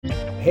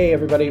Hey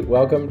everybody,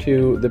 welcome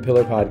to the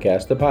Pillar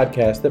Podcast, the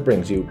podcast that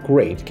brings you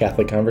great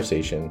Catholic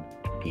conversation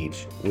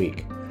each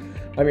week.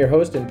 I'm your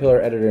host and Pillar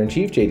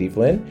Editor-in-Chief, J.D.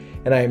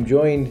 Flynn, and I am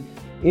joined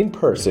in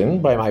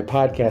person by my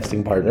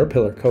podcasting partner,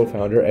 Pillar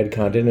co-founder, Ed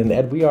Condon. And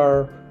Ed, we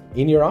are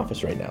in your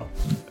office right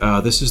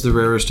now. This is the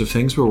rarest of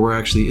things where we're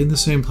actually in the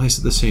same place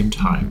at the same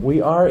time.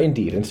 We are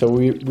indeed, and so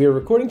we are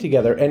recording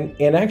together,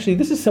 and actually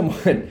this is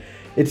somewhat,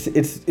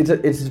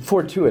 it's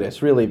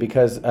fortuitous, really,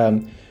 because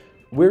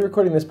we're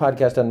recording this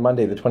podcast on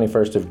Monday, the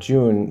 21st of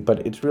June,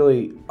 but it's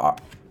really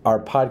our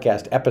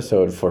podcast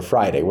episode for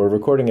Friday. We're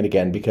recording it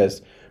again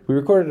because we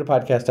recorded a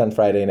podcast on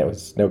Friday and it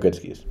was no good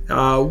skis.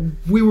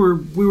 We were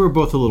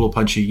both a little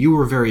punchy. You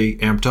were very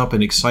amped up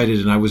and excited,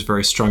 and I was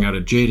very strung out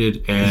and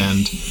jaded,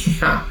 and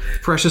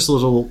precious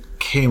little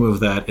came of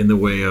that in the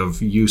way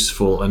of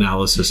useful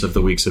analysis of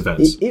the week's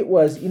events. It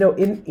was,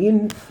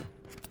 in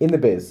the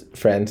biz,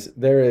 friends,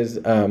 there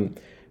is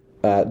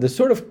the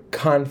sort of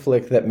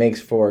conflict that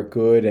makes for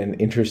good and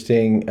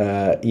interesting,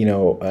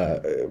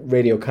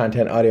 radio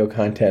content, audio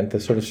content, the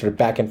sort of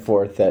back and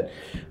forth, that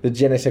the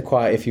je ne sais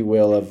quoi, if you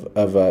will,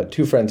 of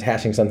two friends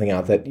hashing something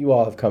out that you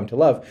all have come to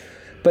love.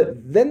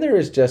 But then there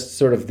is just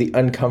sort of the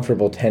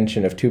uncomfortable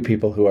tension of two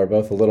people who are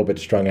both a little bit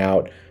strung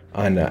out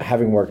on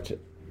having worked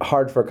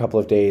hard for a couple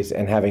of days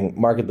and having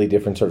markedly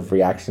different sort of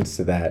reactions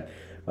to that.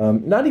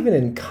 Not even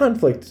in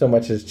conflict so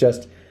much as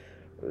just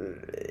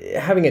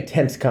having a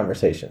tense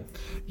conversation.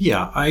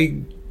 Yeah,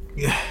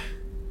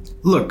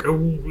 look,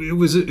 it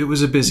was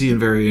a busy and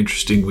very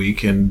interesting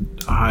week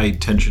and high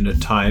tension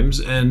at times,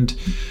 and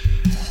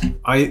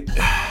I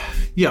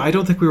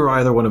don't think we were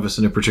either one of us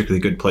in a particularly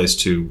good place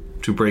to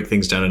break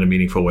things down in a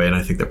meaningful way, and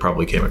I think that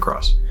probably came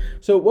across.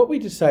 So what we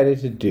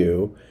decided to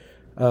do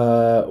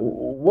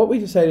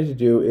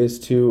is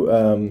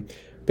to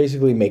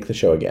basically make the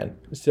show again.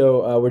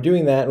 So we're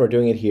doing that, and we're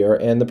doing it here,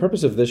 and the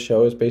purpose of this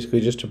show is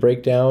basically just to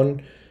break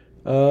down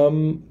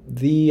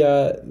the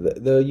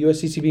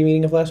USCCB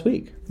meeting of last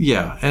week.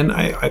 Yeah, and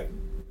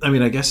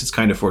I guess it's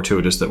kind of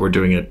fortuitous that we're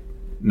doing it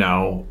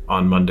now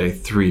on Monday,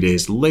 3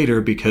 days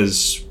later,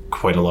 because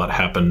quite a lot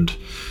happened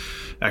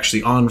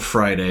actually on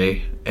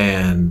Friday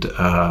and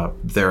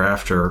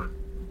thereafter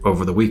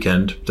over the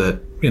weekend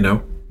that,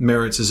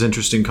 merits as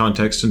interesting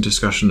context and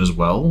discussion as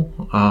well,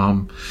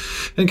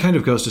 and kind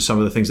of goes to some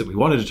of the things that we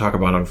wanted to talk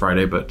about on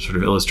Friday, but sort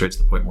of illustrates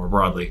the point more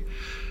broadly.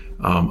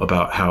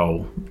 About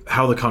how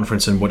the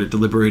conference and what it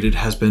deliberated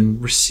has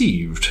been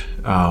received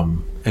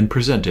and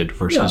presented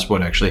versus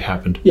what actually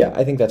happened. Yeah,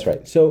 I think that's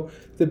right. So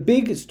the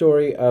big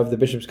story of the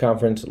Bishops'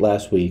 Conference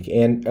last week,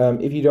 and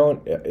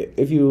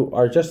if you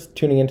are just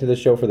tuning into the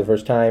show for the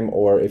first time,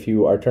 or if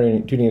you are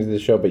tuning into the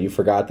show but you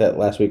forgot that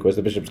last week was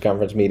the Bishops'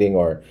 Conference meeting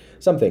or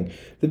something,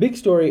 the big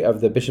story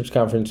of the Bishops'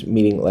 Conference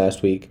meeting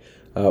last week,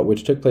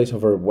 which took place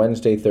over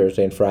Wednesday,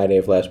 Thursday, and Friday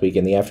of last week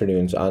in the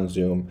afternoons on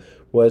Zoom,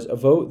 was a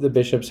vote the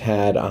bishops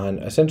had on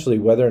essentially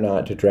whether or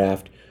not to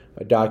draft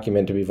a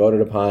document to be voted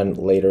upon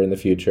later in the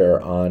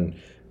future on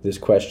this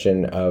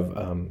question of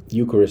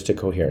Eucharistic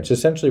coherence.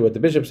 Essentially what the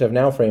bishops have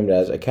now framed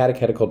as a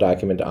catechetical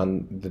document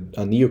on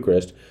the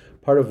Eucharist,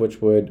 part of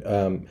which would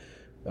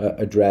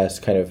address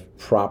kind of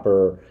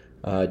proper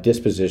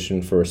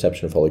disposition for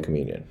reception of Holy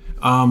Communion.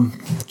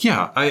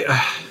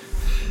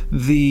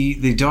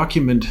 The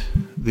document,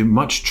 the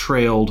much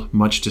trailed,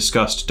 much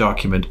discussed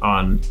document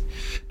on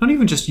not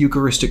even just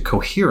Eucharistic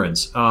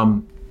coherence,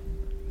 on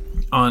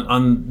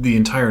the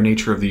entire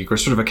nature of the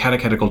Eucharist, sort of a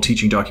catechetical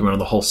teaching document on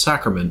the whole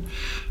sacrament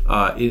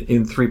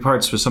in three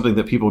parts, was something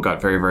that people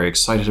got very, very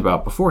excited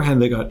about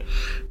beforehand. They got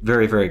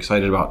very, very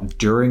excited about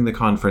during the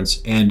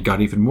conference, and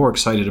got even more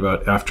excited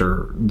about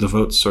after the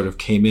votes sort of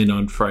came in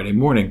on Friday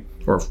morning,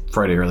 or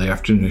Friday early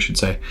afternoon, I should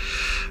say.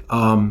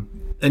 And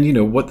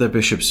what the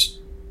bishops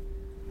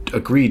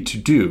agreed to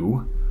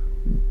do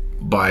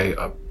by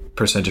a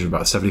percentage of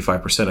about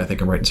 75%, I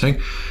think I'm right in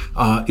saying,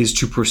 is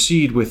to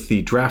proceed with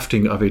the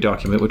drafting of a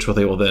document, which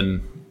they will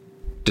then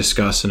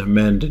discuss and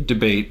amend and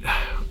debate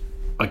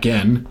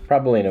again.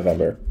 Probably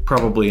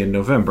in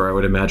November, I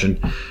would imagine.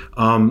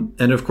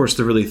 And of course,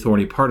 the really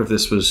thorny part of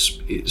this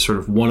was sort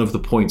of one of the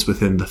points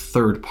within the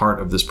third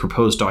part of this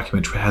proposed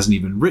document, which hasn't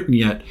even written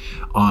yet,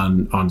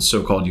 on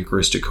so-called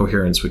Eucharistic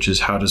coherence, which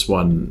is how does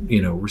one,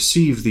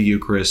 receive the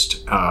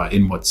Eucharist,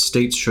 in what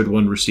states should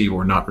one receive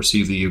or not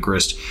receive the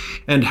Eucharist,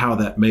 and how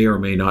that may or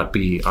may not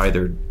be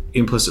either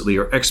implicitly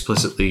or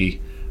explicitly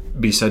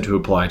be said to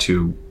apply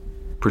to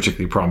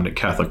particularly prominent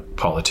Catholic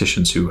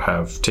politicians who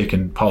have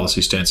taken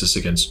policy stances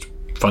against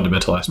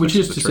fundamental aspects. Which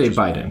is to say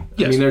Biden.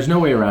 Yes. I mean, there's no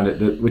way around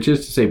it. Which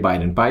is to say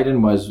Biden.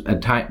 Biden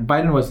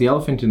was the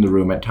elephant in the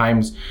room. At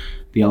times,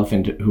 the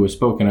elephant who was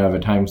spoken of.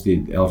 At times,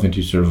 the elephant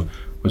who sort of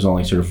was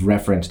only sort of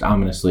referenced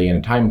ominously, and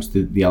at times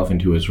the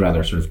elephant who was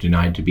rather sort of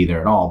denied to be there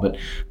at all. But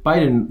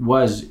Biden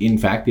was, in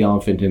fact, the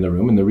elephant in the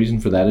room, and the reason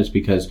for that is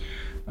because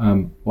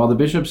while the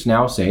bishops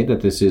now say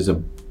that this is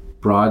a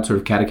broad sort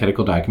of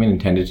catechetical document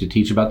intended to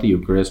teach about the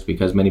Eucharist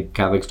because many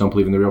Catholics don't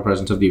believe in the real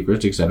presence of the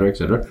Eucharist, et cetera, et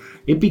cetera.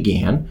 It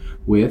began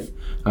with,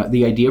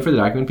 the idea for the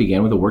document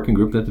began with a working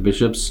group that the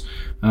bishops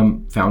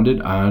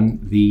founded on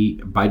the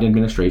Biden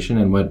administration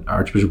and what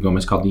Archbishop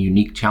Gomez called the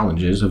unique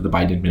challenges of the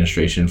Biden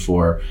administration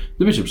for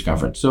the Bishops'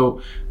 Conference.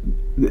 So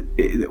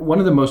one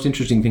of the most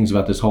interesting things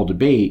about this whole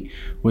debate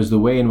was the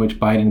way in which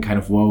Biden kind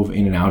of wove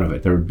in and out of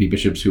it. There would be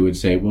bishops who would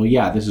say, well,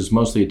 yeah, this is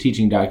mostly a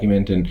teaching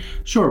document, and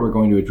sure, we're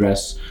going to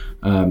address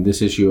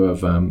this issue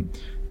of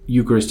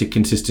Eucharistic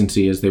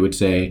consistency, as they would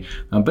say,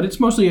 but it's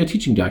mostly a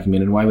teaching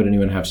document, and why would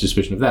anyone have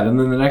suspicion of that? And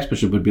then the next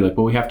bishop would be like,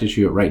 well, we have to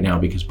issue it right now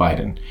because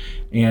Biden.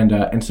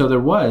 And so there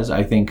was,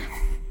 I think,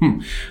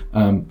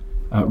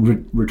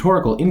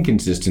 rhetorical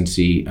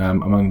inconsistency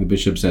among the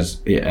bishops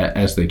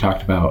as they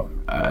talked about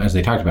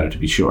it, to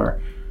be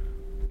sure.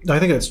 I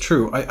think that's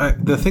true.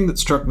 The thing that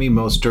struck me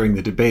most during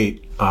the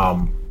debate,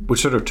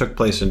 which sort of took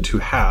place in two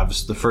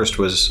halves. The first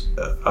was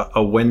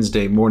a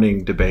Wednesday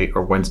morning debate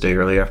or Wednesday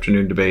early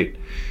afternoon debate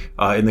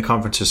in the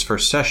conference's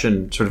first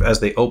session, sort of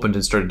as they opened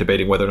and started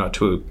debating whether or not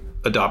to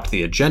adopt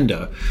the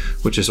agenda,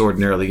 which is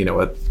ordinarily, a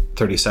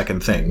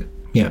 30-second thing.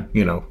 Yeah.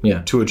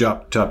 To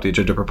adopt the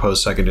agenda,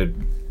 proposed, seconded,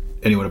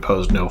 anyone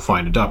opposed, no,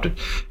 fine, adopted.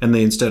 And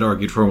they instead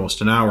argued for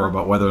almost an hour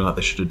about whether or not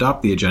they should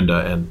adopt the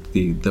agenda, and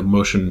the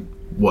motion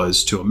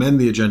was to amend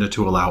the agenda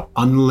to allow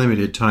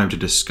unlimited time to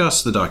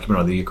discuss the document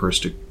on the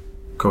Eucharistic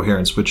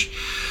coherence, which,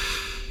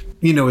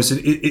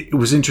 it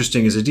was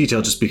interesting as a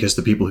detail just because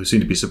the people who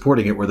seemed to be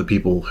supporting it were the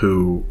people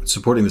who,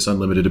 supporting this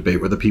unlimited debate,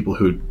 were the people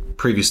who'd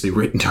previously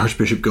written to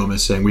Archbishop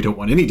Gomez saying we don't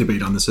want any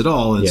debate on this at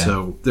all. And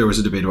so there was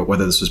a debate about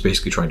whether this was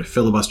basically trying to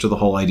filibuster the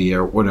whole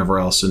idea or whatever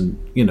else. And,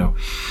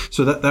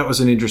 so that was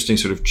an interesting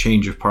sort of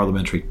change of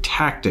parliamentary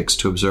tactics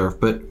to observe.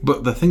 But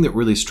the thing that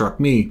really struck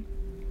me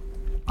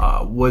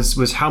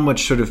was how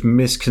much sort of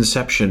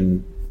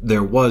misconception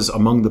there was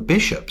among the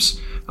bishops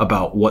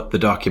about what the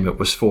document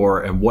was for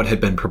and what had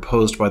been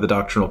proposed by the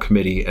doctrinal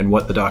committee and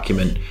what the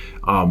document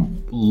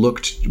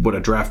what a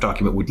draft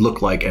document would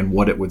look like and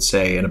what it would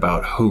say and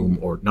about whom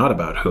or not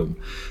about whom.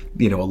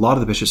 A lot of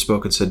the bishops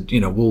spoke and said,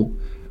 well,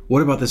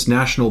 what about this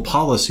national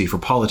policy for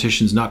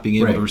politicians not being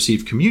able to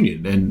receive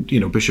communion?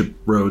 And, Bishop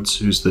Rhodes,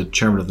 who's the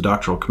chairman of the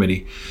doctrinal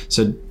committee,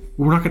 said,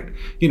 we're not going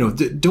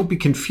to, don't be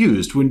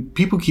confused. When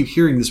people keep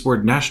hearing this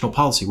word national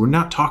policy, we're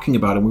not talking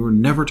about, and we were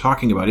never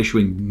talking about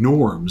issuing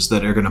norms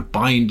that are going to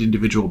bind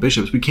individual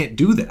bishops. We can't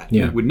do that.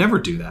 Yeah. We would never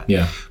do that.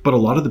 Yeah. But a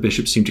lot of the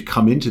bishops seem to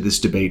come into this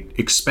debate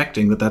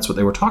expecting that that's what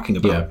they were talking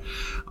about.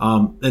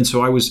 Yeah. And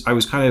so I was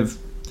kind of,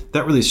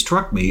 that really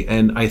struck me.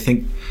 And I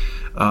think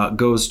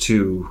goes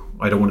to,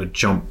 I don't want to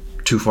jump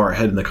too far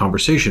ahead in the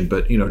conversation,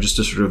 but, just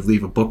to sort of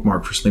leave a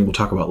bookmark for something we'll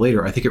talk about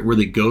later, I think it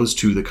really goes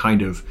to the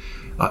kind of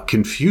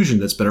confusion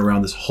that's been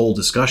around this whole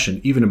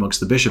discussion, even amongst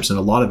the bishops, and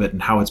a lot of it,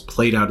 and how it's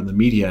played out in the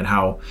media, and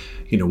how,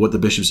 what the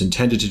bishops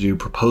intended to do,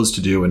 proposed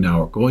to do, and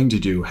now are going to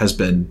do has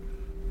been,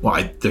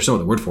 there's no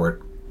other word for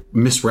it,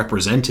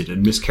 misrepresented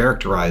and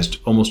mischaracterized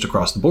almost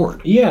across the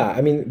board. Yeah,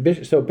 I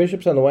mean, so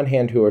bishops on the one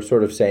hand who are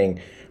sort of saying,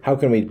 how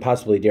can we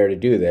possibly dare to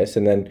do this?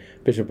 And then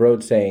Bishop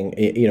Rhodes saying,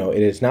 it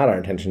is not our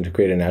intention to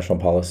create a national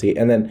policy.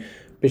 And then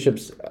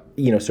bishops,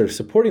 sort of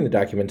supporting the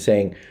document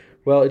saying,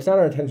 well, it's not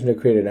our intention to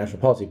create a national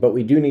policy, but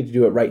we do need to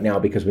do it right now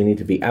because we need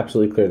to be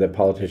absolutely clear that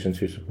politicians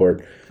who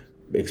support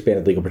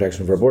expanded legal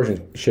protection for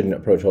abortion shouldn't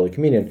approach Holy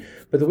Communion.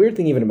 But the weird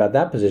thing even about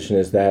that position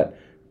is that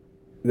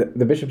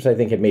the bishops, I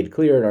think, had made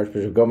clear, and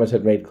Archbishop Gomez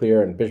had made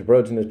clear, and Bishop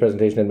Rhodes in his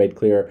presentation had made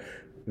clear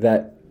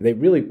that they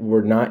really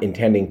were not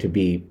intending to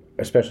be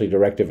especially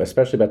directive,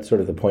 especially about sort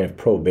of the point of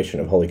prohibition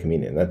of Holy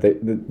Communion.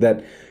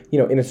 That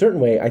in a certain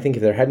way, I think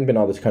if there hadn't been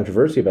all this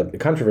controversy about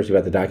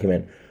the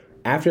document,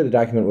 after the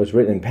document was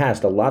written and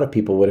passed, a lot of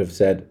people would have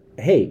said,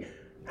 hey,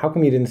 how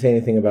come you didn't say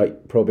anything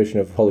about prohibition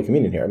of Holy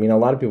Communion here? I mean, a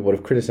lot of people would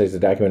have criticized the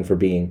document for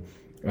being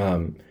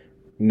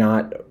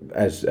not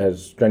as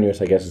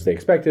strenuous, I guess, as they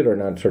expected, or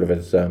not sort of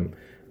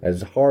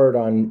as hard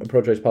on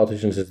pro-choice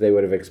politicians as they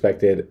would have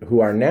expected,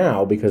 who are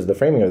now, because of the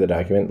framing of the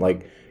document,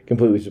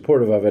 completely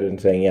supportive of it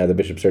and saying, yeah, the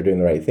bishops are doing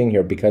the right thing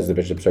here because the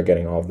bishops are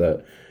getting all of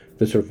the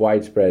sort of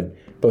widespread,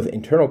 both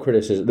internal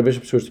criticism. The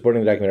bishops who are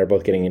supporting the document are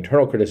both getting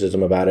internal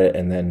criticism about it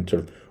and then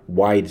sort of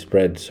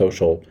widespread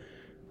social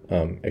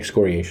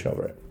excoriation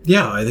over it.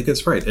 Yeah, I think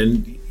that's right.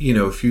 And,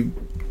 if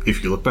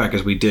you look back,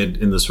 as we did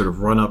in the sort of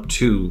run-up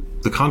to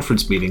the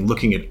conference meeting,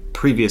 looking at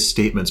previous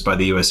statements by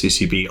the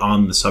USCCB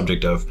on the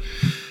subject of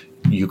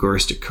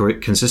Eucharistic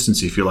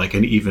consistency, if you like,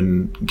 and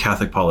even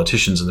Catholic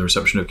politicians and the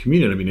reception of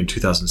communion. I mean, in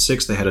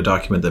 2006, they had a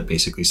document that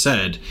basically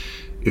said,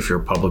 if you're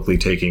publicly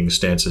taking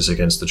stances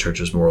against the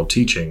Church's moral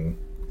teaching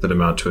that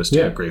amount to a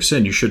state of grave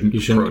sin, you shouldn't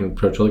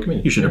approach Holy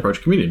Communion. You shouldn't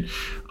approach communion.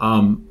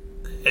 And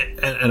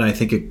I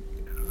think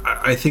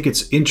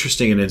it's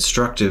interesting and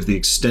instructive the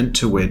extent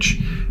to which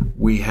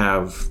we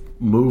have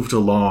moved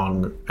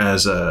along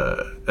as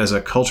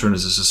a culture and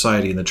as a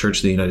society in the Church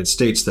of the United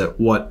States, that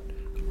what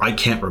I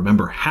can't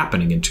remember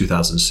happening in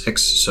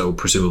 2006, so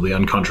presumably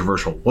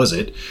uncontroversial was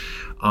it,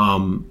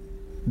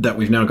 that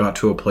we've now got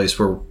to a place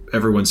where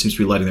everyone seems to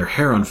be lighting their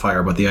hair on fire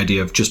about the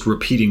idea of just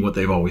repeating what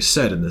they've always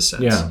said in this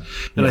sense. Yeah.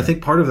 And I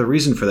think part of the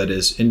reason for that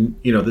is, and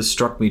this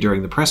struck me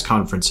during the press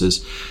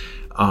conferences,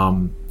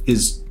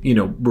 is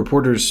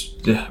reporters,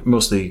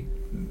 mostly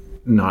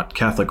not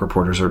Catholic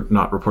reporters or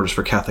not reporters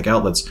for Catholic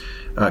outlets,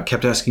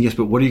 kept asking, yes,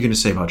 but what are you going to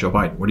say about Joe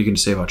Biden? What are you going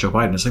to say about Joe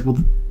Biden? It's like, well,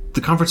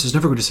 the conference is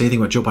never going to say anything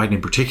about Joe Biden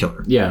in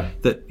particular. Yeah.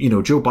 That,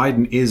 Joe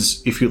Biden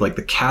is, if you like,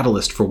 the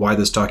catalyst for why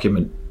this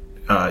document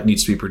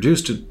needs to be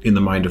produced in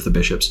the mind of the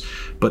bishops.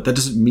 But that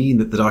doesn't mean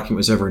that the document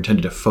was ever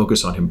intended to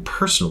focus on him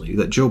personally,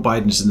 that Joe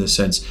Biden is in this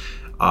sense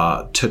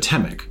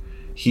totemic.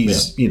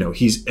 He's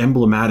he's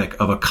emblematic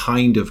of a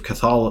kind of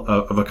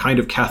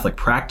Catholic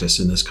practice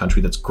in this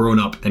country that's grown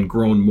up and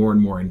grown more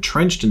and more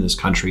entrenched in this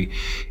country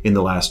in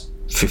the last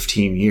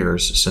 15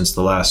 years since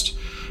the last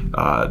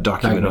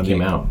document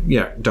came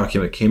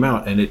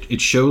out, and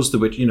it shows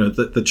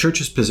the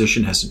church's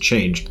position hasn't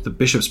changed. The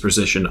bishop's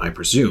position, I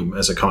presume,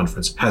 as a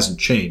conference hasn't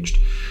changed,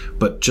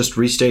 but just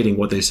restating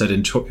what they said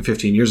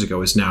 15 years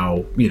ago is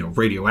now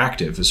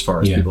radioactive as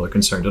far as people are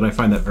concerned, and I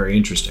find that very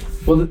interesting.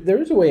 Well,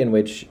 there is a way in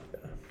which.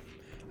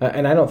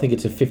 And I don't think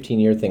it's a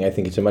 15-year thing. I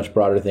think it's a much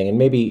broader thing. And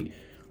maybe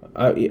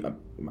I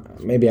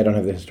don't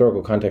have the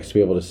historical context to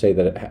be able to say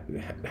that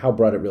how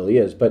broad it really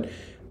is. But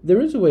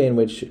there is a way in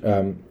which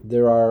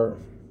there are,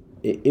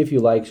 if you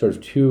like, sort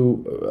of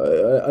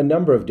a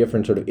number of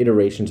different sort of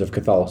iterations of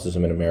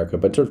Catholicism in America,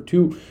 but sort of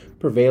two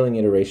prevailing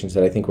iterations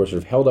that I think were sort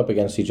of held up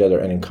against each other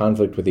and in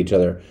conflict with each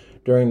other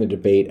during the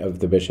debate of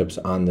the bishops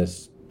on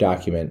this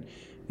document.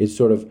 Is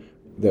sort of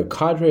the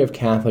cadre of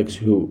Catholics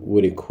who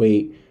would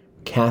equate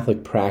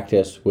Catholic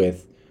practice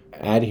with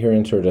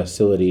adherence or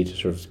docility to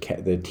sort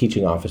of the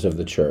teaching office of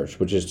the church,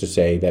 which is to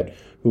say that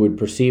who would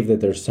perceive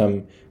that there's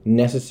some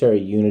necessary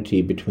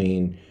unity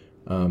between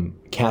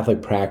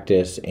Catholic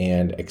practice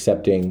and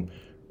accepting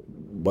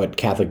what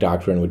Catholic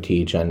doctrine would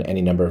teach on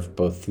any number of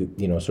both,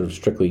 sort of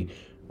strictly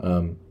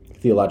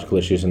theological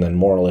issues and then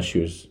moral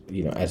issues,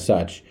 as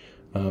such,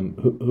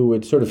 who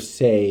would sort of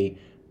say,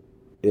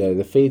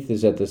 the faith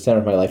is at the center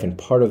of my life, and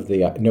part of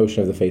the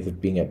notion of the faith of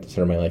being at the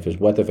center of my life is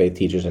what the faith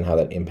teaches and how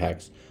that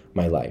impacts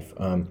my life.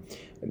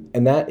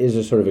 And that is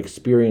a sort of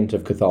experience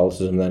of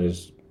Catholicism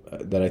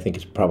that I think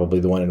is probably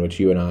the one in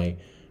which you and I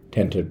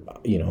tend to,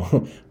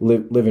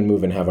 live and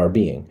move and have our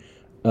being.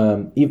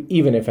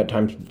 Even if at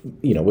times,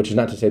 which is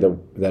not to say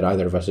that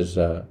either of us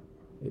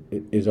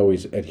is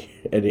always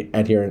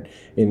adherent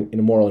in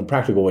a moral and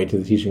practical way to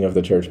the teaching of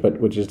the church, but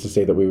which is to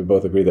say that we would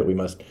both agree that we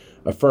must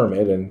affirm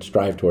it and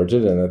strive towards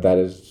it, and that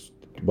is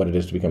what it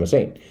is to become a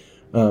saint.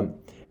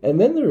 And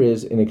then there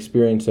is an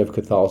experience of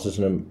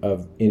Catholicism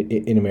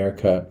in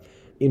America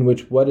in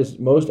which what is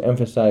most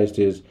emphasized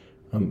is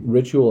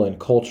ritual and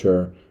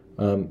culture,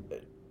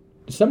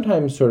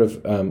 sometimes sort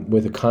of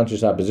with a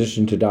conscious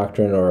opposition to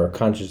doctrine or a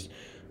conscious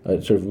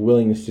sort of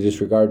willingness to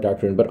disregard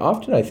doctrine, but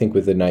often I think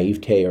with the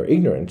naivete or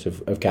ignorance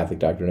of Catholic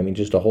doctrine. I mean,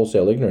 just a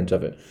wholesale ignorance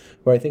of it,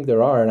 where I think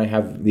there are, and I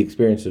have the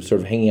experience of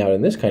sort of hanging out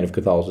in this kind of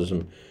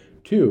Catholicism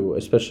too,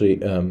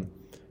 especially at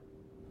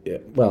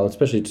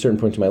certain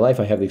points in my life,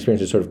 I have the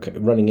experience of sort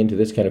of running into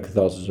this kind of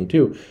Catholicism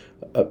too.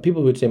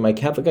 People who would say my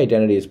Catholic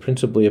identity is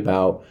principally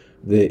about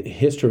the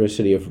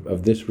historicity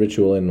of this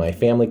ritual in my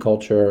family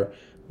culture,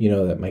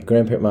 that my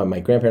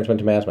grandparents went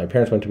to Mass, my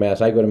parents went to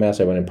Mass, I go to Mass,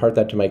 I want to impart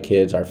that to my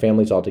kids, our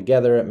family's all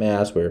together at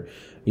Mass, we're,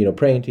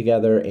 praying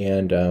together,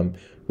 and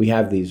we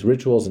have these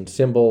rituals and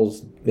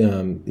symbols,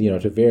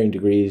 to varying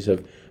degrees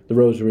of the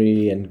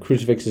rosary and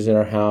crucifixes in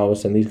our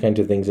house and these kinds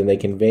of things, and they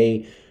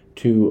convey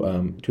to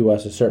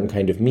us a certain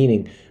kind of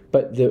meaning.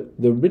 But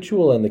the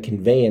ritual and the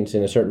conveyance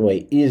in a certain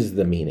way is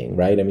the meaning,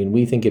 right? I mean,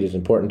 we think it is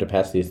important to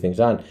pass these things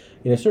on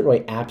in a certain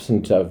way,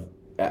 absent of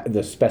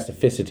the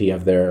specificity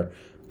of their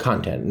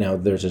content. Now,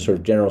 there's a sort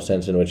of general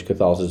sense in which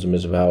Catholicism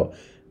is about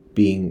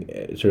being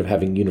sort of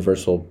having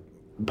universal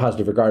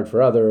positive regard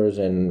for others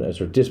and a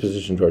sort of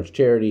disposition towards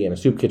charity and a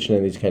soup kitchen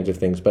and these kinds of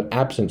things, but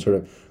absent sort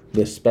of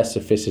the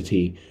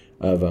specificity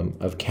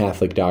of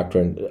Catholic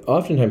doctrine.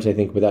 Oftentimes, I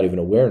think, without even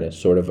awareness,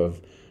 sort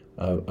of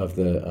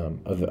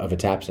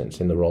its absence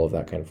in the role of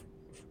that kind of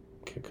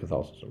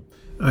Catholicism.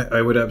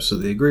 I would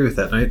absolutely agree with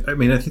that. I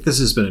mean, I think this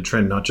has been a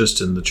trend not just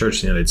in the Church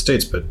in the United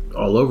States, but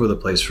all over the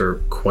place for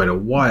quite a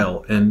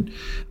while. And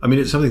I mean,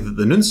 it's something that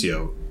the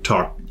nuncio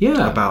talked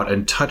about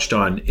and touched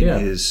on in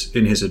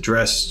his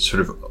address,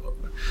 sort of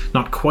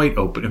not quite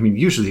open. I mean,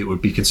 usually it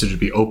would be considered to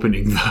be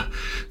opening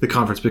the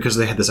conference because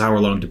they had this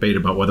hour-long debate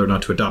about whether or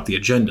not to adopt the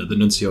agenda. The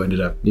nuncio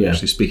ended up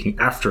actually speaking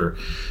after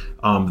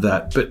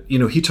that. But,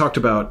 he talked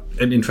about,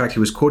 and in fact, he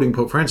was quoting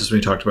Pope Francis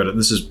when he talked about it. And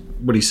this is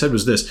what he said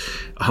was this,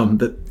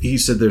 that he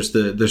said there's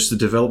the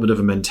development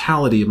of a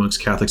mentality amongst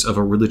Catholics of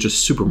a religious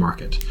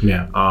supermarket.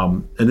 Yeah.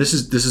 And this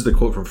is the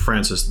quote from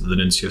Francis that the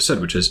nuncio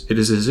said, which is, "It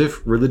is as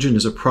if religion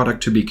is a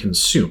product to be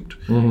consumed,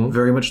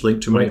 very much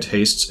linked to my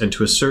tastes and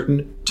to a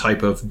certain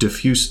type of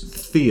diffuse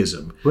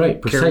theism,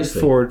 carried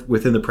forward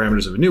within the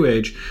parameters of a new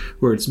age,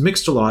 where it's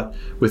mixed a lot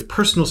with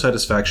personal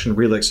satisfaction,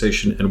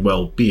 relaxation, and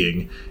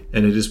well-being.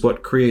 And it is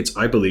what creates,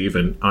 I believe,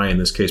 and I in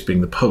this case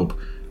being the Pope,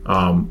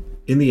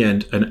 in the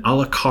end, an a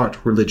la carte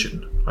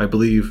religion. I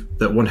believe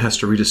that one has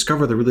to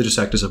rediscover the religious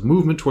act as a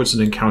movement towards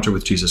an encounter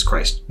with Jesus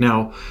Christ.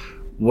 Now,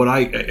 what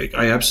I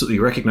absolutely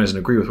recognize and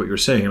agree with what you're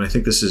saying, and I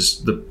think this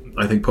is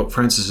I think Pope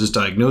Francis's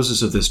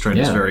diagnosis of this trend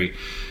is very,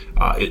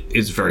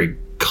 it's very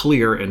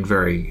clear and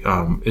very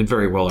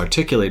well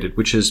articulated,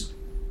 which is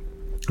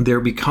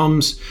there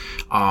becomes,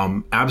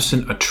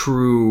 absent a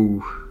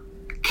true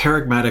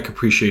charismatic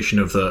appreciation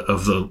of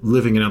the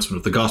living announcement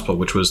of the gospel,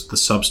 which was the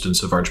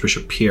substance of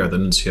Archbishop Pierre, the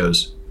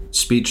nuncio's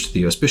speech to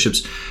the U.S.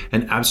 bishops,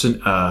 and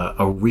absent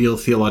a real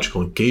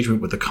theological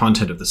engagement with the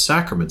content of the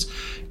sacraments,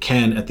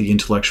 can at the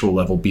intellectual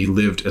level be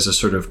lived as a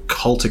sort of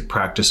cultic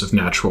practice of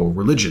natural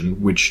religion,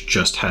 which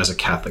just has a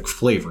Catholic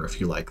flavor, if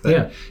you like that.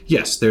 Yeah.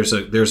 Yes, there's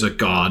a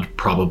God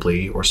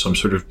probably, or some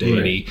sort of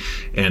deity,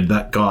 right, and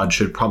that God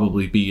should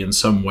probably be in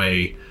some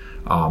way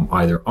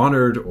either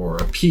honored or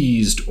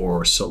appeased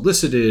or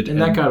solicited.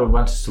 And that God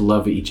wants us to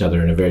love each other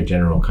in a very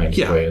general kind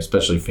of way,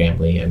 especially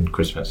family and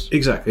Christmas.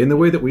 Exactly. And the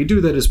way that we do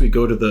that is we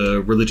go to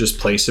the religious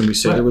place and we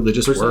say the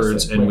religious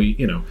words, and we,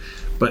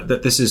 but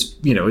that this is,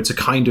 it's a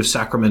kind of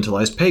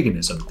sacramentalized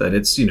paganism, that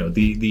it's,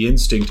 the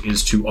instinct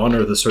is to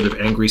honor the sort of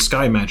angry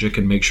sky magic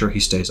and make sure he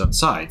stays on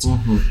sides,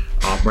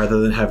 rather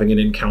than having an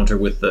encounter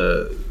with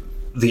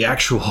the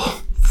actual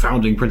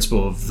founding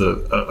principle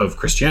of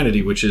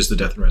Christianity, which is the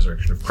death and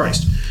resurrection of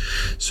Christ.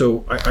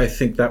 So I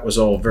think that was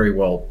all very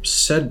well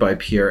said by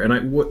Pierre.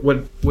 And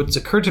what's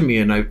occurred to me,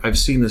 and I've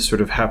seen this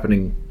sort of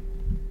happening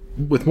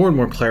with more and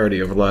more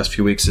clarity over the last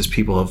few weeks, as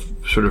people have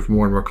sort of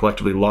more and more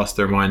collectively lost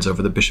their minds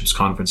over the Bishops'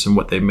 Conference and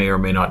what they may or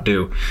may not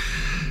do,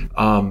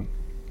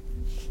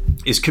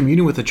 is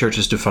communion with the Church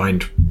is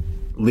defined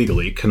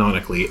legally,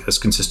 canonically, as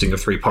consisting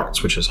of three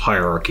parts, which is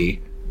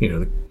hierarchy,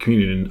 the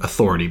communion in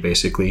authority,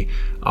 basically,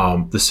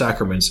 the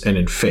sacraments, and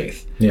in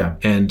faith. Yeah.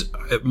 And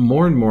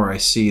more and more I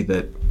see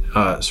that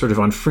sort of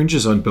on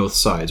fringes on both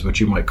sides, what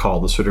you might call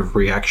the sort of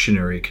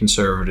reactionary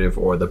conservative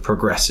or the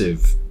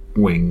progressive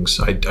wings.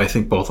 I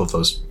think both of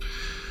those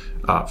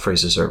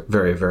phrases are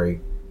very,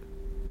 very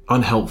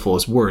unhelpful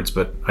as words,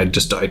 but I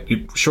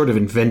short of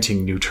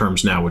inventing new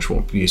terms now, which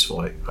won't be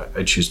useful,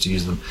 I choose to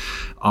use them.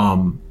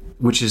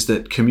 Which is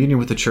that communion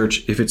with the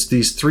Church, if it's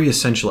these three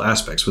essential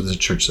aspects, where the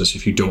Church says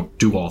if you don't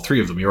do all three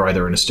of them, you're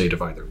either in a state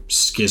of either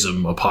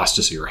schism,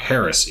 apostasy, or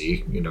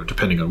heresy,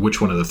 depending on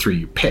which one of the three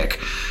you pick.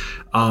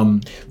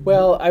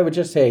 Well, I would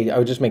just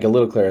make a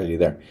little clarity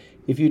there.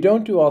 If you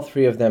don't do all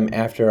three of them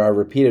after our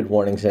repeated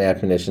warnings and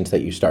admonitions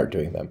that you start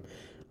doing them,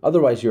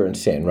 otherwise you're in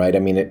sin, right? I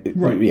mean,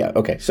 right. Yeah,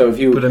 okay. So if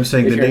you... But I'm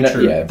saying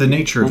the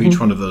nature of each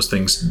one of those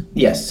things...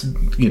 Yes.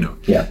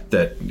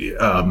 That...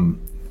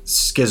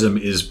 schism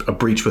is a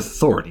breach with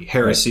authority.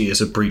 Heresy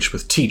is a breach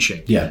with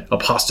teaching. Yeah.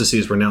 Apostasy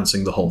is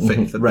renouncing the whole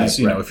faith. These,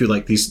 if you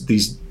like,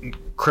 these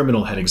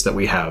criminal headings that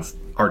we have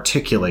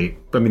articulate.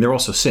 I mean, they're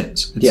also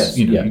sins. It's,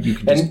 You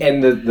can just,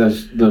 and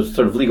those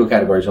sort of legal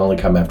categories only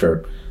come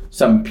after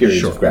some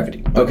periods of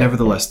gravity. But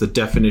nevertheless, the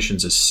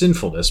definitions is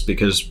sinfulness,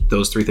 because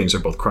those three things are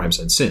both crimes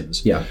and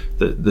sins. Yeah.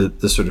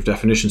 The sort of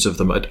definitions of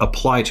them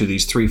apply to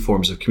these three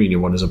forms of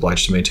communion one is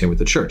obliged to maintain with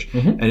the Church.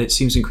 And it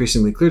seems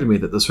increasingly clear to me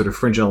that the sort of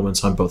fringe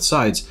elements on both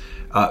sides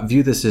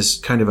view this as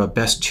kind of a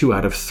best 2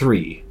 out of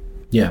 3.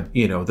 Yeah.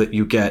 That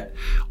you get,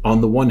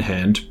 on the one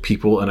hand,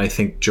 people, and I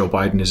think Joe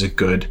Biden is a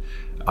good,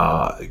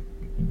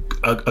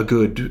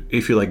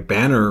 if you like,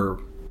 banner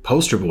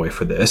poster boy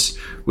for this,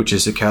 which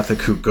is a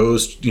Catholic who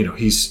goes,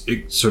 he's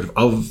sort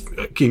of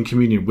in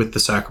communion with the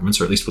sacraments,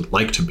 or at least would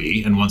like to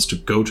be, and wants to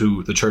go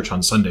to the church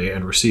on Sunday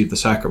and receive the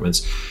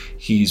sacraments.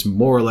 He's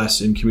more or less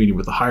in communion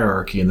with the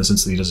hierarchy in the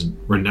sense that he doesn't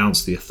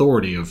renounce the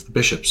authority of the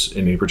bishops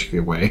in any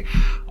particular way.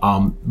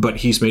 But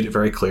he's made it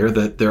very clear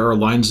that there are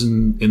lines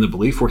in the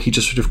belief where he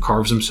just sort of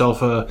carves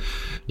himself a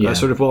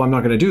sort of, well, I'm not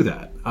going to do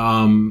that.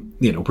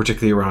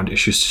 Particularly around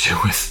issues to do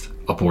with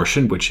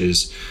abortion, which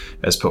is,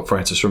 as Pope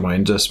Francis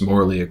reminds us,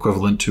 morally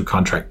equivalent to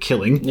contract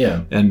killing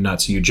and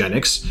Nazi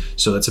eugenics.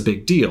 So that's a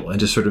big deal. And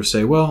to sort of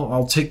say, well,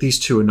 I'll take these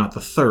two and not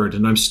the third,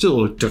 and I'm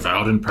still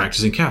devout and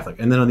practicing Catholic.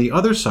 And then on the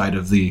other side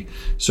of the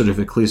sort of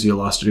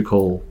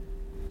ecclesiological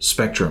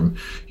spectrum,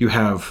 you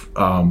have,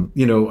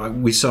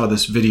 we saw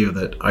this video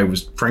that I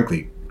was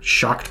frankly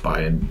shocked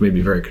by and made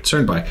me very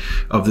concerned by,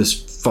 of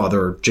this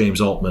Father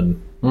James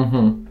Altman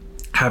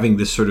having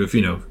this sort of,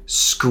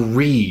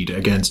 screed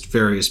against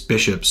various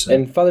bishops.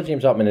 And Father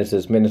James Altman is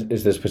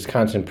this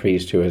Wisconsin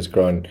priest who has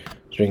grown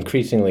sort of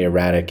increasingly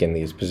erratic in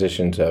these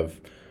positions of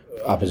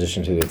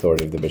opposition to the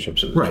authority of the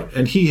bishops. Right,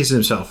 and he is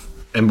himself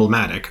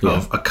emblematic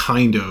of a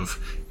kind of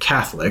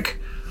Catholic,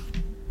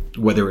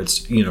 whether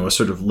it's, a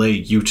sort of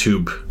lay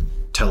YouTube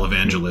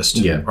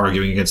televangelist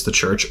arguing against the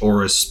church,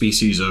 or a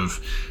species of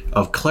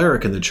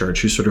cleric in the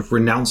church who sort of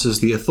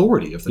renounces the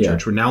authority of the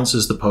church,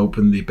 renounces the Pope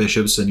and the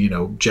bishops,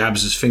 and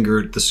jabs his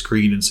finger at the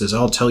screen and says,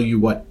 I'll tell you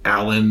what,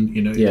 Alan,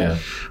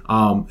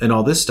 and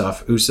all this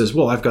stuff, who says,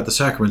 well, I've got the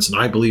sacraments and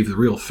I believe the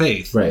real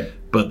faith, right?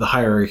 But the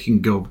hierarchy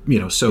can go,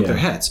 soak their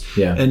heads.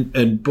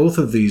 And both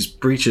of these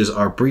breaches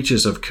are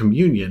breaches of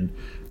communion.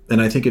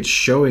 And I think it's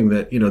showing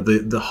that,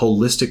 the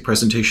holistic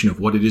presentation of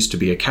what it is to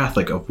be a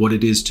Catholic, of what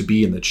it is to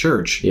be in the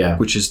church,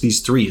 which is these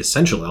three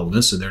essential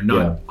elements, and they're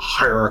not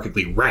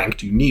hierarchically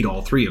ranked. You need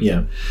all three of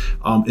them,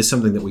 is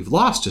something that we've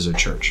lost as a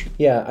church.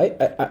 Yeah,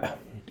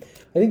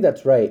 I think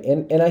that's right.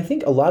 And I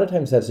think a lot of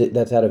times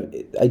that's out of,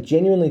 I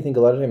genuinely think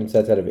a lot of times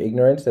that's out of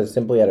ignorance. That's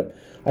simply out of,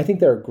 I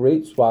think there are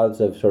great swaths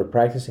of sort of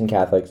practicing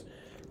Catholics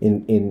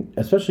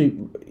especially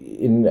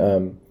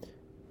in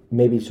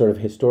maybe sort of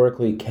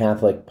historically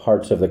Catholic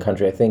parts of the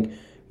country. I think,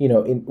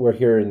 we're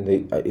here in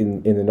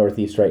the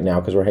Northeast right now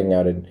because we're hanging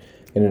out in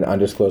an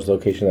undisclosed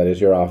location that is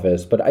your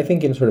office. But I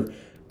think in sort of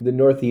the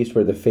Northeast,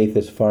 where the faith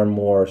is far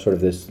more sort of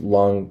this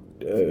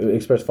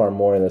expressed far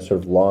more in this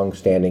sort of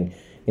long-standing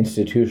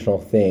institutional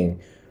thing,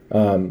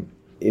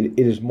 it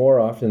is more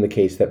often the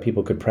case that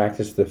people could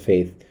practice the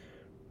faith,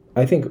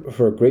 I think,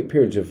 for great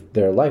periods of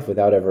their life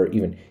without ever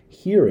even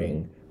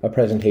hearing a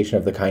presentation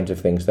of the kinds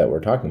of things that we're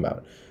talking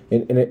about.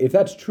 And if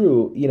that's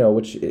true,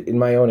 which in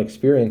my own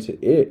experience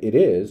it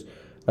is,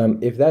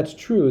 if that's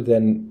true,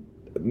 then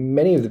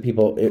many of the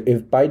people,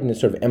 if Biden is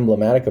sort of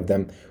emblematic of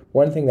them,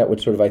 one thing that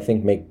would sort of, I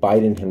think, make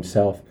Biden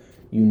himself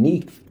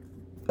unique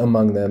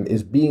among them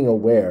is being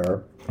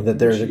aware that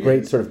there's a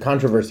great sort of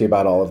controversy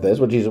about all of this,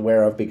 which he's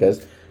aware of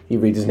because he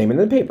reads his name in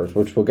the papers,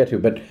 which we'll get to.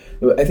 But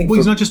I think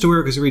he's not just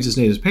aware because he reads his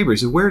name in his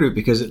papers. He's aware of it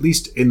because at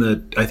least in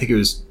I think it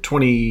was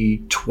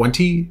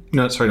 2020,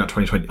 not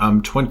 2020,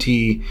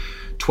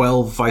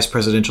 2012 vice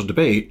presidential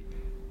debate,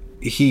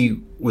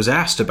 he was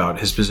asked about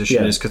his position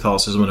in his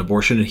Catholicism on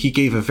abortion, and he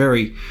gave a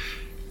very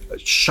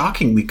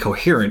shockingly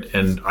coherent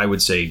and, I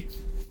would say,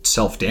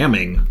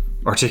 self-damning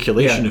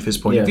articulation of his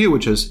point of view,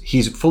 which is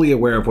he's fully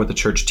aware of what the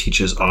church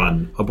teaches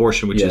on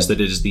abortion, which is that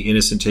it is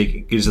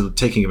the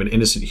taking of an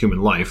innocent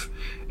human life,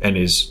 and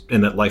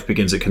that life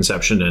begins at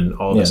conception and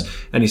all this.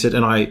 And he said,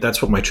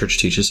 that's what my church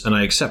teaches, and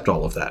I accept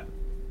all of that.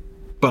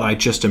 But I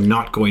just am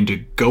not going to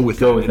go with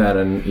that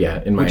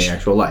in my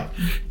actual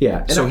life. Yeah.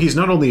 And so he's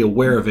not only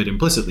aware of it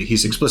implicitly,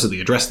 he's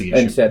explicitly addressed the issue.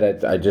 And said,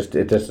 it just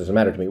doesn't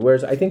matter to me.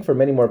 Whereas I think for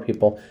many more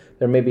people,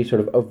 there may be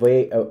sort of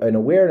an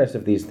awareness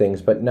of these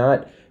things, but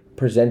not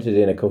presented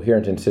in a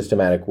coherent and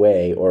systematic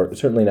way, or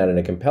certainly not in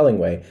a compelling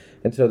way.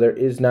 And so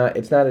it's not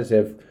as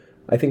if,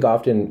 I think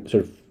often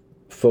sort of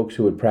folks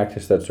who would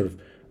practice that sort of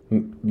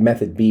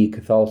method B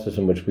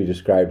Catholicism, which we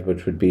described,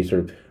 which would be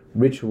sort of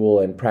ritual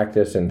and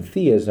practice and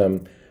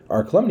theism,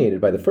 are calumniated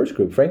by the first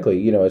group,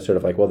 frankly, as sort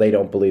of like, well, they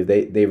don't believe,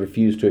 they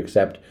refuse to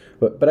accept.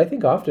 But I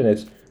think often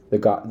it's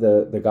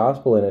the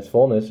gospel in its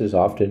fullness has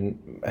often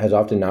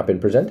not been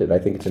presented. I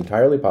think it's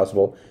entirely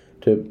possible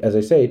to, as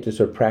I say, to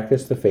sort of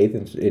practice the faith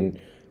in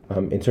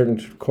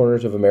certain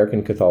corners of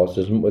American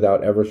Catholicism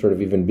without ever sort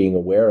of even being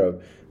aware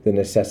of the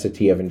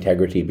necessity of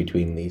integrity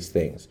between these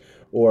things,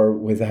 or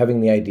with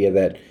having the idea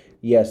that,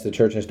 yes, the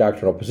church has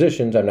doctrinal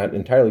positions, I'm not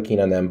entirely keen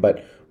on them,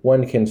 but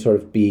one can sort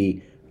of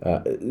be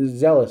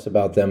zealous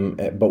about them,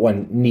 but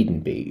one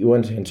needn't be.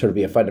 One can sort of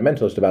be a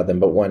fundamentalist about them,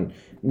 but one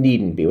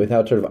needn't be,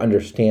 without sort of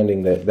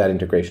understanding that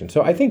integration.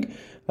 So I think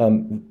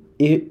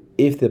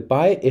if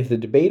the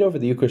debate over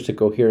the Eucharistic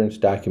coherence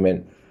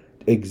document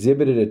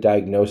exhibited a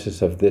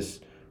diagnosis of this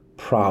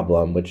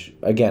problem, which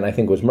again I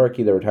think was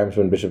murky. There were times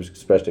when bishops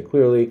expressed it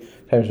clearly,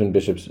 times when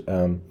bishops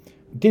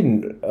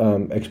didn't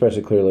express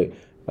it clearly.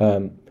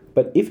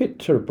 But if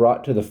it sort of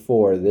brought to the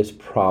fore this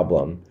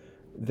problem,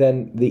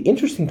 then the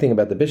interesting thing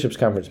about the Bishops'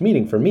 Conference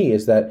meeting for me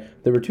is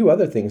that there were two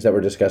other things that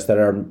were discussed that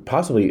are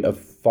possibly of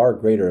far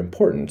greater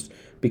importance,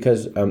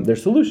 because they're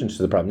solutions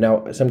to the problem.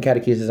 Now, some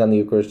catechesis on the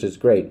Eucharist is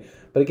great,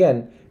 but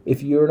again,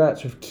 if you're not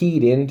sort of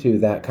keyed into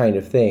that kind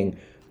of thing,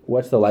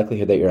 what's the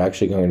likelihood that you're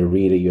actually going to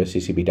read a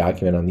USCCB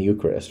document on the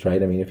Eucharist,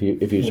 right? I mean, if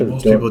you sort of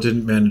most people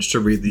didn't manage to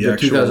read the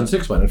actual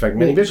 2006 one. In fact,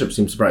 many bishops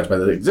seem surprised by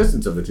the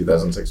existence of the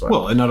 2006 one.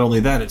 Well, and not only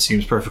that, it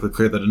seems perfectly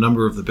clear that a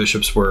number of the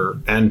bishops were,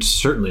 and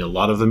certainly a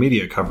lot of the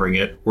media covering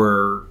it,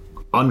 were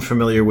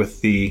unfamiliar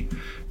with the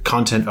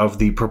content of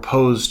the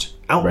proposed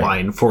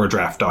outline for a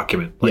draft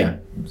document.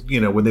 Like,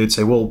 when they'd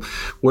say, well,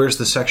 where's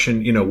the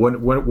section, when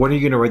are you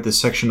going to write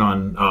this section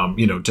on,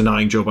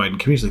 denying Joe Biden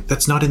community? Like,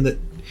 that's not in the...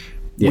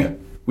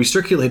 We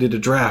circulated a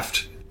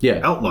draft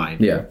outline.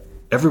 Yeah.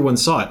 Everyone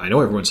saw it. I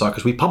know everyone saw it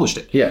because we published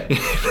it. Yeah.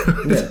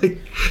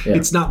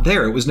 It's not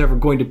there. It was never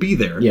going to be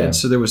there. Yeah. And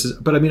so there was this,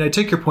 but I mean, I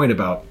take your point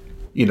about,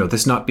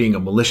 this not being a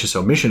malicious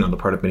omission on the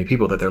part of many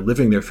people, that they're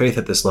living their faith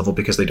at this level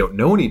because they don't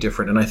know any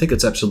different. And I think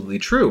it's absolutely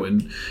true.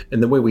 And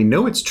the way we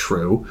know it's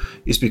true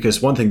is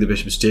because one thing the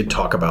bishops did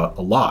talk about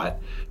a lot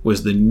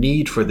was the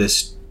need for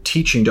this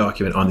teaching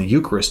document on the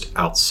Eucharist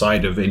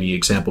outside of any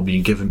example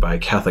being given by a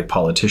Catholic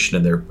politician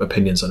and their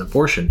opinions on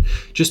abortion,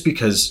 just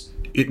because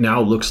it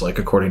now looks like,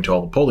 according to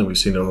all the polling we've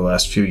seen over the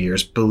last few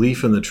years,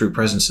 belief in the true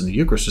presence in the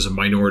Eucharist is a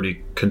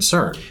minority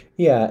concern.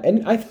 Yeah,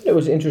 and I thought it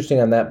was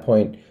interesting on that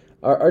point.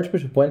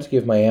 Archbishop Wensky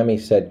of Miami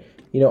said,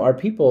 our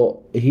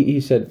people, he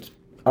said,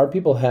 our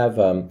people have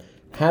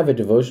a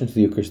devotion to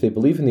the Eucharist. They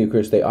believe in the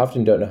Eucharist. They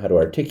often don't know how to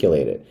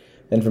articulate it.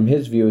 And from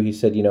his view, he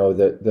said,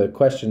 the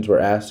questions were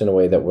asked in a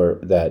way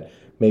that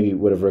maybe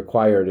would have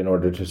required, in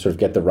order to sort of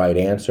get the right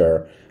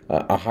answer,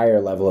 a higher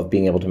level of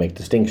being able to make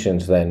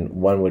distinctions than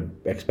one would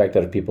expect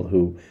out of people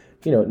who,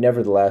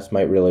 nevertheless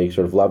might really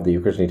sort of love the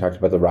Eucharist. And he talked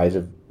about the rise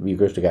of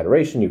Eucharistic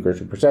adoration,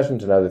 Eucharistic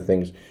processions, and other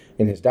things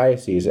in his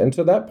diocese. And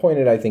so that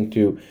pointed, I think,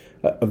 to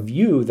a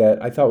view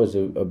that I thought was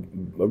a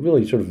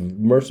really sort of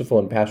merciful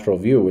and pastoral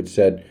view, which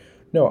said,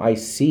 no, I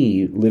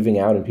see living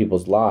out in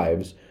people's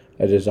lives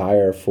a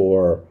desire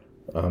for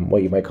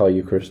what you might call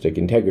Eucharistic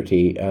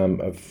integrity,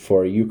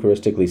 for a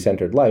Eucharistically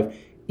centered life,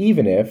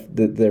 even if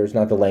there's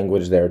not the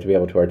language there to be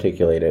able to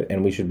articulate it.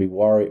 And we should be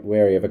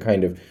wary of a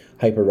kind of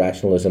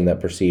hyper-rationalism that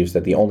perceives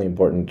that the only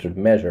important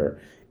measure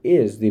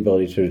is the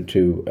ability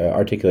to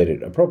articulate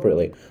it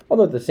appropriately.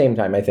 Although at the same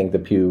time, I think the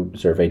Pew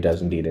survey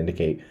does indeed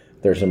indicate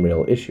there are some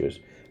real issues.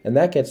 And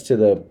that gets to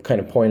the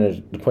kind of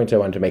points I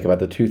wanted to make about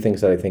the two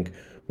things that I think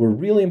were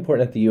really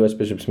important at the U.S.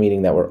 Bishops'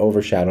 meeting that were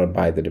overshadowed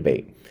by the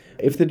debate.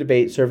 If the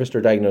debate surfaced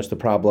or diagnosed the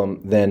problem,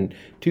 then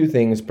two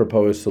things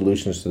propose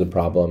solutions to the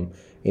problem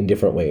in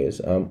different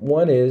ways.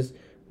 One is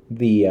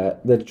the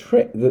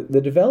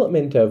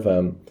development of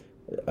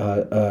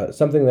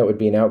something that would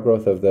be an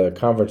outgrowth of the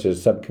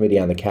conference's subcommittee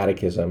on the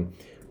catechism,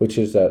 which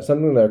is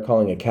something they're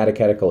calling a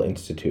catechetical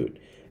institute.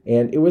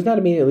 And it was not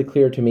immediately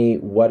clear to me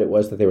what it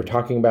was that they were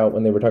talking about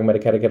when they were talking about a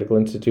catechetical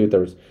institute.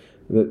 There was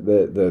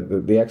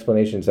the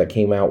explanations that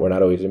came out were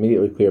not always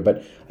immediately clear,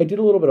 but I did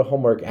a little bit of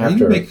homework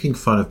after. Are you making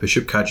fun of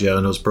Bishop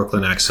Caggiano's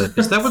Brooklyn accent?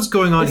 Is that what's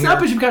going on here? It's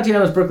not Bishop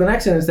Caggiano's Brooklyn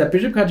accent. It's that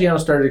Bishop Caggiano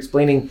started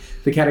explaining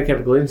the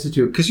Catechetical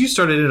Institute. Because you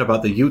started in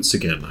about the Utes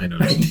again, I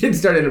noticed. I did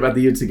start in about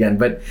the Utes again,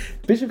 but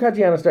Bishop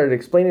Caggiano started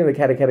explaining the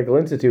Catechetical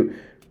Institute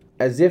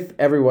as if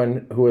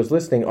everyone who was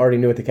listening already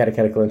knew what the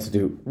Catechetical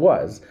Institute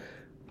was.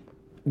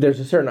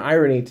 There's a certain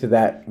irony to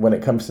that when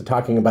it comes to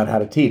talking about how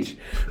to teach.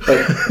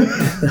 But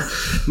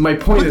my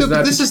point is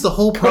not. This is the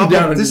whole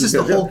problem. This is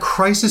the whole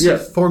crisis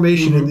of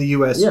formation in the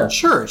U.S.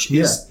 Church.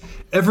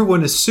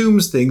 Everyone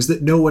assumes things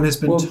that no one has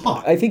been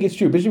taught. I think it's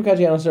true. Bishop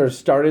Caggiano sort of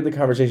started the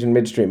conversation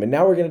midstream, and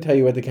now we're going to tell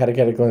you what the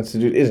Catechetical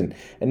Institute isn't,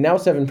 and now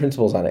 7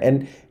 principles on it.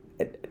 And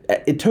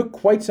it took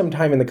quite some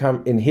time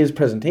in his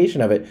presentation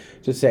of it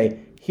to say,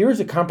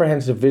 here's a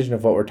comprehensive vision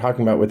of what we're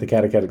talking about with the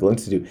Catechetical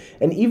Institute.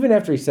 And even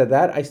after he said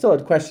that, I still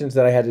had questions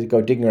that I had to go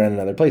digging around in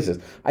other places.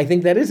 I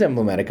think that is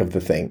emblematic of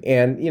the thing.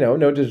 And,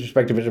 no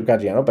disrespect to Bishop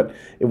Caggiano, but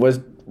it was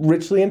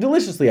richly and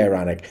deliciously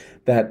ironic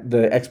that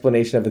the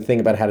explanation of the thing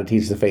about how to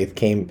teach the faith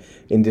came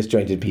in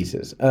disjointed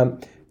pieces.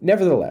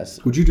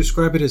 Nevertheless... Would you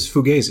describe it as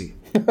fugazi?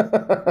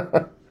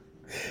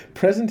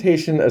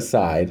 Presentation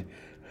aside...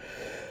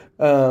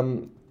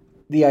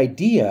 The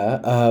idea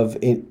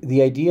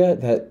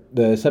that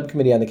the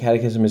subcommittee on the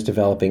catechism is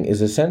developing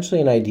is essentially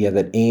an idea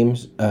that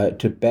aims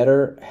to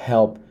better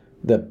help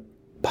the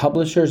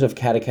publishers of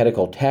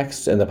catechetical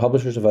texts and the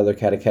publishers of other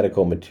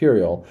catechetical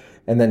material,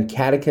 and then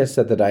catechists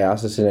at the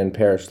diocesan and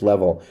parish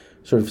level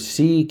sort of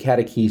see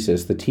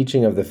catechesis, the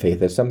teaching of the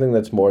faith, as something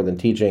that's more than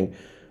teaching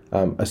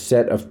a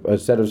set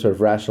of sort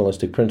of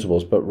rationalistic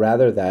principles, but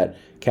rather that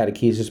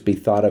catechesis be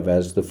thought of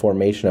as the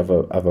formation of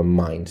a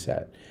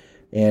mindset.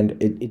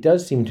 And it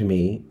does seem to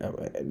me,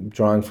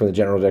 drawing from the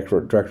General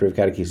Directory of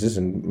Catechesis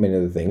and many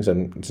other things,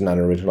 and it's not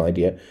an original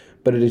idea,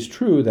 but it is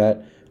true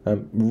that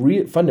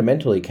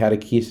fundamentally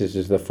catechesis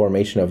is the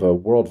formation of a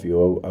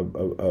worldview,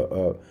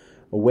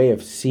 a way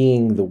of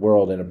seeing the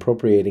world and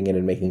appropriating it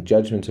and making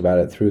judgments about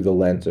it through the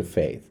lens of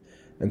faith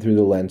and through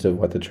the lens of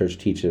what the Church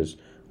teaches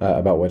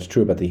about what's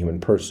true about the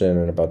human person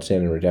and about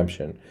sin and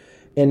redemption.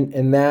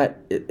 And that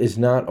is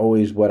not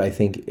always what I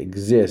think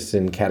exists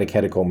in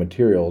catechetical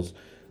materials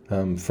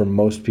for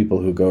most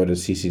people who go to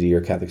CCD or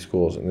Catholic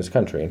schools in this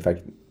country. In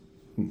fact,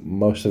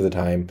 most of the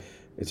time,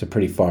 it's a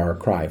pretty far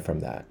cry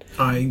from that.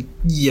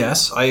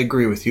 Yes, I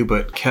agree with you,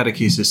 but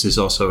catechesis is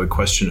also a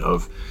question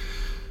of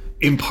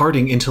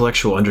imparting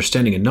intellectual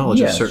understanding and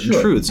knowledge of certain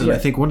truths. And I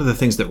think one of the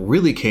things that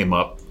really came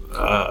up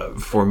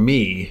for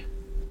me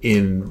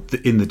in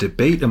the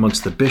debate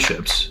amongst the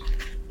bishops,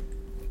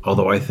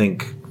 although I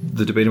think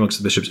the debate amongst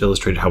the bishops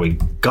illustrated how we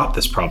got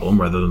this problem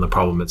rather than the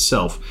problem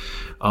itself,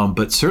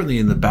 but certainly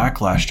in the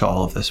backlash to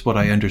all of this, what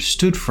I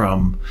understood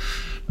from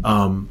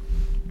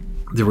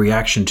the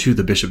reaction to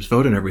the bishop's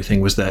vote and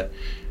everything was that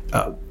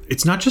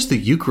it's not just the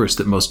Eucharist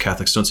that most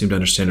Catholics don't seem to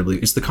understand or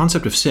believe. It's the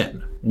concept of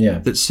sin. Yeah.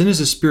 That sin is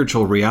a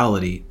spiritual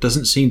reality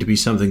doesn't seem to be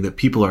something that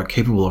people are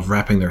capable of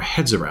wrapping their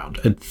heads around.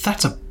 And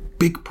that's a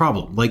big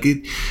problem.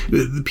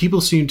 The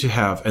people seem to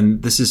have,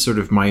 and this is sort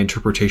of my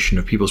interpretation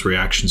of people's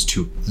reactions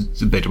to the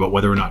debate about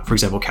whether or not, for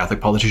example,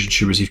 Catholic politicians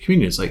should receive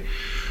communion. It's like,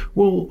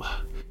 well,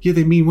 yeah,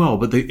 they mean well,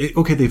 but they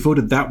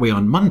voted that way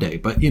on Monday,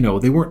 but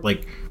they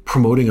weren't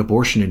promoting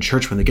abortion in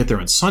church when they get there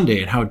on Sunday.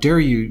 And how dare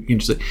you?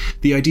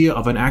 The idea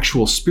of an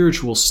actual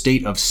spiritual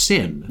state of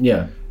sin.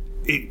 Yeah.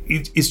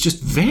 it's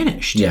just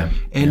vanished. Yeah.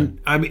 And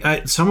I mean,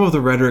 some of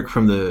the rhetoric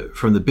from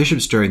the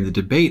bishops during the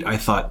debate, I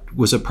thought,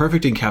 was a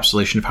perfect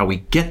encapsulation of how we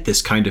get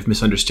this kind of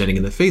misunderstanding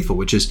in the faithful,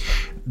 which is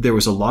there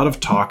was a lot of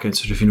talk and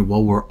sort of,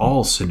 well, we're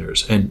all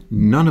sinners and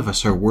none of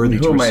us are worthy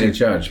to receive. Who am I to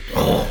judge?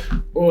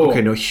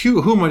 Okay, no,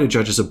 who am I to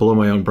judge is a blow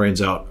my own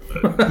brains out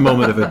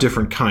moment of a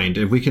different kind.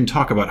 And we can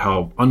talk about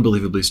how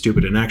unbelievably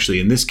stupid and actually,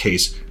 in this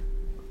case,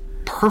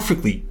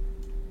 perfectly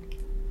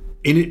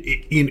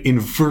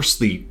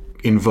inversely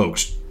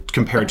invoked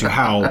compared to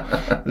how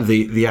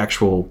the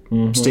actual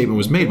statement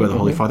was made by the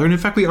Holy Father. And in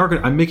fact,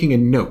 I'm making a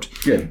note.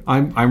 Good.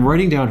 I'm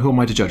writing down who am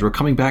I to judge. We're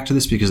coming back to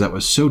this because that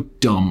was so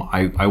dumb.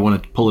 I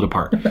want to pull it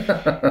apart.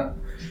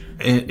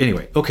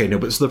 Anyway, okay, no,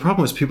 but so the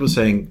problem is people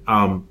saying,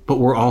 but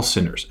we're all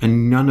sinners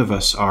and none of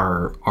us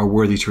are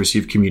worthy to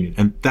receive communion.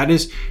 And that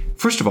is,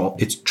 first of all,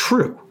 it's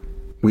true.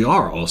 We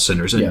are all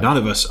sinners and none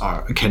of us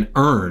can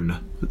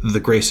earn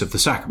the grace of the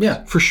sacrament.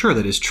 Yeah. For sure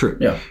that is true.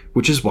 Yeah.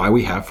 Which is why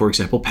we have, for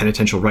example,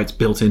 penitential rites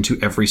built into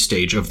every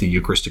stage of the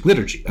Eucharistic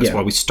liturgy. That's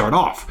why we start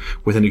off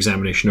with an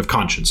examination of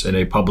conscience and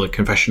a public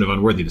confession of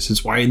unworthiness.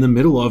 It's why in the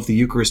middle of the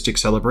Eucharistic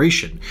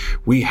celebration,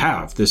 we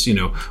have this,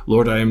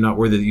 Lord, I am not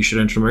worthy that you should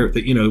enter my...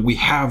 we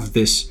have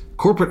this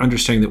corporate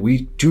understanding that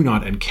we do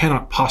not and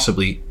cannot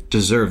possibly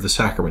deserve the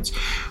sacraments.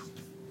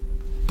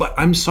 But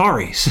I'm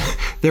sorry,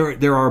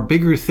 there are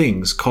bigger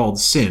things called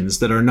sins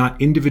that are not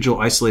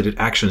individual isolated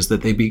actions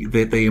that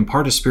they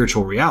impart a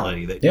spiritual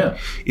reality. That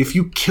if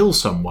you kill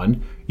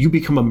someone, you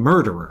become a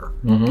murderer.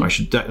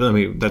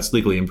 That's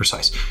legally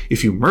imprecise.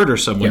 If you murder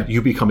someone,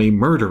 you become a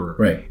murderer.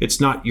 Right. It's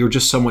not you're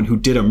just someone who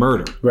did a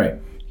murder. Right.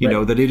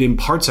 That it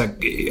imparts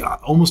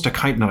almost a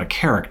kind, not a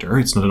character.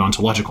 It's not an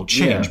ontological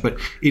change, but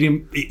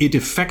it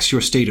affects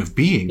your state of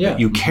being. That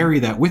you carry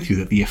that with you.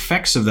 That the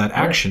effects of that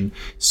action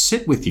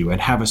sit with you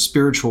and have a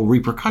spiritual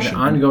repercussion. An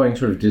ongoing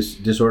sort of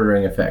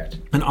disordering effect.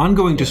 An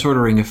ongoing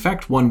disordering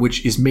effect, one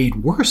which is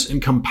made worse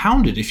and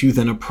compounded if you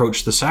then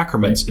approach the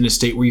sacraments in a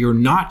state where you're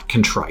not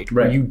contrite,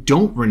 where you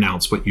don't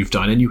renounce what you've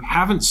done, and you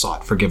haven't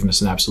sought forgiveness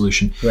and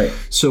absolution. Right.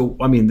 So,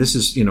 I mean, this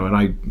is, and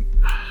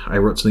I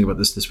wrote something about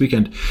this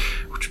weekend,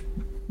 which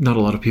not a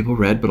lot of people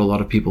read, but a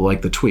lot of people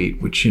like the tweet,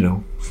 which,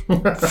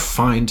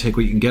 fine, take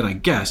what you can get, I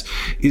guess.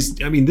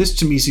 This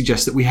to me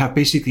suggests that we have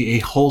basically a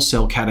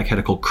wholesale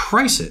catechetical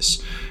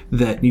crisis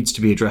that needs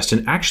to be addressed.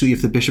 And actually,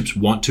 if the bishops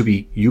want to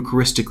be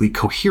Eucharistically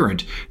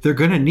coherent, they're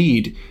going to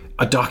need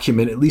a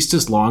document at least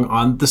as long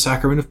on the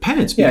sacrament of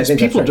penance, because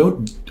people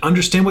don't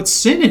understand what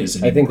sin is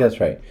anymore. I think that's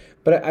right.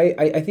 But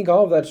I think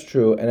all of that's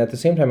true, and at the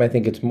same time, I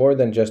think it's more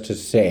than just to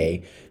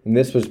say, and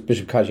this was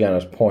Bishop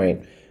Caggiano's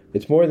point,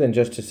 it's more than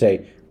just to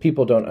say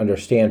people don't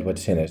understand what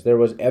sin is. There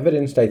was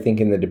evidence, I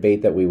think, in the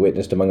debate that we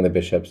witnessed among the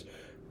bishops,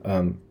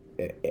 a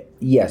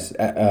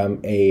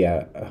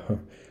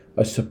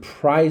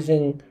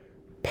surprising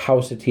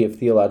paucity of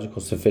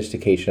theological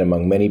sophistication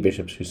among many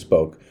bishops who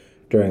spoke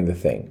during the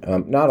thing.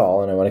 Not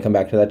all, and I want to come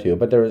back to that too,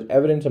 but there was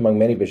evidence among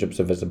many bishops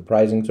of a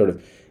surprising sort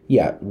of,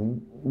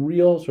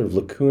 real sort of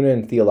lacuna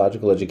in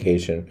theological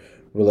education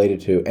related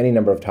to any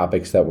number of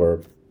topics that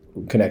were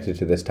connected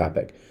to this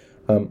topic.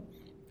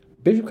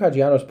 Bishop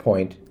Caggiano's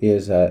point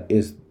is,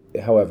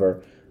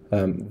 however,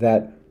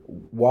 that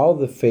while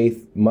the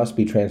faith must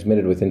be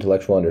transmitted with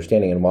intellectual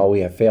understanding, and while we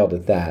have failed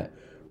at that,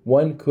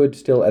 one could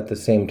still at the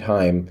same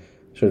time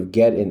sort of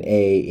get an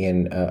A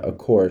in a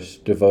course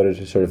devoted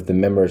to sort of the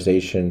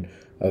memorization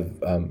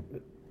of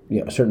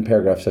certain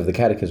paragraphs of the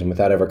Catechism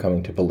without ever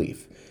coming to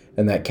belief.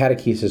 And that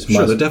catechesis must...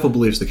 Sure, the devil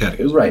believes the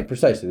Catechism. Right,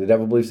 precisely. The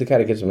devil believes the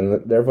Catechism,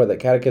 and therefore that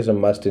Catechism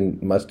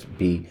must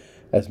be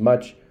as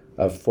much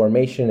of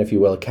formation, if you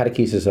will, a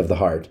catechesis of the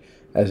heart,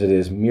 as it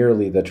is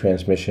merely the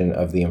transmission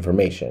of the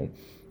information.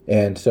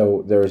 And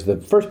so there is the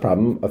first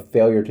problem of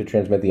failure to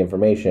transmit the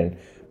information,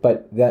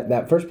 but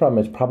that first problem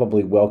is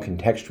probably well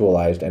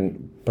contextualized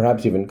and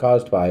perhaps even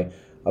caused by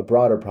a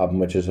broader problem,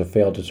 which is a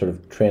fail to sort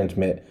of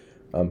transmit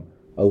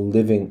a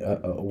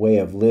way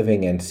of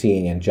living and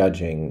seeing and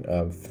judging,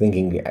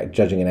 thinking,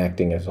 judging and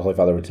acting, as the Holy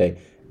Father would say,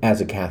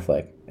 as a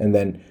Catholic, and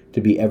then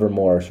to be ever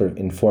more sort of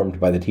informed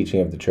by the teaching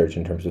of the Church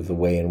in terms of the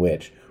way in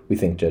which we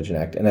think, judge, and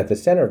act. And at the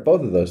center of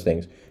both of those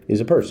things is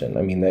a person.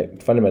 I mean,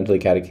 that fundamentally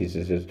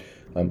catechesis is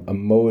a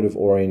mode of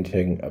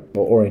orienting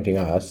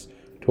us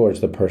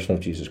towards the person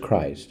of Jesus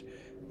Christ,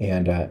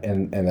 and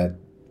that,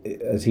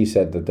 as he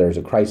said, that there's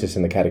a crisis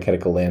in the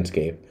catechetical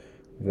landscape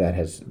that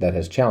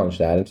has challenged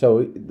that. And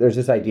so there's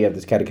this idea of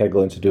this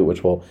catechetical institute,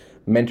 which will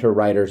mentor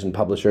writers and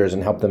publishers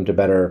and help them to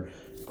better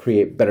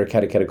create better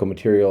catechetical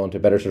material and to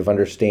better sort of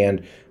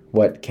understand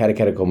what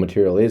catechetical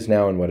material is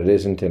now and what it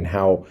isn't, and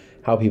how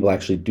people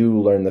actually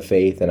do learn the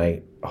faith. And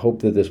I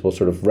hope that this will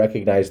sort of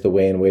recognize the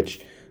way in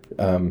which,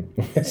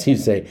 as you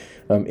say,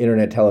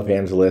 internet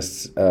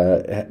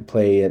televangelists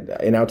play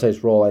an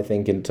outsized role, I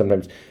think, in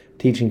sometimes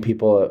teaching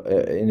people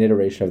an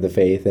iteration of the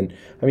faith. And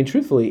I mean,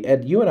 truthfully,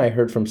 Ed, you and I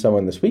heard from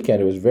someone this weekend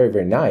who was very,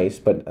 very nice,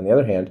 but on the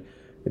other hand,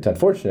 it's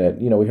unfortunate.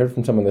 We heard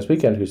from someone this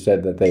weekend who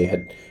said that they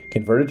had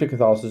converted to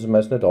Catholicism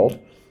as an adult.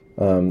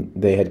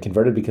 They had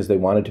converted because they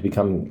wanted to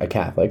become a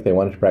Catholic. They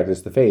wanted to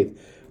practice the faith.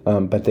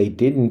 but they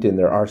didn't in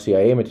their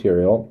RCIA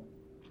material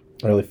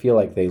really feel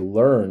like they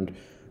learned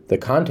the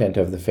content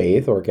of the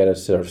faith or get a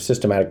sort of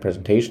systematic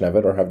presentation of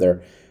it or have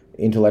their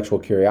intellectual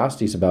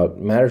curiosities about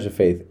matters of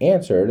faith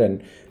answered.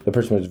 And the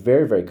person was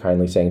very, very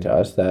kindly saying to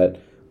us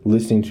that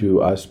listening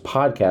to us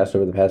podcast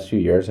over the past few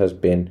years has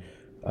been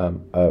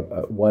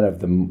one of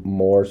the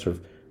more sort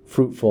of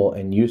fruitful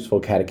and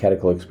useful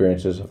catechetical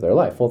experiences of their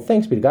life. Well,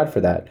 thanks be to God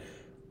for that.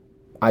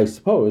 I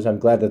suppose I'm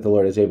glad that the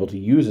Lord is able to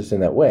use us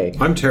in that way.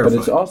 I'm terrified. But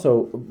it's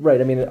also,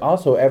 right, I mean, it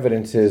also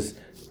evidences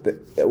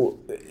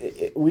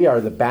that we are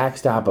the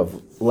backstop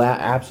of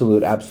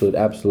absolute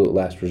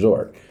last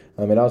resort.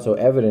 It also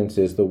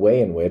evidences the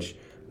way in which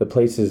the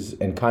places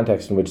and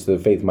contexts in which the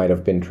faith might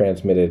have been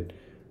transmitted,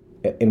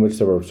 in which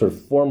there were sort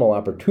of formal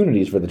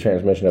opportunities for the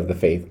transmission of the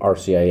faith,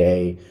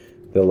 RCIA,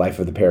 the life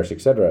of the parish,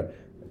 etc.,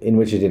 in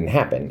which it didn't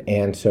happen.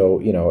 And so,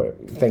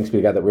 thanks be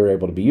to God that we were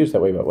able to be used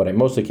that way. But what I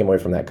mostly came away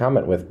from that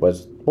comment with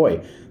was,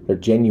 boy, there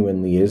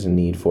genuinely is a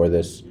need for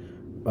this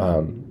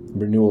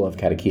renewal of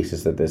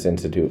catechesis at this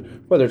institute.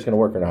 Whether it's going to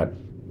work or not,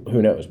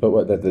 who knows?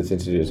 But that this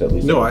institute is at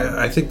least... No,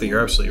 I think that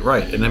you're absolutely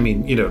right. And I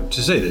mean,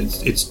 to say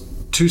that it's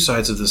two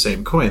sides of the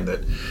same coin, that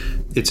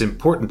it's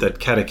important that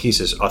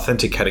catechesis,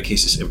 authentic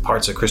catechesis,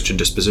 imparts a Christian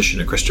disposition,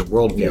 a Christian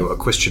worldview, a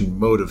Christian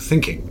mode of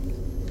thinking.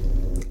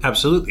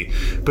 Absolutely.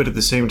 But at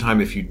the same time,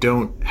 if you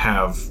don't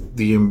have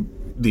the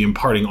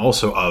imparting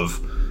also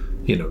of,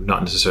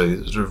 not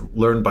necessarily sort of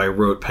learned by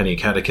rote penny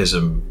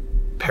catechism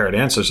parrot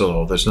answers,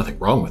 although there's nothing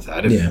wrong with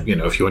that.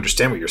 If you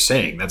understand what you're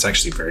saying, that's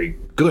actually very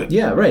good.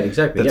 Yeah, right,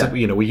 exactly. That's,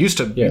 we used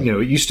to,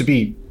 it used to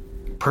be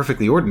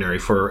perfectly ordinary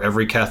for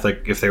every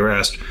Catholic, if they were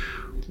asked,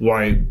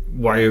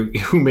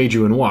 who made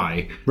you and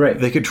why? Right.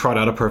 They could trot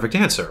out a perfect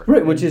answer.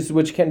 Right,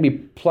 which can be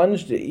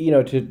plunged,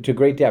 to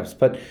great depths.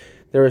 But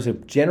there is a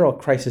general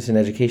crisis in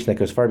education that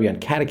goes far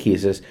beyond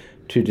catechesis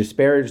to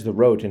disparage the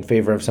rote in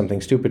favor of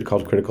something stupid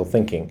called critical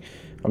thinking.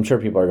 I'm sure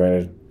people are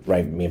going to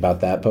write me about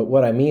that, but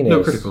what I mean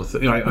is... critical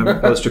I'm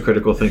opposed to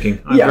critical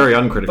thinking. I'm very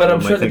uncritical. But I'm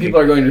sure that people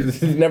are going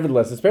to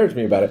nevertheless disparage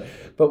me about it.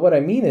 But what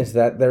I mean is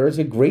that there is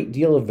a great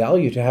deal of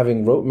value to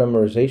having rote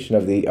memorization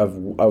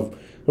of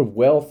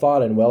well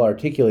thought and well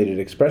articulated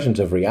expressions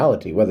of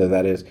reality, whether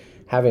that is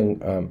having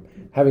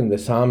the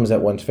Psalms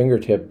at one's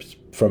fingertips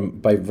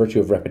by virtue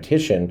of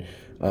repetition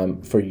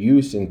for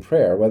use in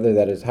prayer, whether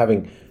that is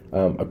having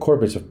a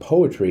corpus of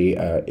poetry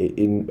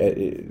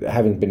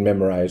having been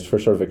memorized for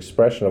sort of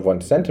expression of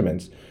one's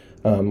sentiments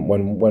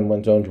when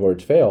one's own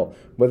words fail,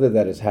 whether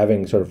that is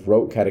having sort of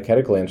rote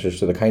catechetical answers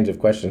to the kinds of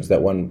questions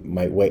that one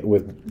might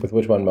with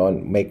which one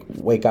might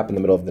wake up in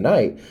the middle of the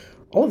night.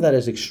 All of that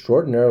is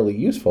extraordinarily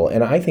useful,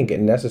 and I think a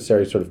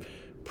necessary sort of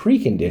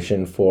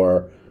precondition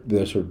for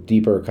the sort of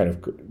deeper kind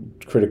of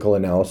critical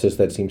analysis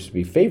that seems to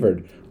be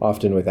favored,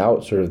 often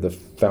without sort of the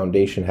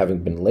foundation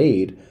having been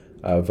laid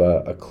of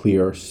a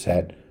clear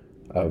set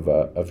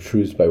of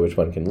truths by which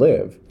one can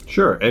live.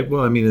 Sure.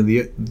 Well, I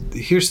mean,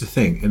 here's the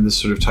thing, and this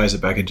sort of ties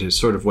it back into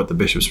sort of what the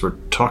bishops were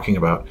talking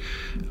about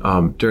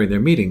during their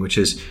meeting, which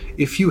is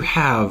if you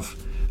have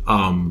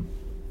a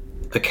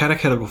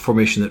catechetical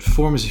formation that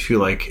forms, if you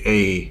like,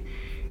 a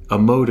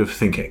mode of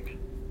thinking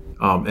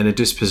and a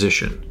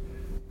disposition,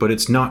 but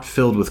it's not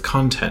filled with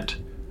content,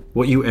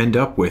 what you end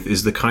up with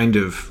is the kind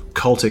of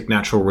cultic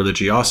natural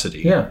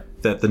religiosity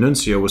that the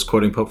nuncio was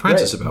quoting Pope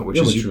Francis about, which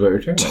is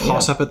you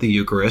toss up at the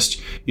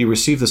Eucharist, you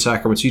receive the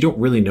sacraments, you don't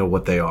really know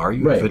what they are,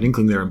 you have an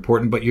inkling they're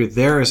important, but you're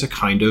there as a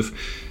kind of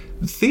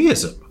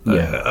theism,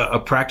 a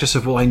practice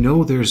of, well, I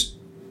know there's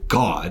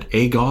God,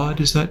 a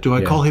God, is that? Do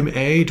I call him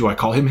a? Do I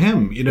call him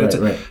him?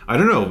 I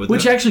don't know. But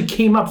which actually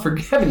came up, for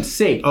heaven's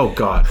sake. Oh,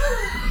 God.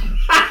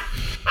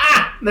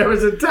 There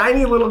was a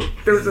tiny little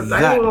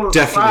That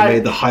definitely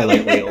made the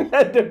highlight reel.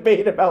 A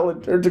debate about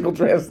liturgical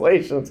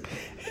translations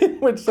in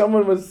which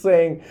someone was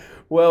saying,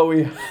 well,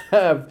 we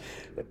have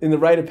in the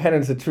Rite of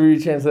Penance, the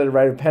truly translated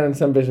Rite of Penance,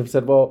 some bishop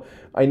said, well,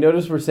 I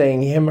noticed we're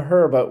saying him,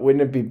 her, but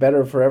wouldn't it be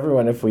better for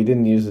everyone if we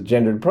didn't use a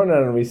gendered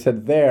pronoun? And we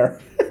said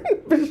there.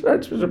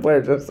 Archbishop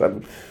Blair just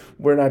said,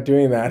 we're not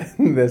doing that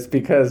in this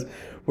because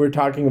we're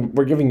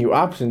giving you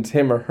options,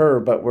 him or her,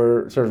 but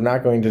we're sort of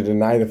not going to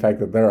deny the fact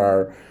that there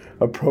are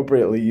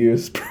appropriately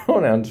used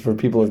pronouns for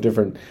people of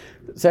different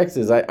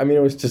sexes. I mean,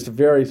 it was just a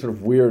very sort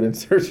of weird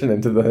insertion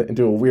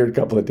into a weird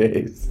couple of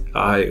days.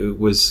 It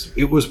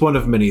was one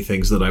of many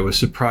things that I was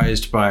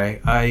surprised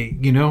by. I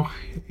don't know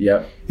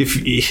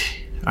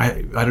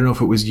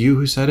if it was you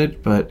who said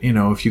it, but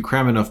if you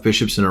cram enough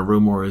bishops in a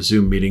room or a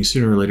Zoom meeting,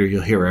 sooner or later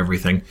you'll hear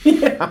everything.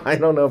 Yeah, I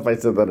don't know if I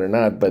said that or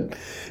not, but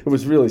it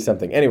was really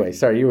something. Anyway,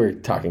 sorry, you were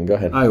talking. Go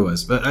ahead. I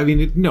was, but I mean,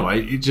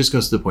 it just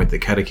goes to the point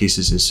that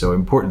catechesis is so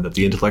important, that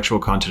the intellectual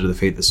content of the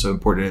faith is so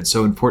important. It's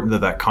so important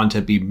that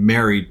content be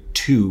married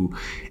to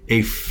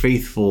a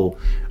faithful,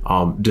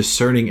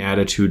 discerning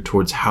attitude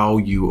towards how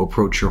you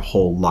approach your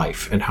whole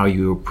life and how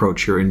you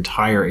approach your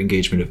entire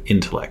engagement of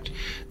intellect.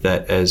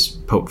 That, as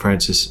Pope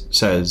Francis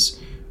says,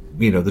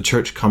 the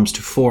church comes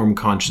to form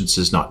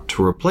consciences, not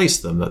to replace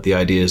them. That the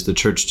idea is the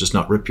church does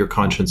not rip your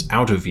conscience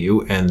out of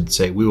you and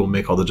say, we will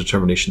make all the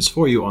determinations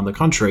for you. On the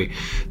contrary,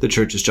 the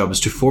church's job is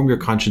to form your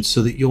conscience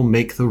so that you'll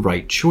make the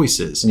right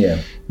choices.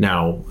 Yeah.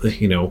 Now,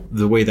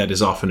 the way that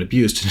is often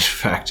abused, in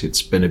fact,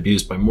 it's been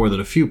abused by more than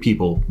a few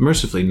people,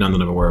 mercifully, none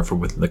that I'm aware of from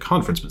within the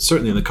conference, but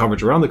certainly in the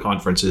coverage around the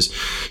conference is,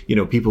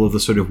 people of the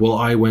sort of, well,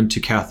 I went to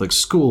Catholic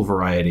school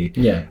variety,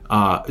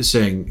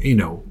 saying,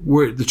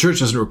 the church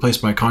doesn't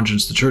replace my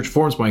conscience, the church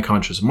forms my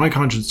conscience. My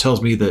conscience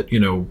tells me that,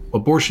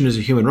 abortion is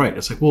a human right.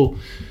 It's like, well,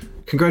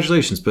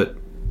 congratulations, but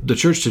the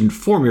church didn't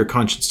form your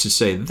conscience to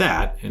say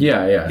that. And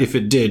if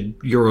it did,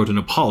 you're owed an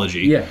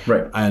apology. Yeah,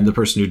 right. And the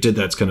person who did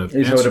that's going to...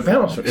 Is owed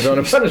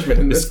a punishment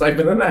in this life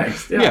and the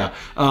next. Yeah.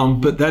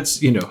 But that's,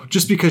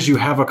 just because you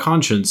have a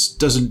conscience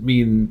doesn't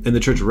mean, and the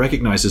church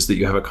recognizes that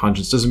you have a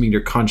conscience, doesn't mean your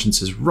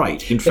conscience is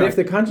right. In fact, and if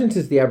the conscience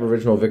is the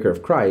Aboriginal Vicar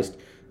of Christ,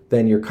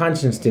 then your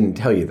conscience didn't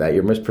tell you that.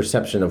 Your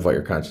misperception of what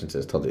your conscience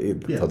is told you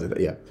that.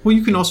 Yeah. Well,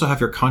 you can also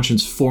have your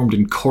conscience formed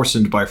and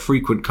coarsened by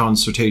frequent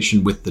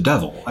consultation with the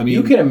devil. I mean,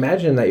 you can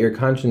imagine that your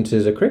conscience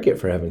is a cricket,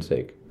 for heaven's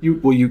sake.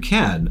 You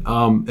can,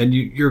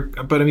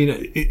 but I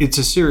mean, it's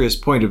a serious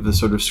point of the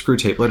sort of screw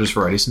tape letters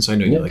variety. Since I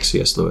know you like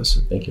C.S. Lewis,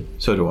 thank you.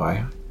 So do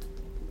I.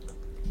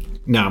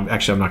 No,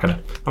 actually, I'm not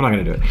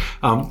gonna do it.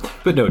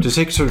 But no, to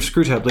take a sort of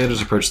screw tape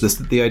letters approach,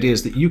 the idea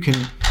is that you can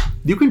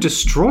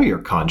destroy your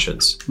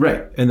conscience,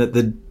 right? And that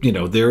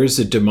there is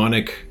a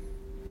demonic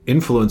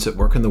influence at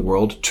work in the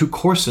world to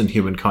coarsen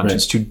human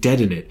conscience, to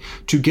deaden it,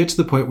 to get to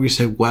the point where you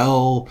say,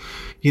 well,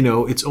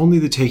 it's only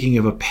the taking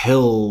of a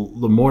pill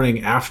the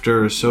morning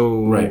after,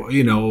 so a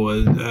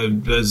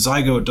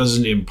zygote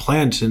doesn't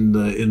implant in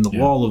the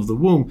wall of the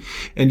womb,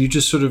 and you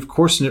just sort of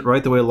coarsen it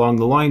right the way along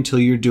the line till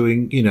you're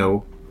doing,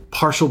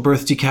 partial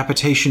birth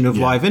decapitation of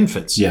live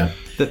infants. Yeah.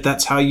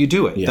 That's how you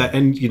do it. Yeah.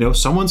 And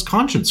someone's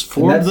conscience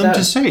formed them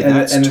to say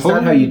that's and it's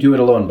not how you do it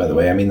alone, by the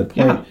way. I mean, the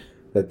point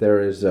that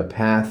there is a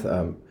path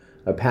of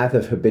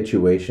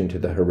habituation to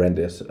the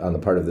horrendous on the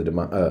part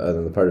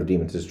of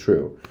demons is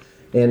true.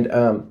 And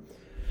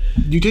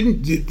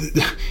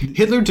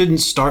Hitler didn't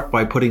start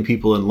by putting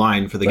people in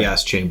line for the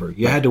gas chamber.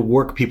 You had to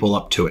work people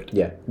up to it.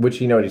 Yeah. Which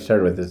what he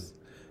started with is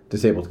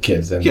disabled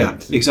kids. And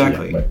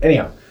exactly. But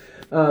anyhow,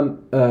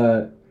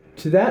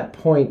 to that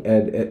point,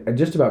 Ed,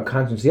 just about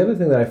conscience, the other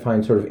thing that I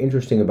find sort of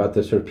interesting about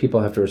this, sort of people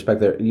have to respect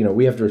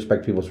we have to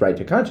respect people's right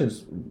to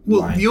conscience.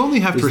 Well, you only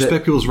have to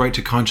respect people's right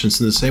to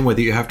conscience in the same way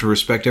that you have to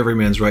respect every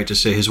man's right to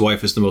say his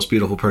wife is the most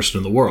beautiful person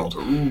in the world.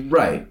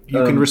 Right.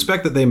 You can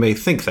respect that they may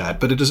think that,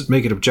 but it doesn't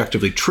make it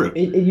objectively true.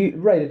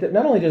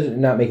 Not only does it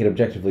not make it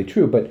objectively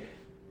true, but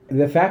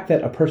the fact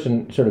that a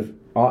person sort of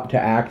ought to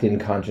act in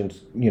conscience,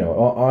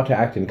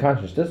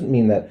 doesn't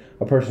mean that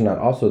a person not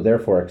also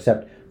therefore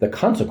accept the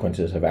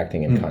consequences of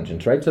acting in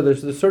conscience, right? So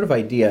there's this sort of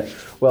idea,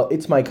 well,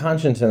 it's my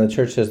conscience, and the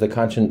church says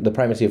the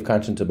primacy of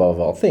conscience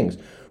above all things.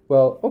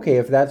 Well, okay,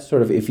 if that's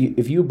sort of, if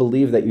you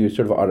believe that you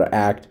sort of ought to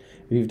act,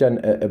 if you've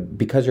done,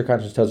 because your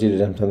conscience tells you to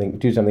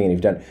do something, and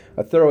you've done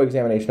a thorough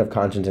examination of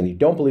conscience, and you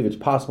don't believe it's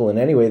possible in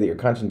any way that your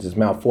conscience is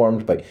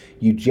malformed, but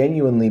you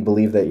genuinely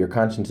believe that your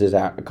conscience is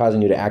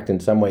causing you to act in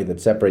some way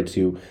that separates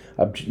you,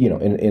 in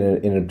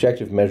an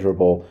objective,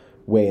 measurable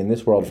way in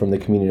this world from the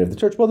community of the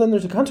church, well, then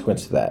there's a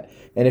consequence to that.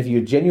 And if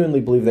you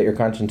genuinely believe that your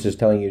conscience is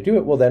telling you to do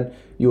it, well, then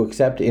you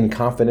accept in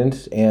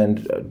confidence and,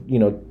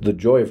 the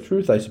joy of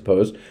truth, I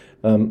suppose,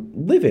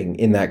 living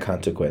in that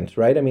consequence,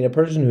 right? I mean, a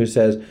person who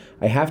says,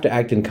 I have to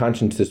act in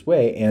conscience this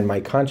way, and my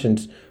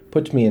conscience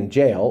puts me in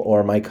jail,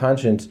 or my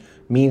conscience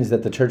means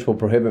that the church will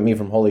prohibit me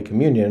from Holy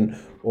Communion,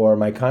 or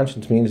my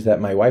conscience means that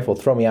my wife will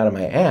throw me out of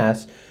my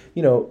ass,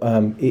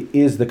 it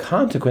is the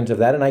consequence of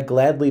that, and I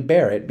gladly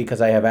bear it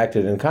because I have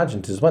acted in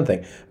conscience is one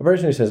thing. A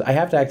person who says, I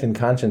have to act in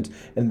conscience,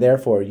 and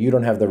therefore you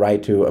don't have the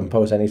right to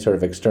impose any sort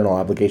of external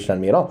obligation on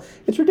me at all.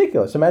 It's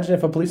ridiculous. Imagine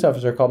if a police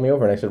officer called me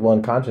over and I said, well,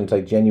 in conscience, I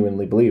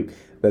genuinely believe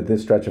that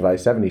this stretch of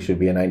I-70 should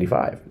be a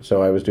 95,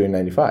 so I was doing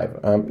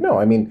 95. No,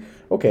 I mean,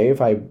 okay, if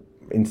I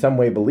in some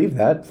way believe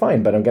that,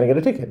 fine, but I'm going to get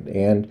a ticket,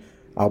 and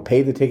I'll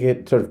pay the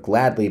ticket sort of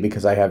gladly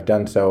because I have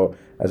done so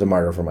as a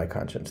martyr for my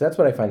conscience. That's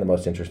what I find the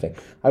most interesting.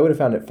 I would have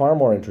found it far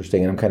more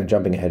interesting, and I'm kind of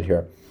jumping ahead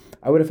here,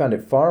 I would have found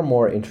it far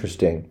more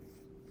interesting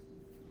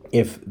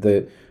if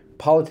the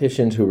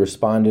politicians who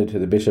responded to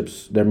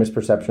their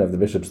misperception of the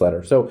bishop's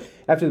letter. So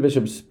after the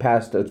bishops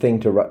passed a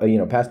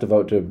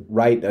vote to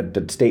write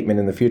a statement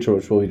in the future,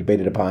 which will be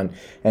debated upon,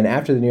 and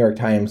after the New York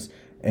Times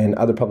and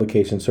other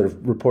publications sort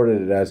of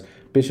reported it as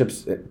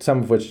bishops,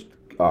 some of which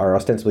are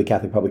ostensibly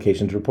Catholic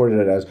publications, reported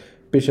it as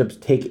bishops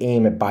take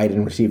aim at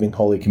Biden receiving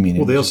Holy Communion.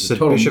 Well, they also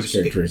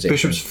said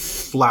bishops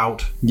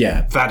flout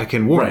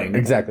Vatican warning. Right,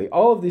 exactly.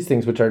 All of these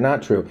things which are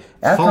not true.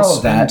 After False all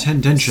of that, and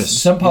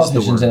tendentious. Some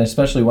politicians, and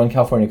especially one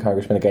California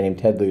congressman, a guy named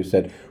Ted Lieu,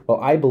 said, well,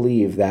 I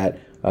believe that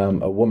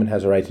a woman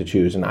has a right to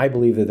choose, and I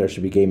believe that there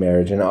should be gay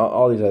marriage, and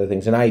all these other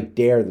things, and I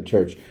dare the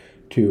church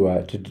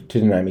to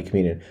deny me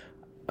communion.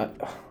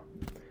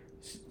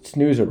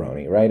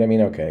 Snooze-a-roni, right? I mean,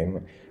 okay.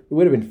 It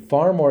would have been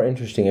far more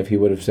interesting if he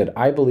would have said,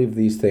 I believe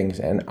these things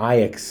and I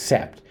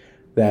accept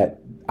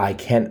that I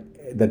can't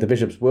that the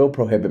bishops will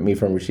prohibit me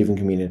from receiving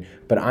communion,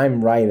 but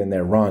I'm right and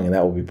they're wrong, and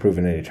that will be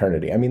proven in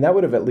eternity. I mean, that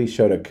would have at least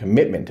showed a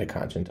commitment to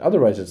conscience.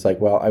 Otherwise, it's like,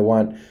 well, I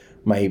want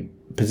my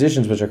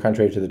positions which are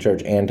contrary to the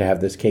church and to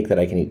have this cake that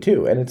I can eat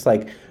too. And it's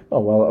like, oh,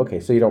 well, okay,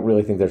 so you don't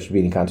really think there should be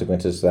any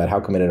consequences to that. How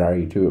committed are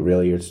you to it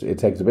really?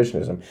 It's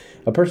exhibitionism.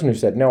 A person who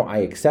said, no, I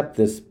accept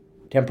this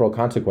temporal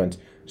consequence,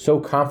 so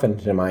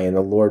confident am I in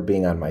the Lord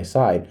being on my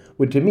side,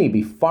 would to me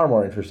be far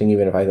more interesting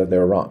even if I thought they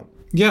were wrong.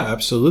 Yeah,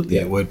 absolutely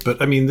it would.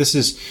 But I mean, this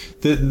is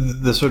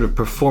the sort of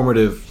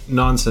performative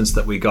nonsense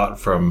that we got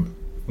from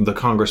the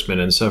congressman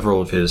and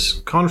several of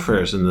his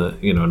confreres in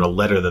in a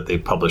letter that they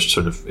published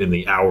sort of in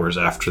the hours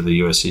after the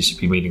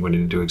USCCB meeting went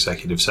into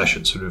executive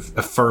session, sort of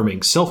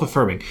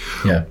self-affirming.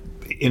 Yeah.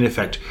 In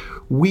effect,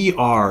 we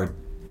are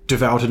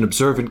devout and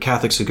observant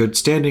Catholics in good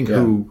standing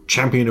who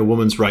champion a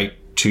woman's right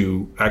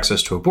to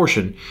access to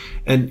abortion.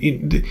 And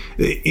it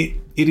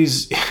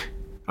is,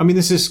 I mean,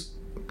 this is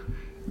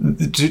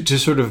to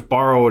sort of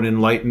borrow an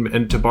enlightenment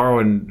and to borrow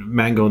and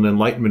mangle an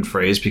enlightenment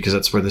phrase, because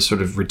that's where this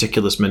sort of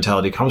ridiculous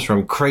mentality comes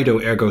from. Credo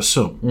ergo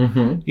sum.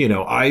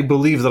 Mm-hmm. I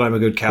believe that I'm a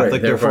good Catholic,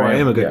 right, therefore I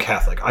am a good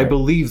Catholic. Right. I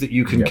believe that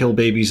you can kill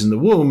babies in the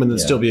womb and then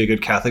still be a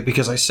good Catholic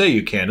because I say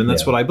you can, and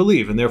that's what I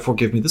believe, and therefore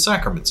give me the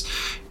sacraments.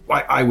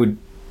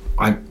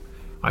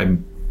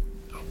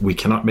 We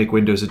cannot make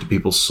windows into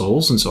people's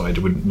souls, and so I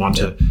wouldn't want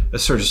to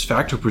assert as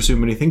fact or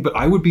presume anything, but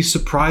I would be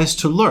surprised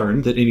to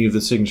learn that any of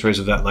the signatories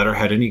of that letter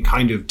had any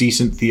kind of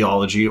decent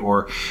theology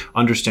or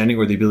understanding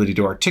or the ability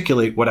to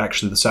articulate what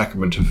actually the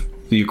sacrament of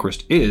the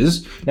Eucharist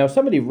is. Now,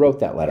 somebody wrote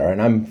that letter,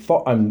 and I'm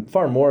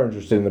far more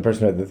interested in the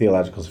person who had the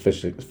theological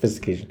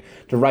sophistication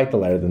to write the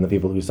letter than the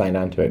people who signed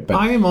on to it. But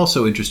I am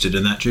also interested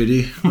in that,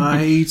 JD.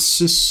 I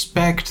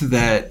suspect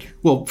that,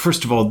 well,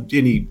 first of all,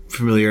 any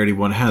familiarity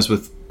one has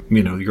with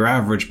your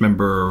average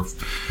member of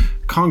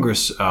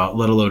Congress,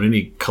 let alone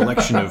any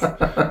collection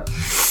of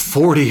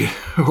 40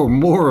 or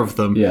more of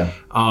them,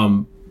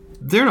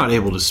 they're not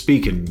able to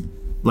speak in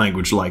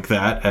language like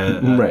that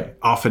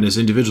often as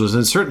individuals,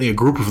 and certainly a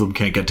group of them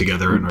can't get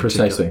together and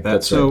articulate that.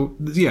 That's so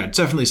right.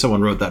 Definitely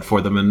someone wrote that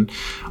for them, and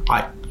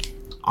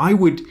I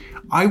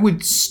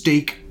would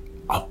stake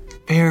a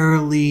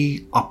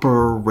fairly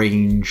upper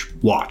range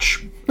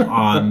watch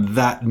on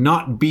that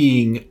not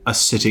being a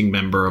sitting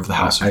member of the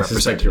House of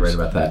Representatives. I suspect you're right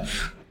about that.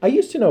 I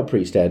used to know a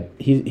priest, Ed.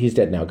 He's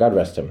dead now, God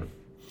rest him.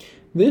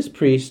 This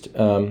priest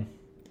was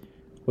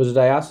a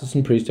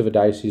diocesan priest of a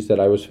diocese that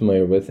I was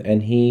familiar with,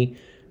 and he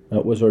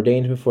was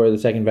ordained before the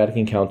Second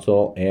Vatican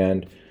Council,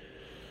 and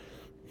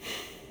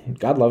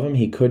God love him,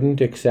 he couldn't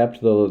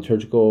accept the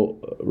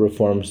liturgical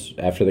reforms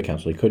after the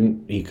council.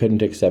 He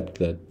couldn't accept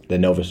the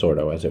Novus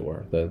Ordo, as it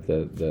were,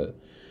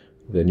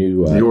 the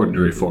new the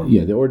ordinary form.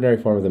 Yeah, the ordinary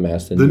form of the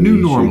Mass. The new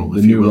normal.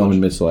 The new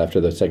Roman Missal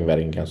after the Second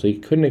Vatican Council. He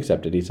couldn't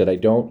accept it. He said, I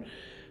don't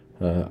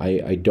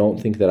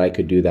think that I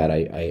could do that.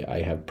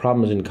 I have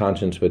problems in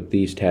conscience with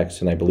these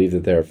texts, and I believe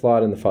that they're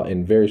flawed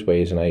in various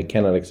ways, and I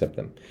cannot accept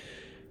them.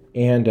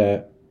 And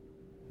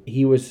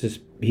he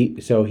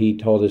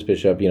told his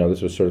bishop,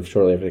 this was sort of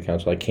shortly after the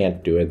council, I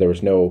can't do it. There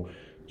was no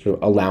sort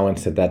of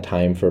allowance at that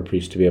time for a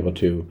priest to be able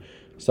to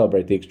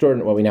celebrate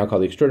what we now call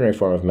the extraordinary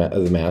form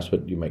of the Mass,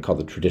 what you might call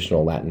the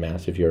traditional Latin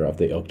Mass, if you're of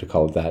the ilk to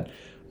call it that.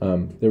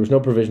 There was no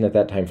provision at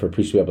that time for a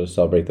priest to be able to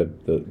celebrate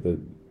the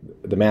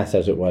Mass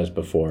as it was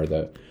before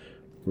the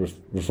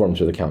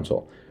reforms of the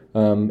council.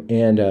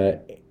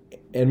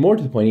 And more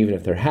to the point, even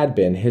if there had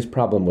been, his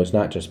problem was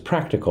not just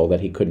practical, that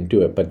he couldn't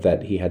do it, but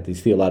that he had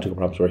these theological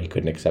problems where he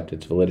couldn't accept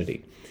its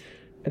validity.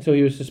 And so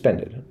he was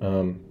suspended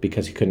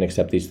because he couldn't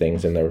accept these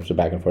things, and there was a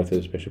back and forth with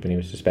his bishop, and he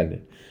was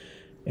suspended.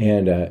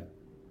 And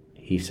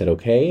he said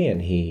okay,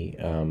 and he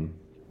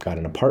got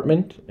an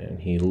apartment,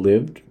 and he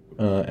lived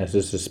as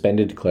a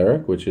suspended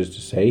cleric, which is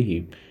to say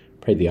he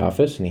prayed the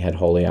office, and he had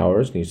holy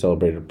hours, and he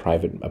celebrated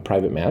a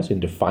private Mass in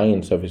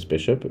defiance of his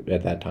bishop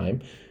at that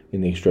time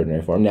in the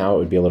extraordinary form. Now it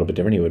would be a little bit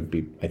different. He would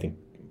be, I think,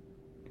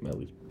 at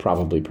least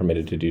probably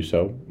permitted to do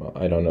so. Well,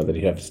 I don't know that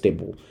he'd have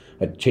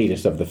a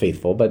chaste of the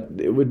faithful, but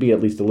it would be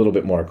at least a little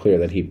bit more clear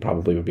that he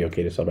probably would be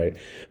okay to celebrate.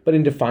 But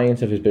in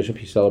defiance of his bishop,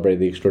 he celebrated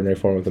the extraordinary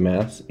form of the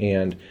Mass,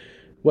 and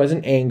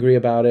wasn't angry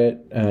about it,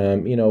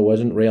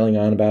 wasn't railing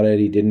on about it.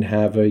 He didn't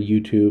have a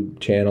YouTube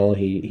channel.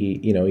 He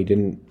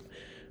didn't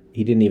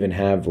even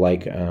have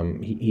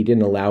he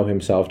didn't allow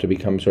himself to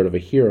become sort of a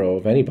hero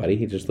of anybody.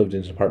 He just lived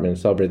in his apartment and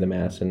celebrated the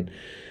Mass and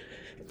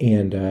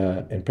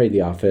prayed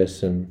the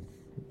office and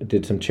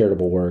did some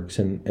charitable works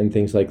and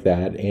things like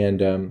that.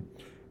 And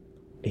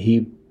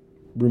he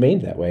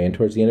remained that way. And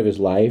towards the end of his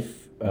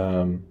life,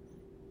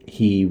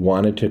 he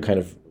wanted to kind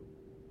of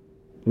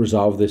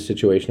resolve this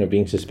situation of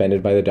being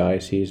suspended by the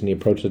diocese, and he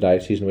approached the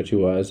diocese in which he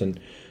was, and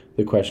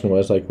the question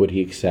was, would he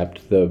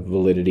accept the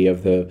validity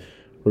of the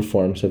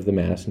reforms of the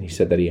Mass? And he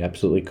said that he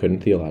absolutely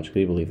couldn't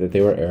theologically believe that they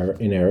were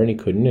in error, and he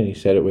couldn't, and he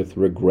said it with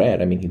regret.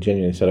 I mean, he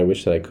genuinely said, I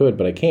wish that I could,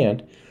 but I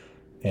can't.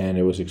 And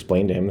it was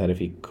explained to him that if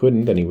he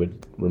couldn't, then he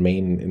would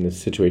remain in this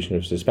situation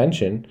of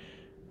suspension.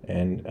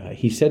 And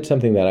he said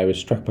something that I was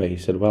struck by. He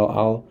said,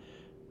 well,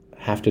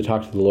 have to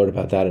talk to the Lord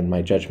about that in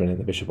my judgment, and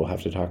the bishop will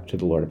have to talk to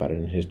the Lord about it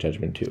in his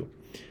judgment too.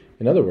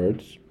 In other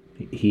words,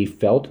 he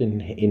felt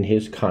in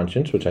his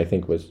conscience, which I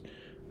think was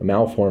a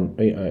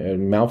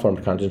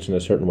malformed conscience in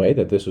a certain way,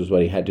 that this was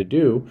what he had to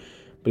do,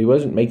 but he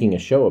wasn't making a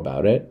show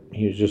about it.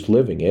 He was just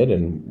living it,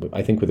 and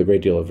I think with a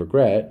great deal of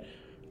regret.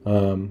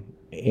 And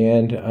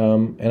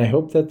I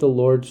hope that the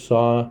Lord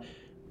saw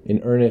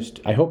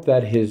I hope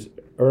that his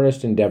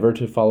earnest endeavor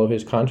to follow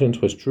his conscience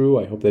was true.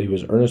 I hope that he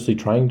was earnestly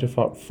trying to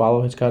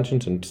follow his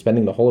conscience and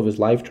spending the whole of his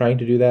life trying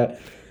to do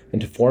that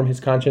and to form his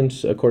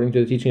conscience according to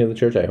the teaching of the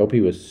church. I hope he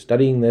was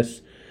studying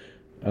this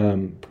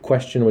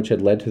question which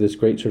had led to this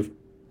great sort of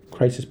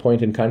crisis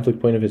point and conflict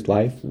point of his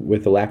life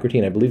with alacrity,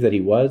 and I believe that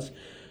he was.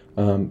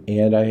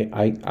 And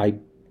I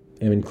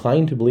am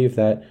inclined to believe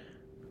that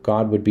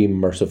God would be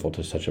merciful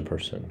to such a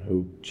person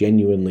who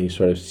genuinely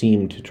sort of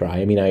seemed to try.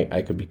 I mean,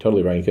 I could be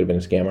totally wrong. He could have been a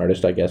scam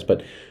artist, I guess,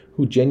 but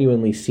who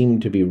genuinely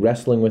seemed to be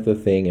wrestling with the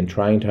thing and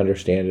trying to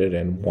understand it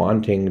and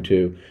wanting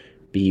to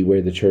be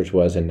where the church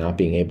was and not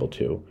being able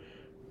to.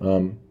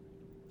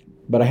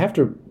 But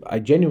I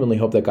genuinely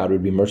hope that God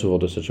would be merciful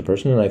to such a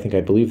person, and I think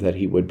I believe that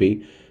he would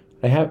be.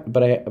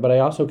 But I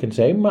also can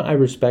say I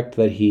respect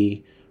that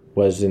he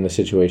was in the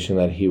situation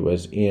that he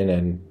was in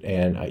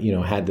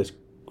and had this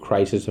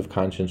crisis of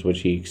conscience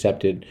which he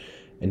accepted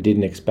and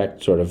didn't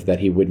expect sort of that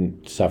he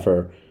wouldn't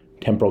suffer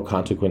temporal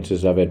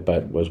consequences of it,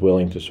 but was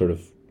willing to sort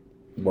of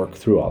work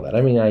through all that.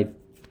 I mean,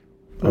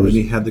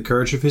 he had the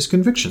courage of his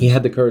convictions. He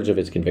had the courage of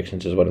his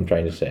convictions is what I'm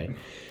trying to say.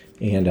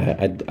 And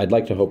I'd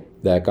like to hope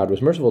that God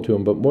was merciful to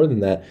him, but more than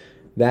that,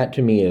 that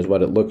to me is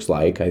what it looks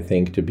like, I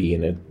think, to be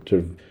in a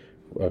sort of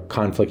a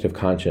conflict of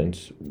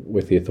conscience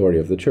with the authority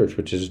of the church,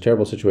 which is a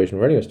terrible situation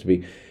for any of us to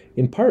be,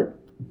 in part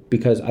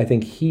because I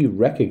think he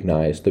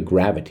recognized the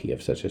gravity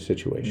of such a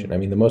situation. Mm-hmm. I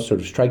mean, the most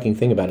sort of striking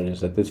thing about it is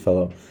that this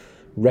fellow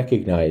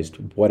recognized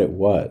what it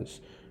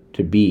was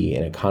to be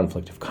in a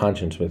conflict of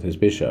conscience with his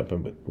bishop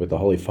and with the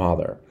Holy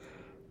Father.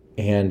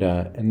 And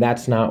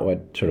that's not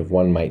what sort of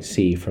one might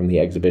see from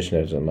the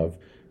exhibitionism of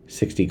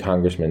 60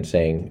 congressmen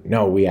saying,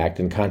 no, we act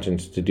in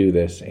conscience to do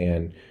this,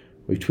 and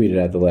we've tweeted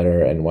out the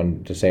letter and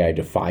one to say, I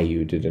defy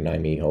you to deny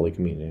me Holy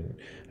Communion.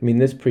 I mean,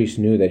 this priest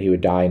knew that he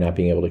would die not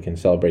being able to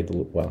concelbrate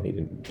he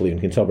didn't believe in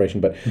concelebration,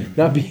 but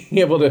not being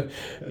able to,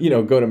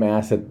 go to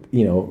Mass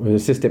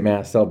assist at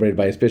Mass celebrated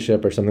by his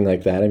bishop or something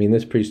like that. I mean,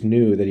 this priest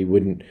knew that he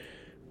wouldn't,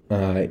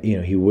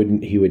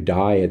 he would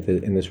die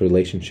in this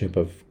relationship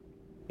of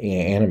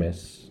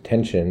animus,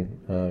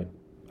 tension.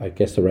 I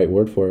guess the right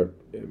word for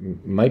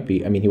it might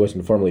be, I mean, he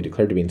wasn't formally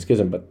declared to be in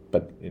schism,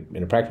 but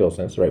in a practical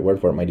sense, the right word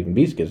for it might even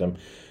be schism.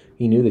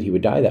 He knew that he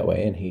would die that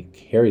way, and he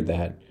carried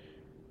that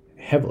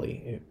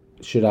heavily.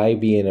 Should I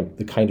be in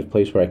the kind of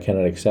place where I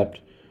cannot accept,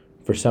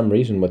 for some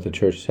reason, what the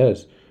church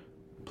says,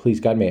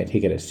 please God, may I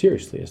take it as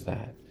seriously as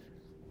that.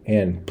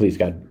 And please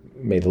God,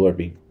 may the Lord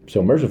be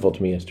so merciful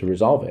to me as to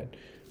resolve it,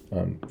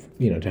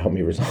 to help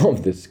me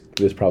resolve this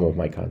problem of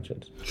my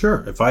conscience.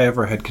 Sure. If I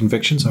ever had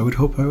convictions, I would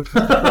hope I would.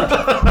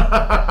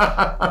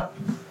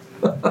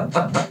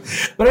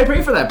 But I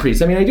pray for that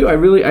priest. I mean, I do.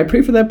 I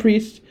pray for that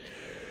priest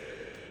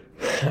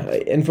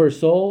and for his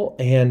soul.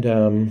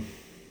 And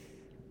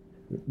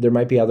there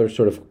might be other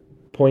sort of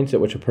points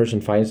at which a person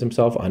finds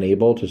himself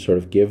unable to sort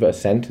of give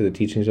assent to the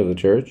teachings of the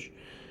church,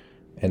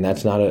 and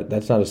that's not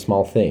a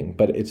small thing.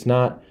 But it's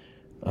not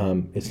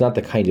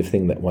the kind of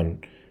thing that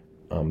one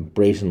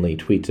brazenly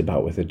tweets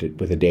about with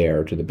a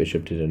dare to the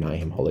bishop to deny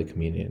him Holy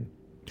Communion.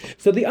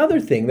 So the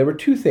other thing, there were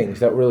two things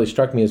that really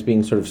struck me as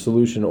being sort of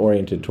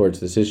solution-oriented towards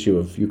this issue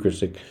of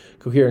Eucharistic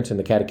coherence and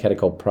the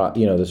catechetical,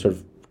 the sort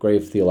of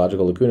grave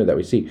theological lacuna that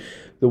we see.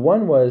 The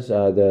one was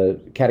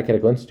the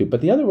Catechetical Institute,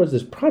 but the other was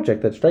this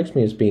project that strikes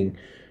me as being,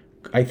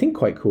 I think,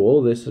 quite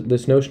cool,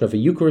 this notion of a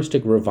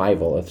Eucharistic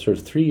revival, a sort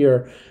of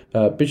 3-year.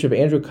 Bishop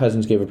Andrew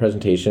Cousins gave a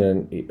presentation,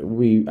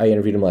 and I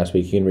interviewed him last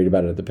week. You can read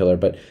about it at the Pillar,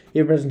 but he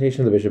gave a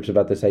presentation to the bishops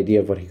about this idea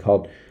of what he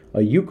called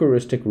a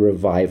Eucharistic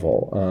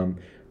revival,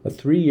 a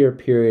 3-year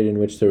period in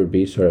which there would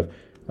be sort of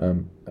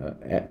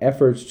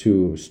efforts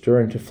to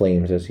stir into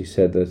flames, as he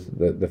said,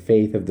 the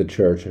faith of the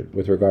church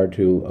with regard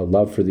to a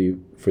love for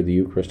the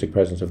Eucharistic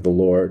presence of the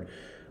Lord,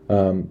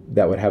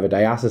 that would have a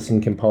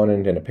diocesan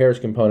component and a parish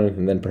component,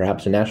 and then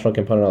perhaps a national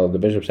component, although the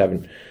bishops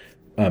haven't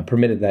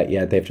permitted that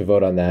yet. They have to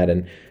vote on that.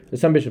 And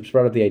some bishops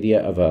brought up the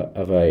idea of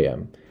a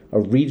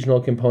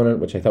regional component,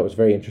 which I thought was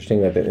very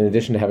interesting, that in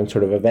addition to having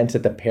sort of events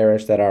at the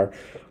parish that are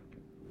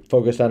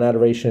focused on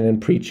adoration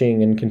and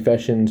preaching and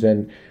confessions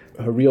and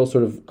a real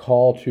sort of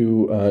call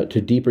to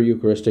deeper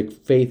Eucharistic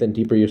faith and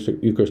deeper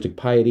Eucharistic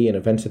piety, and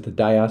events at the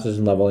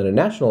diocesan level and a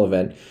national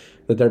event,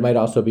 that there might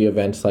also be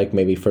events like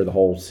maybe for the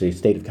whole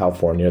state of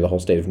California or the whole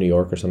state of New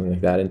York or something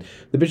like that. And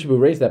the bishop who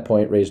raised that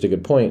point raised a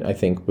good point, I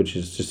think, which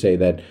is to say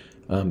that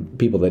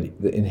people that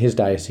in his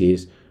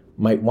diocese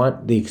might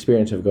want the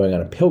experience of going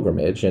on a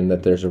pilgrimage, and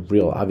that there's a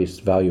real obvious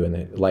value in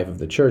the life of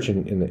the church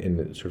and in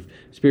the sort of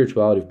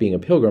spirituality of being a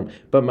pilgrim,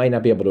 but might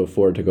not be able to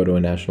afford to go to a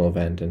national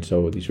event, and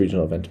so these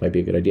regional events might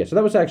be a good idea. So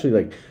that was actually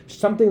like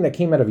something that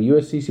came out of a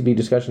USCCB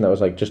discussion that was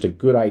like just a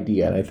good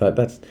idea, and I thought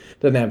that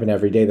doesn't happen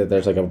every day, that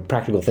there's like a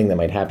practical thing that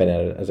might happen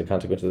as a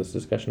consequence of this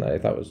discussion that I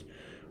thought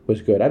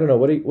was good. I don't know,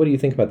 what do you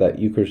think about that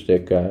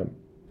Eucharistic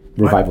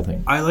revival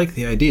thing? I like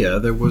the idea.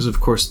 There was, of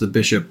course, the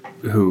bishop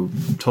who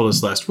told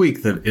us last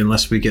week that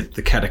unless we get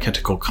the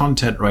catechetical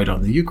content right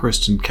on the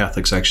Eucharist and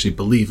Catholics actually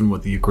believe in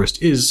what the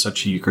Eucharist is,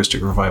 such a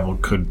Eucharistic revival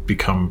could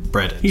become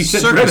bread and circuses. He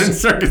said bread and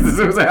circuses.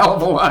 It was a hell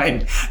of a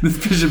line.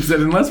 This bishop said,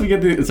 unless we get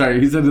the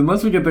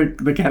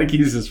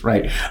catechesis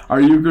right,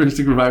 our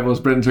Eucharistic revival is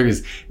bread and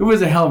circuses. It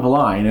was a hell of a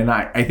line, and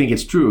I think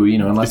it's true,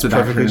 unless it's the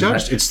doctrine is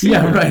right. It's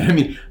right. I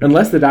mean,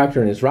 unless the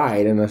doctrine is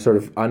right and the sort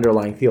of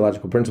underlying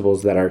theological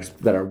principles that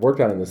are worked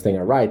on in this thing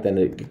are right, then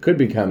it could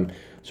become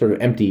sort of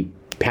empty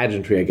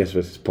pageantry, I guess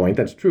was his point.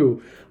 That's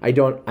true. I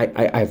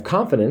have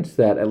confidence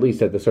that at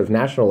least at the sort of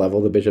national level,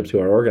 the bishops who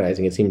are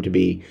organizing it seem to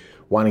be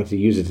wanting to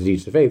use it to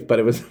teach the faith, but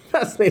it was a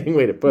fascinating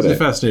way to put it.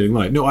 It's a fascinating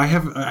line. No,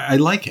 I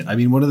like it. I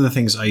mean, one of the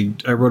things I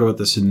wrote about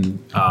this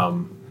in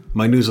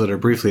my newsletter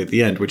briefly at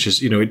the end, which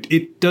is,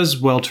 it does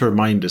well to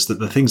remind us that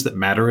the things that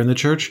matter in the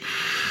church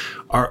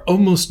are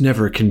almost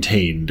never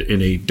contained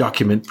in a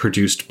document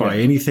produced by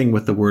anything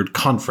with the word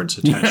conference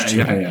attached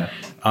to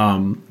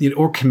it.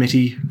 Or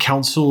committee,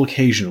 council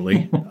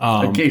occasionally.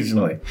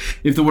 Occasionally.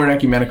 If the word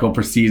ecumenical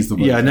precedes the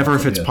word. Yeah, never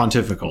if it's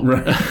pontifical.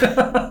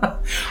 Right.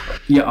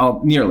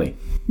 Nearly.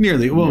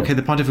 Nearly. Well, okay,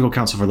 the Pontifical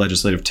Council for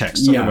Legislative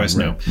Texts, otherwise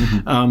no.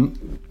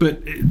 Mm-hmm.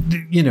 But,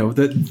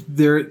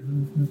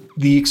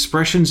 the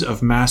expressions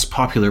of mass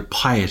popular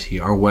piety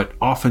are what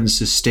often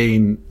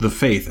sustain the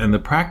faith and the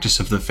practice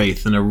of the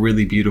faith in a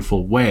really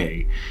beautiful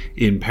way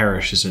in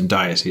parishes and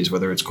dioceses,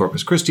 whether it's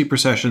Corpus Christi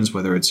processions,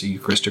 whether it's a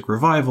Eucharistic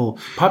revival.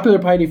 Popular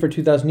piety for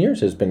 2,000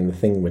 years has been the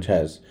thing which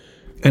has...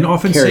 And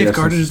often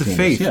safeguarded the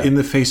faith in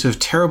the face of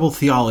terrible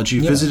theology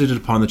visited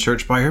upon the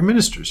church by her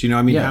ministers.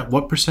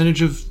 What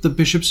percentage of the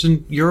bishops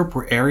in Europe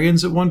were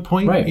Arians at one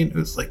point? Right. It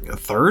was like a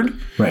third?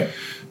 Right.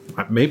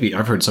 Maybe.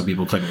 I've heard some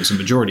people claim it was a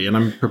majority, and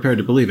I'm prepared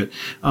to believe it.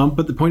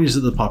 But the point is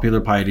that the popular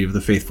piety of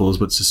the faithful is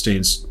what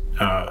sustains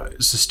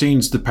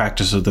the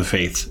practice of the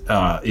faith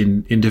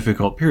in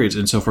difficult periods.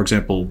 And so, for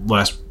example,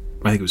 I think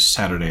it was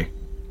Saturday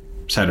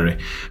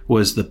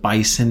was the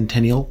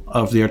bicentennial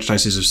of the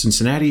Archdiocese of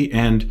Cincinnati,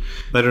 and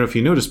I don't know if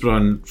you noticed, but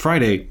on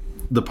Friday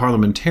the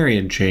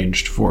parliamentarian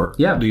changed for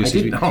the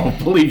USCCB. Oh,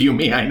 believe you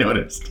me, I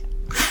noticed.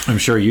 I'm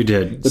sure you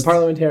did. The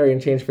parliamentarian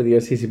changed for the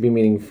USCCB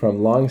meeting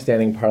from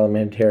long-standing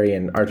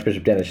parliamentarian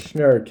Archbishop Dennis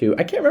Schnurr to,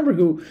 I can't remember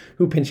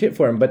who pinch hit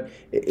for him, but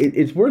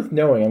it's worth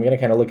knowing. I'm going to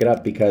kind of look it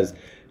up because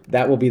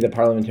that will be the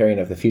parliamentarian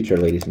of the future,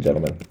 ladies and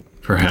gentlemen.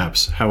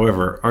 Perhaps.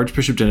 However,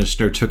 Archbishop Dennis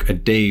Schnurr took a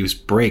day's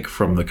break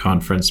from the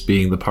conference,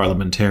 being the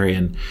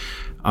parliamentarian,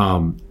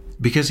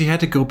 because he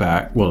had to go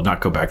back. Well, not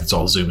go back. It's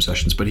all Zoom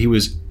sessions. But he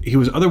was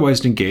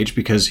otherwise engaged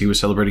because he was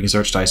celebrating his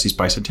archdiocese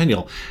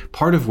bicentennial,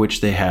 part of which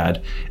they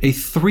had a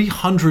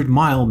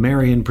 300-mile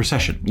Marian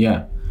procession.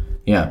 Yeah.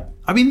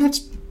 I mean,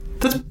 that's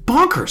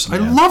bonkers. Yeah. I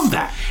love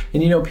that.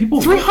 And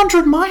people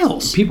 300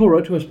 miles. People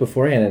wrote to us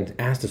beforehand and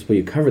asked us, "Will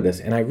you cover this?"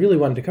 And I really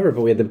wanted to cover it,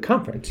 but we had the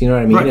conference. You know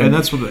what I mean? Right. And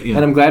that's what. And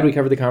I'm glad we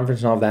covered the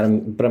conference and all of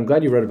that. But I'm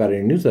glad you wrote about it in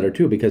your newsletter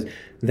too, because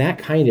that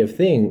kind of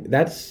thing,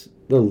 that's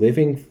the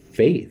living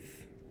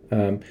faith.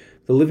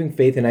 The living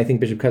faith, and I think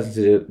Bishop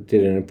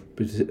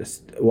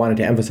Cousins wanted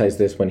to emphasize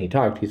this when he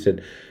talked. He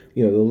said,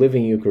 the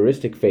living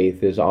Eucharistic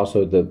faith is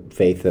also the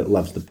faith that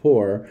loves the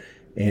poor,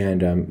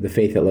 and the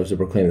faith that loves to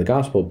proclaim the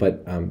gospel,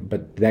 but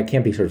that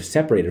can't be sort of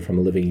separated from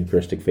a living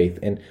Eucharistic faith.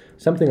 And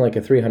something like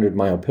a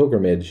 300-mile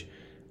pilgrimage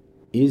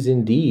is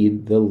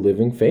indeed the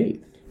living fath.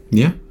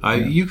 Yeah.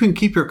 You can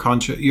keep your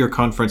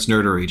conference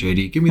nerdery,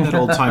 JD. Give me that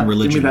old-time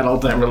religion. Give me that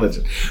old-time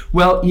religion.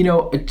 Well,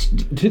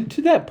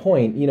 to that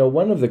point,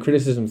 one of the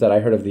criticisms that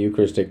I heard of the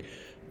Eucharistic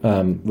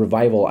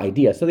revival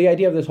idea. So the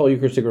idea of this whole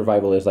Eucharistic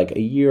revival is like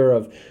a year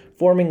of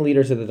forming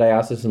leaders at the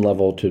diocesan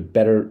level to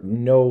better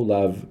know,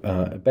 love,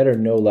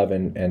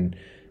 and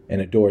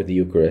adore the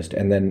Eucharist,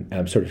 and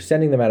then sort of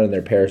sending them out in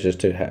their parishes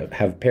to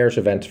have parish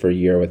events for a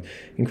year with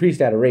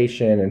increased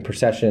adoration and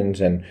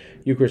processions and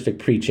Eucharistic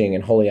preaching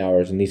and holy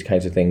hours and these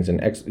kinds of things,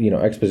 and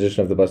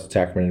exposition of the Blessed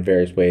Sacrament in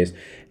various ways.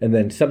 And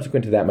then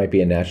subsequent to that might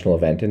be a national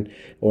event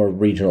or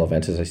regional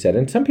events, as I said.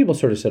 And some people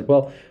sort of said,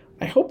 well,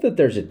 I hope that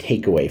there's a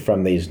takeaway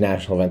from these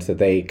national events, that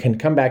they can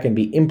come back and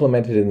be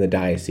implemented in the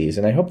diocese,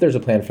 and I hope there's a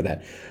plan for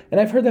that. And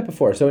I've heard that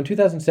before. So in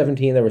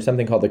 2017, there was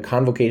something called the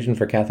Convocation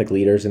for Catholic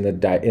Leaders in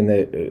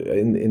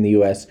the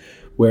U.S.,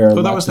 where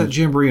that was that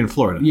jamboree in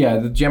Florida. Yeah,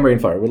 the jamboree in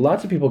Florida, where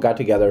lots of people got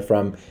together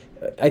from.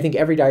 I think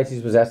every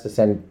diocese was asked to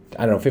send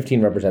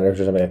 15 representatives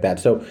or something like that.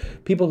 So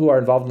people who are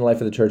involved in the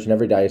life of the church in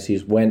every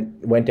diocese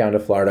went down to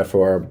Florida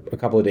for a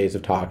couple of days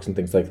of talks and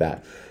things like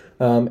that.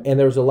 And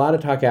there was a lot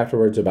of talk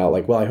afterwards about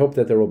I hope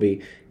that there will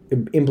be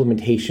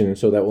implementation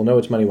so that we'll know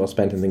it's money well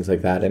spent and things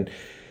like that. And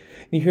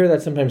You hear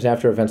that sometimes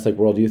after events like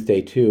World Youth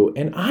Day too,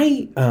 and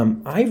I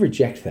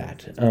reject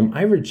that.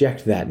 I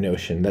reject that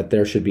notion that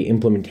there should be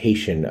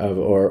implementation of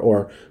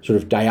or sort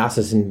of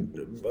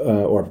diocesan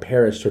or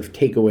parish sort of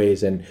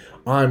takeaways and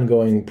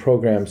ongoing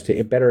programs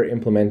to better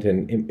implement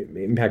and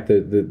impact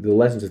the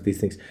lessons of these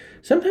things.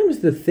 Sometimes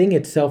the thing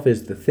itself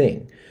is the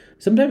thing.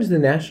 Sometimes the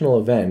national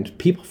event,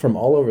 people from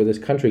all over this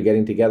country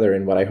getting together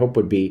in what I hope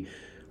would be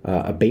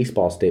a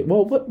baseball stadium.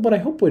 Well, what I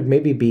hope would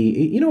maybe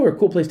be, a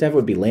cool place to have it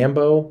would be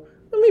Lambeau.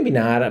 Well, maybe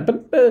not,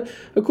 but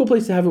a cool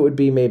place to have it would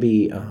be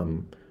maybe, I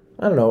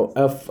don't know,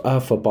 a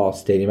football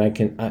stadium.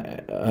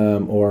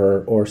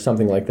 Or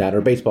something like that, or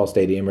a baseball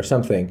stadium or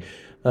something.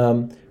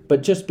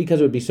 But just because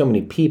it would be so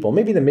many people,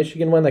 maybe the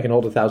Michigan one that can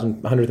hold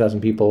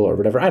 100,000 people or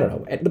whatever. I don't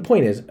know. The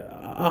point is,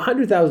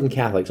 100,000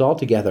 Catholics all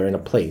together in a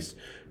place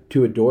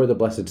to adore the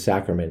Blessed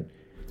Sacrament.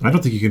 I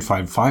don't think you can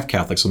find 5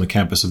 Catholics on the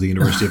campus of the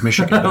University of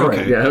Michigan. Okay.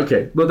 Right, yeah,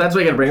 okay. Well, that's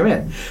why you got to bring them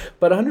in.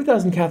 But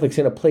 100,000 Catholics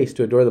in a place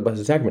to adore the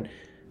Blessed Sacrament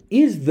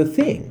is the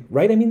thing,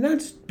 right? I mean,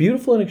 that's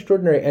beautiful and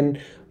extraordinary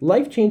and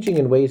life-changing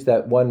in ways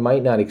that one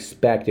might not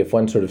expect if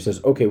one sort of says,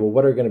 okay, well,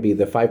 what's going to be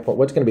the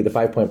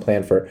 5-point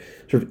plan for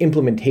sort of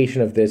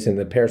implementation of this in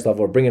the parish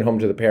level, or bringing it home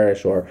to the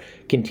parish, or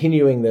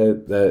continuing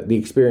the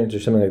experience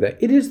or something like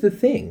that. It is the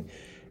thing.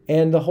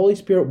 And the Holy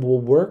Spirit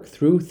will work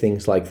through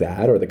things like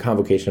that, or the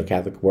convocation of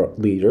Catholic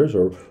leaders,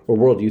 or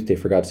World Youth Day,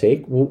 for God's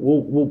sake.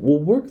 We'll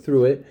work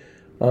through it,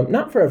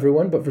 not for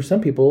everyone, but for some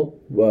people,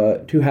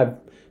 to have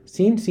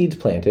seen seeds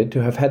planted,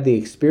 to have had the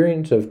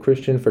experience of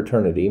Christian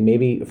fraternity,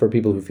 maybe for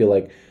people who feel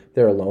like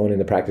they're alone in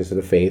the practice of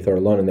the faith, or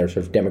alone in their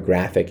sort of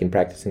demographic in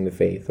practicing the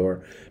faith,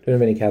 or don't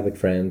have any Catholic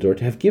friends, or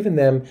to have given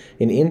them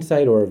an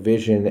insight or a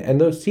vision,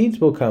 and those seeds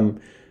will come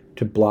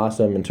to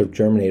blossom and sort of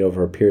germinate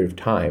over a period of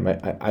time.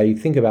 I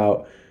think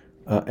about,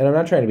 and I'm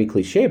not trying to be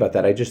cliche about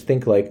that, I just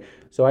think like,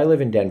 so I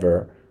live in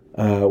Denver,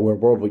 where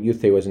World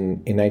Youth Day was in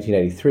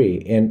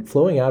 1993, and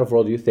flowing out of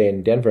World Youth Day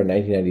in Denver in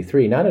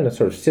 1993, not in a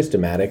sort of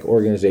systematic,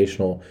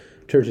 organizational,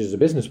 church as a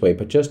business way,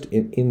 but just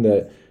in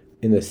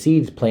the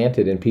seeds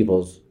planted in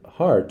people's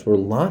hearts were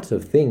lots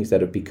of things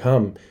that have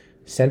become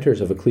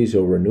centers of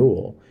ecclesial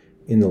renewal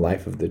in the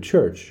life of the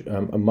church.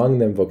 Among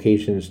them,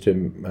 vocations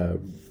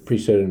to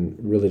priesthood and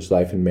religious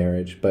life and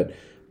marriage, but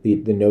the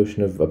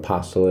notion of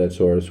apostolates,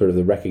 or sort of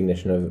the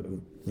recognition of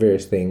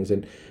various things.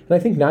 And I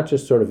think not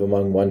just sort of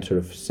among one sort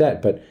of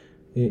set, but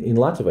in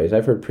lots of ways.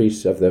 I've heard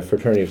priests of the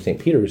Fraternity of St.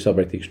 Peter who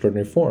celebrate the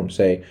Extraordinary Form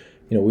say,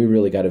 we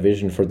really got a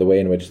vision for the way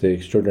in which the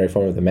Extraordinary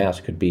Form of the Mass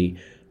could be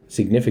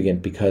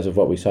significant because of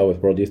what we saw with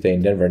World Youth Day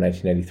in Denver in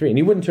 1993. And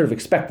you wouldn't sort of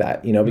expect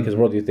that, because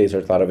World Youth Days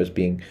are thought of as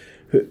being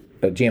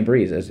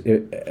jamborees, as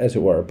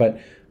it were. But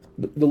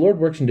the Lord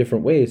works in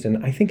different ways,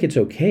 and I think it's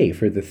okay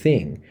for the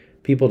thing,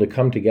 people to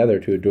come together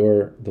to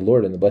adore the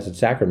Lord in the Blessed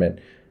Sacrament,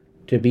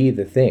 to be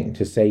the thing,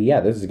 to say,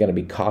 yeah, this is going to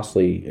be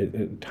costly,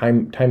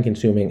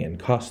 time-consuming and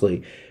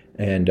costly,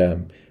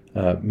 and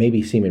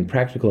maybe seem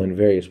impractical in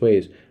various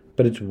ways,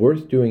 but it's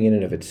worth doing in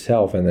and of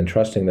itself, and then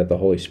trusting that the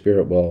Holy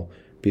Spirit will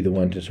be the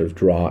one to sort of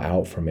draw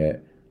out from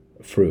it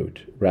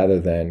fruit, rather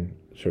than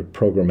sort of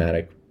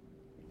programmatic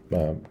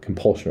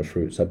compulsion of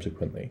fruit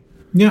subsequently.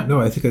 Yeah,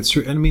 no, I think that's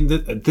true. And I mean,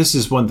 this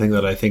is one thing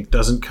that I think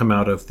doesn't come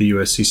out of the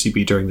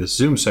USCCB during this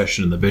Zoom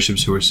session, and the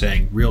bishops who are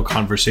saying real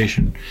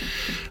conversation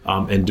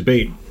and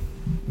debate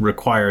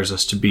requires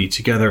us to be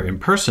together in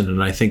person,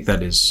 and I think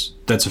that's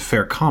a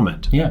fair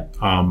comment. Yeah.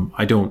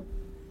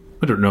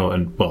 I don't know,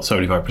 and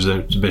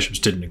 75% of bishops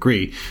didn't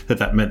agree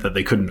that meant that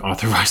they couldn't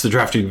authorize the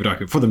drafting of a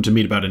document for them to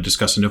meet about and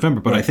discuss in November.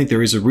 But right. I think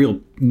there is a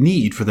real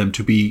need for them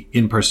to be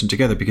in person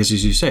together, because,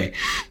 as you say,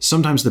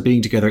 sometimes the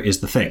being together is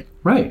the thing.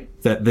 Right.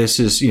 That this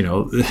is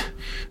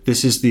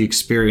the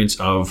experience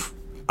of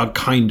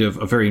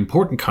a very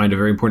important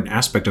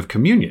aspect of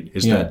communion,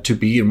 is that to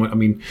be in what, I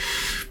mean,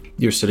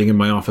 you're sitting in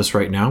my office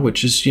right now,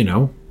 which is,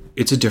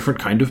 it's a different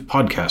kind of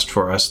podcast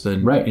for us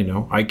than, right.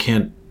 I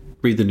can't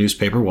read the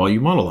newspaper while you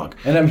monologue.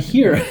 And I'm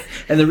here,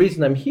 and the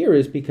reason I'm here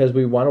is because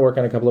we want to work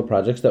on a couple of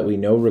projects that we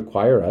know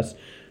require us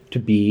to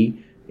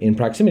be in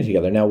proximity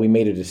together. Now, we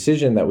made a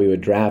decision that we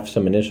would draft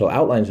some initial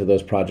outlines of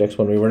those projects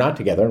when we were not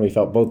together, and we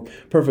felt both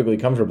perfectly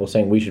comfortable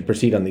saying we should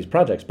proceed on these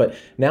projects. But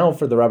now,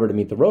 for the rubber to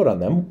meet the road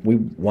on them, we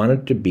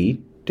wanted to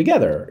be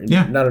together.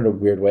 Yeah. Not in a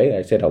weird way.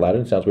 I say it out loud,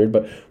 and it sounds weird,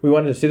 but we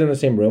wanted to sit in the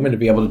same room and to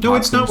be able to talk. No,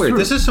 it's not weird.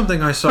 This is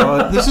something I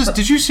saw.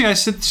 Did you see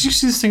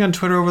this thing on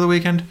Twitter over the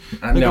weekend?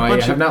 No, I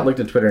have not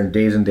looked at Twitter in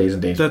days and days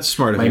and days. That's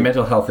smart of you. My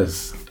mental health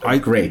is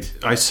great.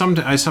 I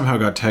somehow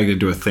got tagged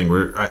into a thing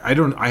where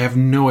I have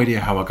no idea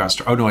how it got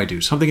started. Oh, no, I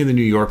do. Something in the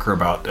New Yorker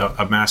about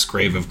a mass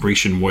grave of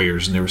Grecian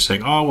warriors, and they were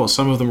saying, oh, well,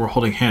 some of them were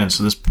holding hands,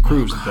 so this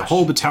proves that the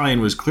whole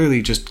battalion was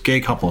clearly just gay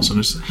couples.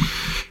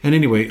 And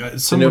anyway, the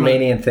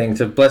Newmanian thing.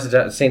 So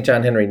Blessed St.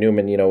 John Henry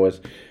Newman,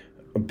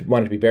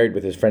 wanted to be buried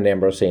with his friend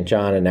Ambrose St.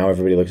 John, and now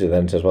everybody looks at that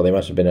and says, well, they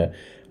must have been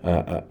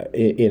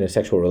in a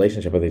sexual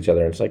relationship with each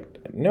other. And it's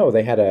like, no,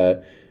 they had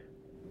a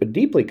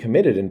deeply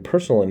committed and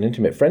personal and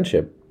intimate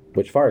friendship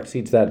which far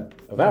exceeds that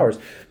of ours.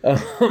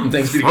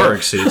 Thanks to Far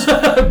exceeds.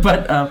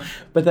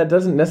 but that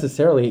doesn't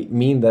necessarily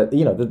mean that,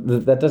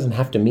 that doesn't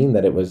have to mean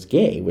that it was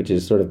gay, which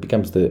is sort of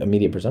becomes the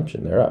immediate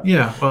presumption thereof.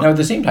 Yeah. Well, now, at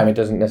the same time, it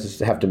doesn't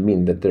necessarily have to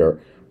mean that there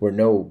were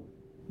no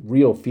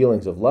real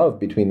feelings of love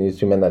between these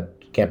two men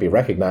that can't be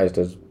recognized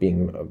as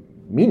being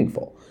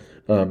meaningful.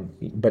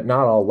 But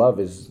not all love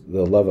is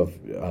the love of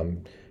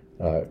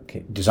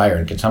desire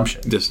and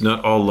consumption.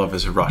 not all love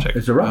is erotic.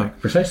 It's erotic,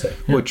 precisely.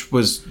 Yeah. Which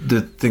was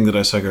the thing that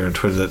I saw on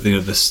Twitter, that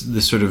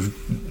this sort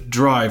of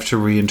drive to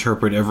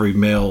reinterpret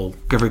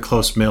every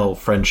close male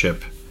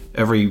friendship,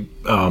 every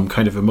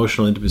kind of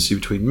emotional intimacy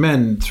between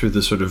men through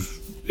the sort of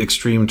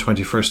extreme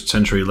 21st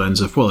century lens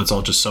of, well, it's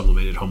all just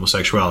sublimated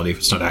homosexuality if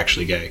it's not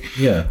actually gay.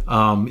 Yeah.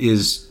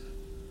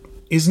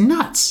 Is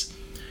nuts.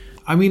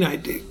 I mean,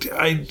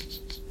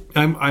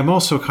 I'm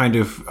also kind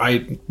of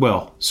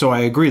so I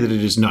agree that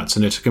it is nuts,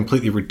 and it's a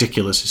completely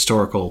ridiculous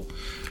historical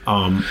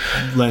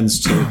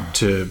lens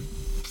to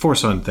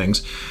force on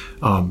things.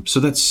 So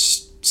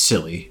that's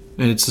silly,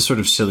 and it's the sort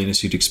of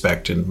silliness you'd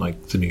expect in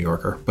like the New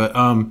Yorker. But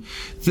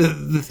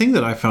the thing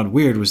that I found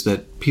weird was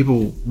that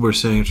people were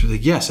saying,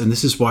 yes, and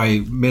this is why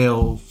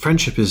male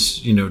friendship is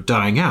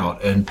dying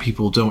out, and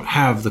people don't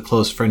have the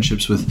close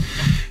friendships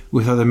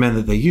with other men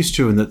that they used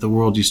to, and that the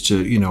world used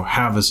to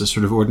have as a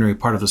sort of ordinary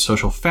part of the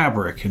social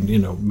fabric, and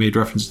made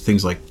reference to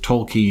things like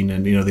Tolkien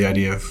and the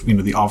idea of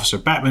the Officer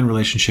Batman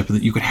relationship, and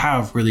that you could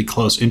have really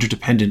close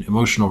interdependent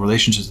emotional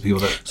relationships with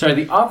people that. Sorry,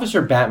 the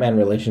Officer Batman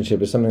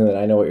relationship is something that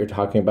I know what you're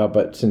talking about,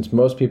 but since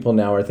most people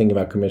now are thinking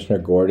about Commissioner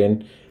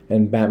Gordon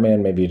and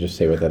Batman, maybe you just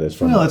say what that is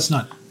from. Well, it's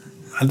not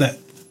that.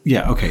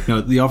 Yeah, okay.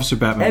 No, the Officer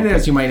Batman. And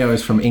as you might know,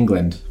 is from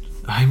England.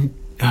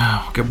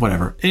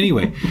 Whatever.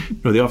 Anyway,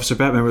 the Officer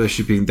Batman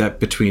relationship being that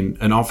between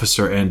an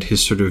officer and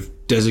his sort of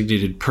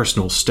designated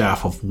personal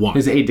staff of one.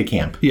 His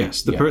aide-de-camp.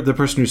 Yes, the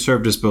person who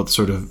served as both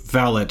sort of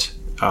valet,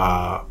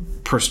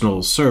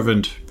 personal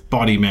servant,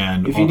 body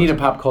man. If you need a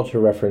pop culture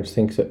reference,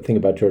 think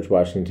about George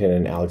Washington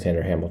and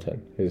Alexander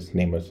Hamilton. His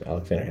name was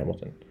Alexander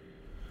Hamilton.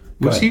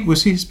 Was he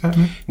his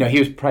Batman? No, he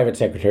was private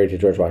secretary to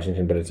George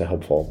Washington, but it's a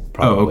helpful.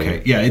 Oh,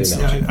 okay. Yeah, it's.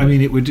 I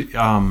mean, it would.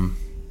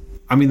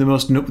 The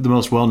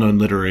most well-known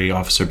literary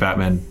Officer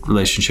Batman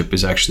relationship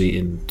is actually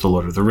in The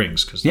Lord of the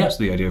Rings, because that's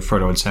the idea of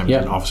Frodo and Sam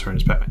as an officer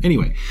and as Batman.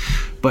 Anyway,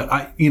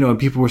 but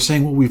people were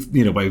saying, well, we've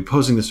by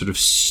posing this sort of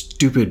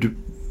stupid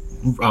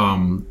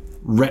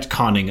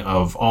retconning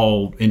of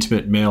all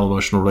intimate male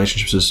emotional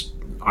relationships as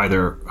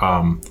either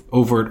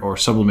overt or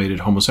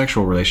sublimated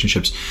homosexual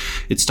relationships,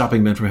 it's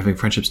stopping men from having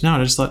friendships now.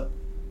 And I just thought,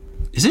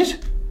 is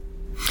it?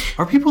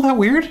 Are people that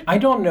weird? I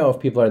don't know if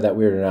people are that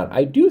weird or not.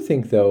 I do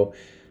think, though,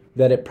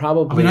 that it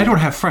probably. I mean, I don't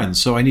have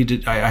friends, so I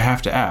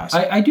have to ask.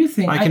 I do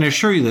think. I can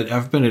assure you that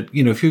I've been at,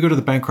 if you go to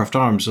the Bancroft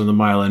Arms on the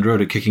Mile End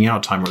Road at Kicking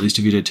Out time, or at least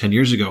if you did 10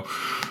 years ago,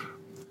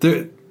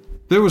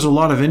 there was a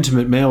lot of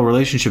intimate male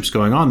relationships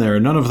going on there,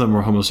 and none of them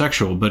were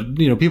homosexual, but,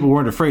 people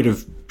weren't afraid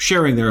of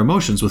sharing their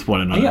emotions with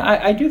one another. Yeah,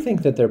 I do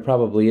think that there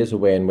probably is a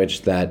way in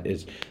which that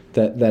is,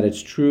 that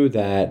it's true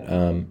that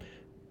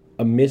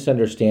a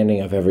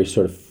misunderstanding of every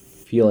sort of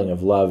feeling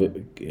of love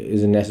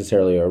isn't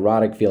necessarily an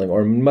erotic feeling,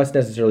 or must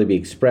necessarily be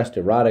expressed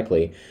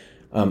erotically,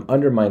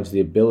 undermines the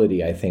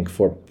ability, I think,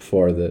 for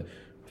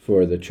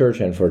the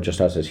church and for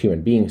just us as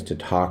human beings to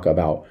talk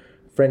about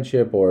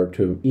friendship, or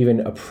to even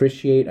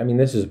appreciate. I mean,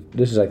 this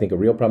is I think a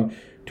real problem,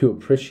 to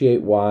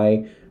appreciate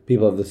why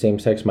people of the same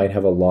sex might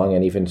have a long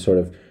and even sort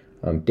of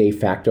de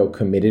facto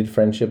committed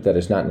friendship that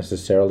is not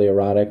necessarily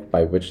erotic,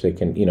 by which they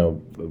can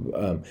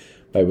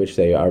by which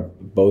they are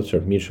both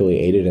sort of mutually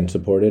aided and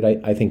supported.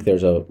 I think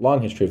there's a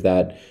long history of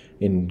that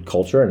in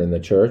culture and in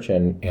the church,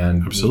 and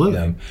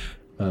absolutely.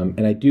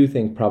 And I do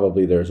think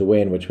probably there's a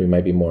way in which we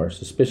might be more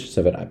suspicious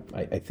of it,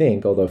 I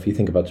think, although if you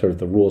think about sort of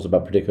the rules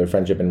about particular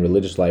friendship and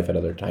religious life at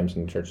other times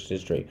in the church's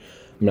history,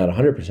 I'm not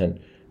 100%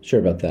 sure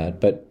about that.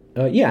 But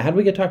how did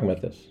we get talking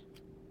about this?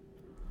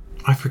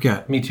 I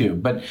forget. Me too.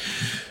 But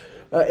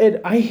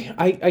Ed,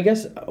 I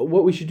guess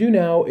what we should do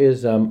now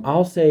is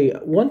I'll say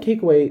one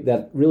takeaway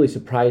that really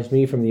surprised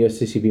me from the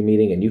USCCB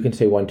meeting, and you can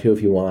say one too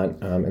if you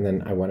want, and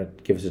then I want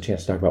to give us a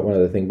chance to talk about one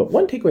other thing. But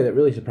one takeaway that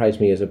really surprised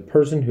me is a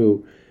person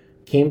who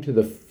came to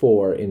the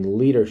fore in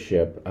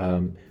leadership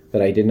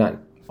that I did not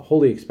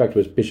wholly expect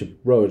was Bishop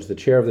Rhodes, the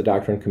chair of the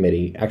Doctrine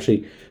Committee.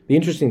 Actually, the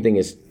interesting thing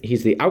is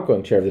he's the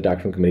outgoing chair of the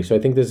Doctrine Committee, so I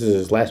think this is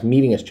his last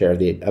meeting as chair of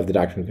the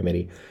Doctrine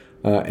Committee.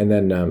 And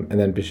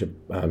then Bishop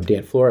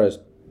Dan Flores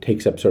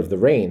takes up sort of the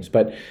reins.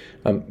 But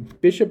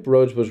Bishop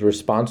Rhodes was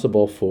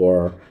responsible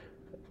for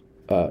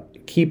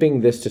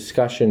keeping this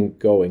discussion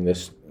going,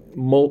 this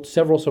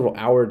several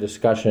hour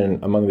discussion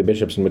among the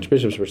bishops, in which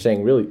bishops were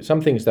saying really some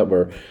things that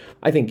were,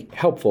 I think,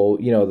 helpful.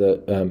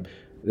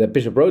 That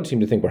Bishop Rhodes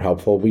seemed to think were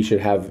helpful. We should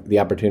have the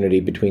opportunity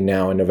between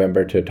now and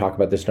November to talk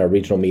about this in our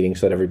regional meetings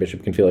so that every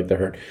bishop can feel like they're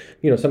heard.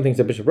 Some things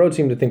that Bishop Rhodes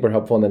seemed to think were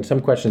helpful, and then some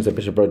questions that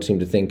Bishop Rhodes seemed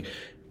to think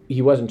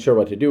he wasn't sure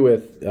what to do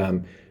with.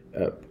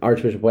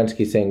 Archbishop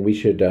Wensky saying we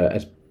should,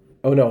 as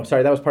Oh, no,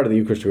 sorry, that was part of the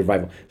Eucharistic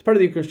Revival. It's part of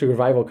the Eucharistic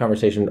Revival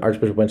conversation.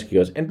 Archbishop Wensky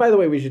goes, and by the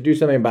way, we should do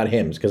something about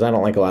hymns, because I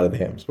don't like a lot of the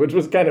hymns, which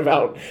was kind of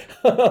out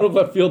of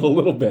left field a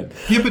little bit.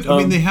 Yeah, but,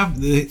 I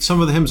mean,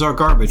 some of the hymns are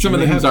garbage. Some of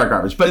the hymns are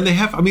garbage. But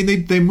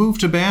they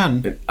moved to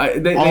ban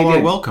All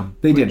Are Welcome.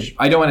 They did.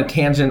 I don't want to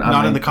tangent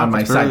on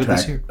my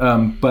sidetrack.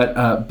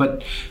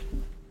 But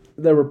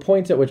there were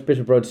points at which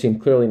Bishop Rhodes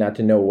seemed clearly not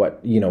to know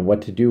what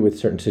to do with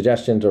certain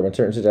suggestions, or when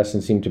certain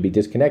suggestions seemed to be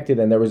disconnected,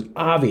 and there was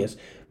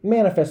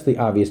manifestly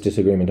obvious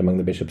disagreement among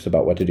the bishops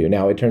about what to do.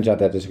 Now, it turns out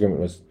that disagreement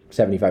was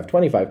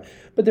 75-25,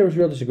 but there was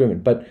real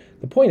disagreement. But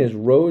the point is,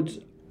 Rhodes,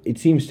 it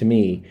seems to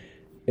me,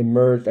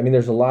 emerged. I mean,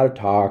 there's a lot of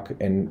talk,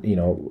 and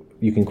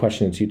you can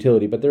question its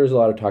utility, but there is a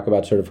lot of talk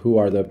about sort of who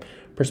are the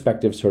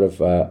prospective sort of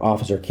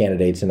officer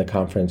candidates in the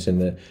conference in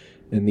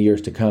the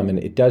years to come. And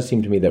it does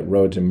seem to me that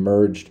Rhodes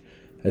emerged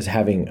as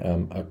having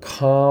a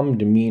calm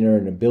demeanor,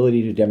 an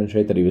ability to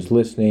demonstrate that he was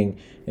listening,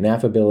 an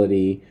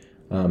affability.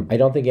 I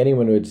don't think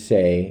anyone would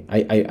say,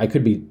 I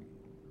could be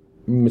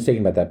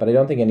mistaken about that, but I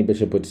don't think any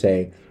bishop would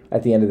say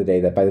at the end of the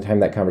day that by the time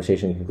that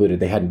conversation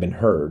concluded, they hadn't been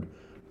heard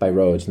by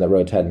Rhodes, and that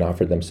Rhodes hadn't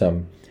offered them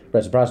some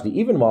reciprocity,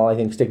 even while I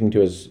think sticking to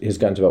his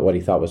guns about what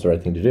he thought was the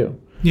right thing to do.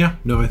 Yeah,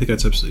 no, I think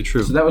that's absolutely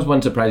true. So that was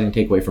one surprising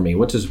takeaway for me.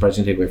 What's a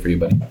surprising takeaway for you,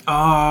 buddy?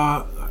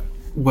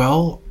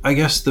 Well, I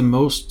guess the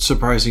most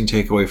surprising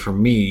takeaway for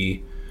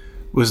me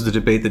was the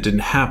debate that didn't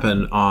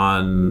happen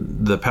on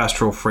the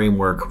pastoral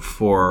framework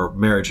for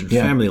marriage and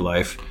family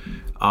life,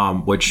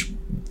 which,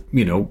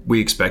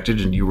 we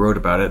expected, and you wrote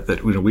about it,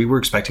 that we were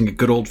expecting a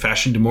good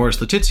old-fashioned Amoris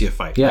Laetitia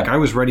fight. Yeah. Like, I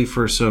was ready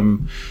for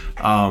some,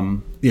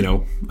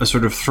 a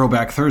sort of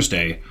throwback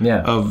Thursday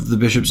of the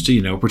bishops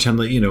to, pretend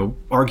that,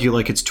 argue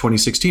like it's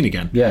 2016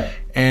 again. Yeah.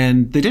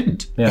 And they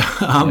didn't.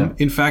 Yeah.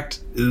 In fact,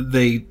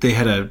 they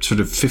had a sort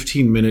of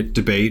 15-minute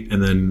debate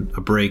and then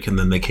a break, and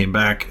then they came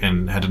back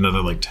and had another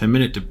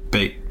 10-minute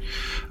debate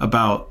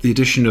about the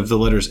addition of the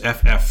letters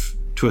FF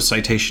to a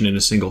citation in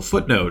a single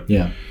footnote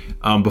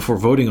before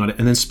voting on it,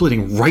 and then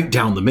splitting right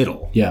down the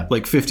middle,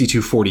 like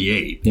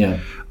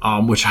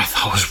 52-48, which I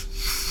thought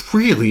was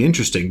really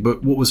interesting.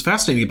 But what was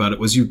fascinating about it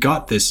was you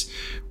got this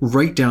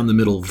right down the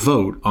middle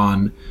vote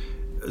on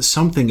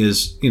something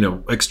as,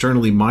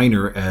 externally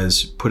minor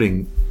as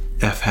putting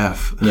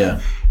FF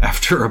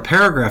after a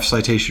paragraph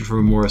citation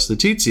from Amoris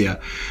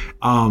Laetitia.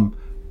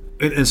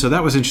 And so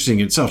that was interesting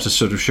in itself, to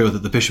sort of show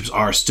that the bishops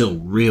are still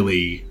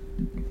really,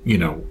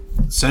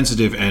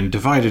 sensitive and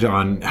divided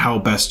on how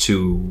best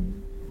to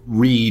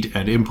read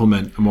and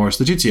implement Amoris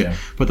Laetitia.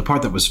 But the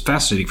part that was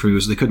fascinating for me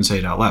was they couldn't say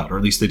it out loud, or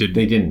at least they didn't.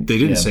 They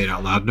didn't say it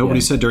out loud.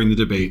 Nobody said during the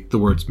debate the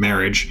words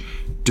marriage,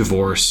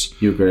 divorce,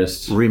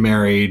 Eucharist,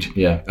 remarried.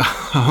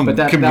 But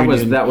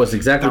that was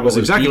exactly what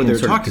they were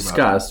talking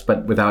discussed,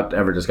 but without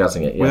ever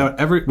discussing it.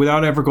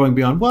 Without ever going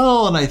beyond,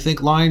 well, and I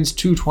think lines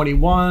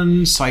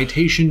 221,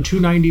 citation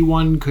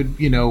 291 could,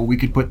 we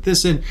could put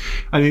this in.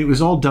 I mean, it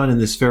was all done in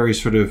this very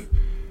sort of,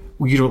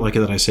 you don't like it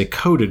that I say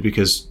coded,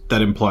 because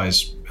that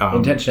implies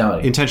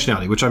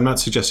intentionality, which I'm not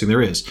suggesting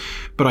there is.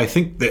 But I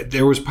think that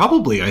there was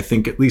probably,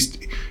 at least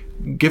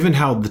given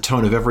how the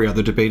tone of every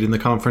other debate in the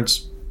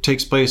conference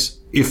takes place,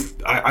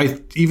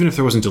 even if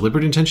there wasn't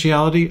deliberate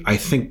intentionality, I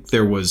think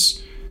there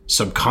was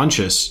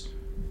subconscious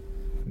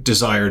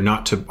desire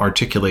not to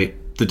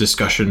articulate the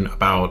discussion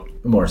about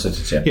Amoris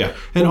Laetitia. Yeah.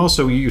 And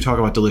also, you talk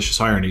about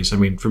delicious ironies. I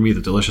mean, for me,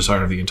 the delicious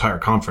irony of the entire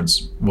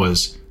conference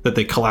was that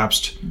they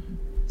collapsed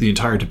the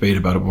entire debate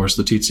about Amoris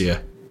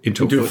Laetitia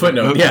into a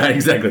footnote. Yeah,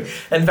 exactly.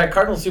 And in fact,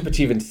 Cardinal Supich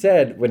even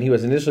said, when he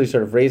was initially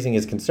sort of raising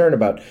his concern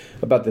about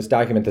this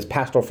document, this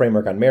pastoral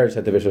framework on marriage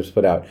that the bishops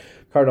put out,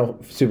 Cardinal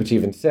Supich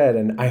even said,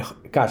 and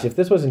if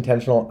this was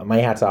intentional, my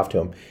hat's off to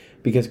him,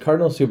 because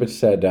Cardinal Supich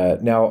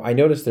said, now I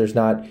noticed there's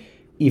not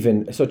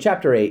even, so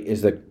chapter 8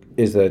 is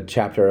the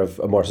chapter of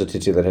Amoris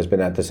Laetitia that has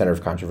been at the center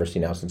of controversy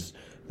now since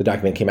the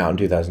document came out in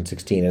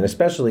 2016, and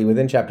especially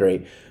within chapter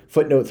 8,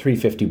 footnote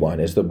 351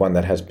 is the one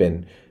that has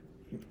been,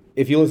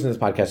 if you listen to this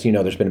podcast,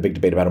 there's been a big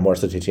debate about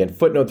Amoris Laetitia, and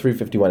footnote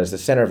 351 is the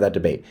center of that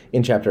debate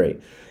in chapter 8.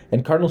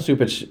 And Cardinal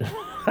Supich,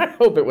 I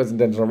hope it was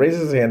intentional,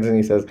 raises his hands and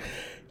he says,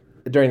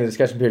 during the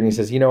discussion period, he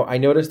says, I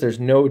noticed there's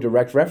no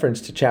direct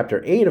reference to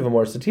chapter 8 of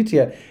Amoris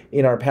Laetitia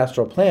in our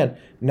pastoral plan,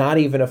 not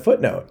even a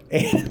footnote.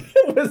 And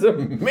it was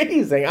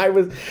amazing.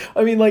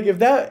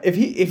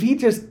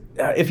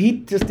 If he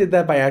just did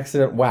that by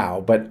accident,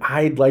 wow. But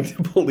I'd like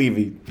to believe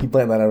he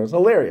planned that out. It was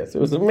hilarious. It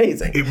was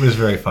amazing. It was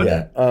very funny.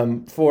 Yeah.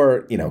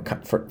 For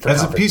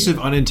as a piece of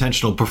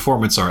unintentional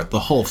performance art, the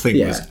whole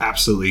thing was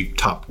absolutely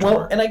top drawer.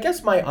 Well, and I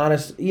guess my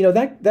honest,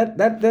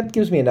 that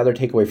gives me another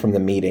takeaway from the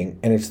meeting,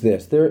 and it's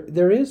this: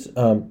 there is.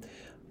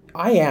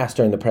 I asked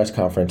during the press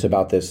conference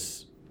about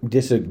this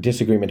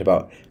disagreement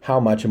about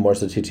how much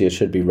Amoris Laetitia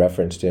should be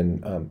referenced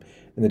in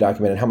the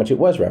document and how much it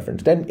was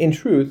referenced, and in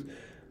truth,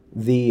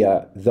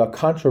 the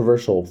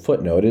controversial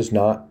footnote is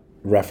not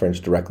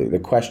referenced directly. The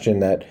question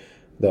that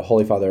the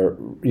Holy Father,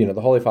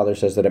 the Holy Father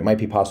says that it might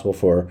be possible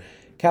for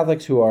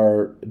Catholics who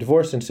are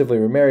divorced and civilly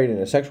remarried in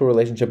a sexual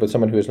relationship with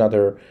someone who is not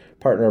their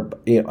partner,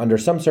 under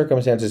some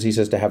circumstances, he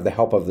says, to have the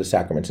help of the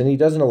sacraments. And he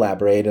doesn't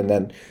elaborate. And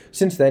then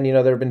since then,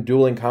 there have been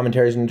dueling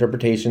commentaries and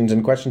interpretations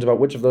and questions about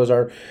which of those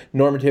are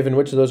normative and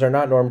which of those are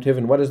not normative,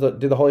 and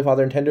did the Holy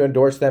Father intend to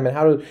endorse them, and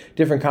how do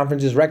different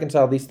conferences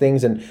reconcile these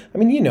things. And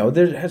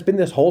there has been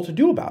this whole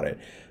to-do about it,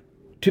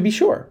 to be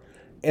sure.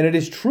 And it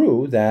is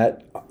true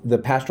that the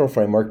pastoral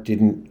framework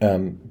didn't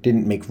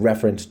make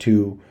reference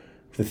to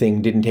the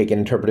thing, didn't take an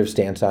interpretive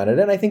stance on it.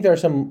 And I think there are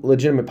some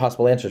legitimate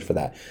possible answers for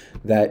that.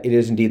 That it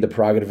is indeed the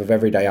prerogative of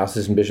every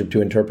diocesan bishop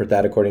to interpret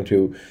that according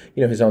to,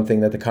 his own thing,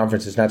 that the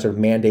conference is not sort of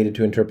mandated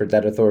to interpret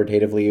that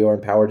authoritatively or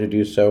empowered to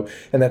do so,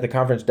 and that the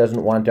conference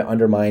doesn't want to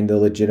undermine the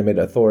legitimate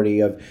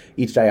authority of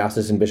each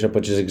diocesan bishop,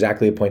 which is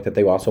exactly a point that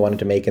they also wanted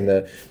to make in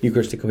the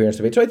Eucharistic coherence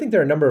debate. So I think there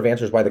are a number of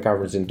answers why the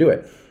conference didn't do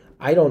it.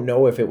 I don't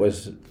know if it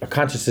was a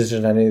conscious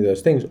decision on any of those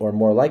things, or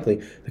more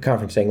likely the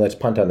conference saying, let's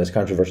punt on this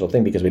controversial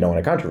thing because we don't want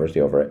a controversy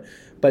over it.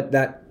 But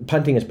that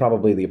punting is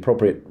probably the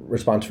appropriate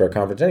response for a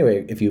conference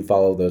anyway, if you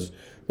follow those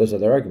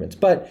other arguments.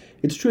 But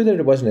it's true that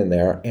it wasn't in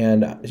there.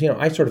 And,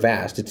 I sort of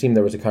asked. It seemed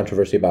there was a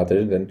controversy about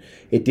it, and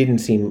it didn't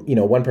seem,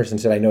 one person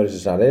said, I noticed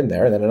it's not in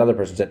there. And then another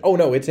person said, oh,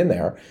 no, it's in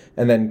there.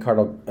 And then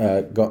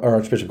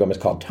Archbishop Gomez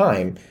called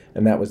time,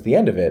 and that was the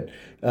end of it.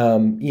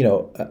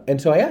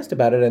 And so I asked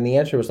about it, and the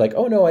answer was like,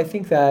 oh, no, I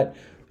think that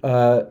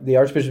the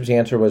Archbishop's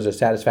answer was a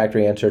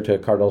satisfactory answer to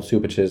Cardinal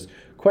Supich's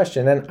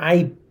question. And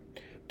I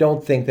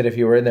don't think that if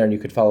you were in there and you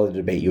could follow the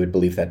debate, you would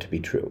believe that to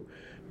be true.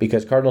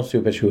 Because Cardinal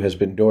Supich, who has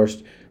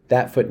endorsed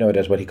that footnote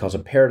as what he calls a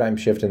paradigm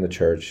shift in the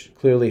Church,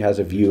 clearly has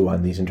a view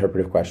on these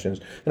interpretive questions.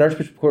 And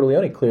Archbishop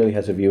Cordileone clearly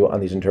has a view on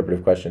these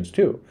interpretive questions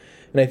too.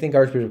 And I think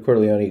Archbishop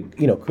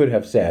Cordileone, could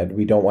have said,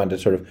 we don't want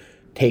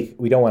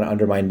to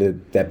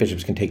undermine that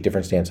bishops can take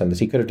different stance on this.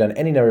 He could have done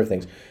any number of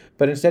things.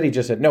 But instead he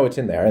just said, no, it's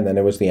in there. And then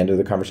it was the end of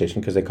the conversation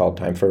because they called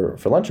time for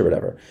lunch or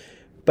whatever.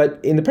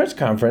 But in the press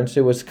conference,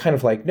 it was kind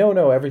of like,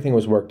 no, everything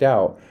was worked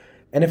out.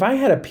 And if I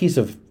had a piece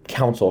of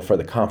counsel for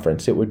the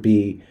conference, it would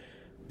be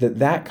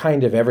that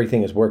kind of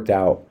everything is worked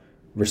out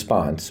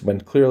response,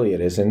 when clearly it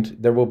isn't.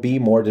 There will be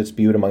more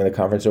dispute among the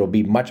conference. There will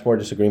be much more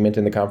disagreement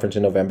in the conference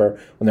in November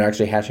when they're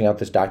actually hashing out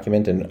this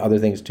document and other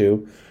things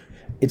too.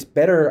 It's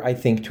better, I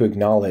think, to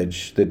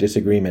acknowledge the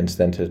disagreements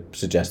than to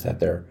suggest that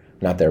they're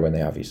not there when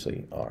they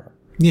obviously are.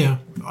 Yeah.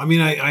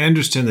 I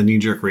understand the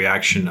knee-jerk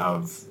reaction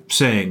of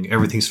saying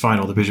everything's fine,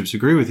 all the bishops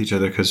agree with each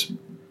other, because,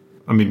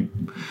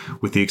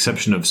 with the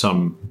exception of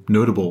some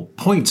notable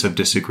points of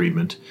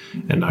disagreement,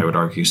 and I would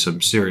argue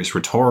some serious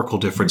rhetorical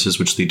differences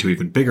which lead to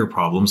even bigger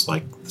problems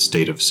like the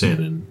state of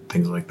sin and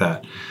things like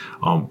that,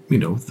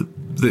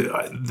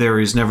 there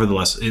is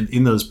nevertheless,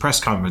 in those press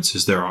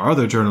conferences, there are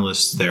other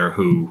journalists there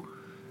who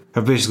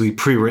have basically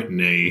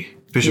pre-written a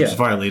bishops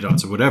violate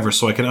odds or whatever,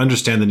 so I can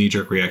understand the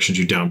knee-jerk reaction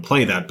to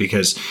downplay that,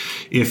 because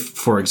if,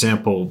 for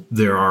example,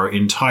 there are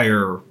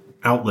entire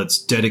outlets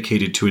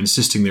dedicated to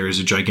insisting there is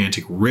a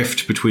gigantic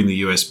rift between the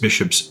U.S.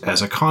 bishops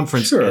as a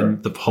conference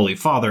and the Holy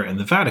Father and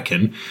the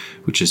Vatican,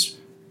 which is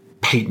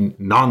patent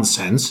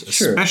nonsense,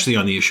 especially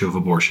on the issue of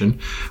abortion,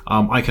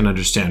 I can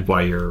understand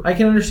why you're... I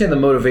can understand the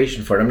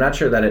motivation for it. I'm not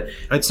sure that it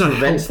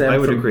prevents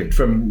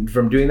them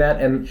from doing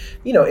that. And,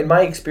 in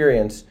my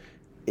experience,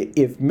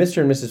 if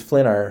Mr. and Mrs.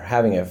 Flynn are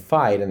having a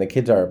fight and the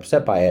kids are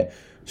upset by it,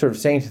 sort of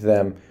saying to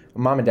them,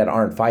 Mom and Dad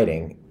aren't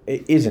fighting,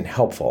 it isn't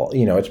helpful.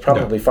 It's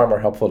probably far more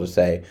helpful to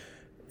say,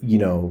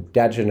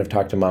 Dad shouldn't have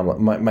talked to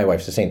Mom. My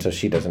wife's a saint, so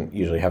she doesn't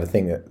usually have a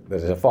thing that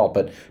is a fault,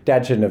 but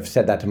Dad shouldn't have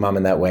said that to Mom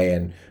in that way,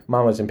 and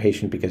Mom was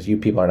impatient because you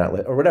people are not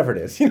or whatever it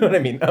is. You know what I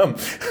mean?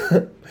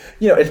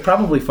 It's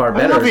probably far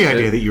better. I love the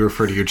idea that you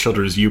refer to your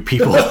children as you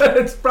people.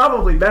 It's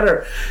probably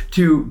better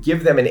to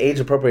give them an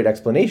age-appropriate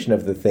explanation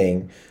of the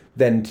thing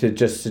than to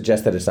just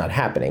suggest that it's not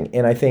happening.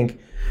 And I think...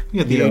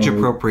 Yeah, the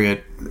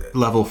age-appropriate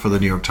level for the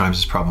New York Times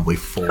is probably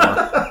 4.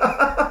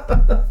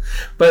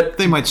 But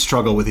they might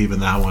struggle with even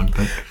that one.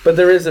 But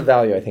there is a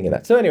value, I think, in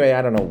that. So anyway,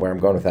 I don't know where I'm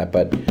going with that,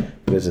 but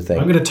it is a thing.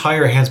 I'm going to tie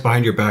your hands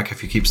behind your back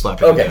if you keep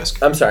slapping the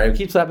desk. I'm sorry. I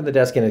keep slapping the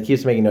desk, and it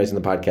keeps making noise in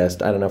the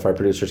podcast. I don't know if our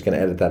producer's going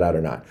to edit that out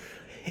or not.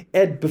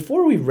 Ed,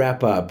 before we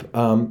wrap up,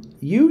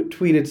 you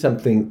tweeted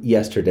something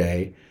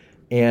yesterday,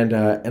 and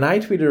I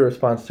tweeted a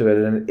response to it,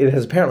 and it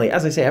has apparently,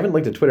 as I say, I haven't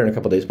looked at Twitter in a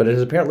couple of days, but it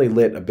has apparently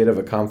lit a bit of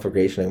a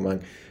conflagration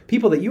among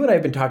people that you and I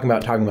have been talking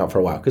about for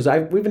a while. Because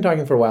we've been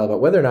talking for a while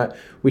about whether or not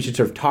we should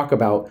sort of talk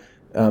about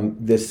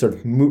this sort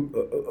of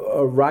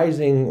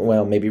rising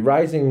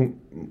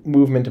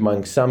movement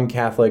among some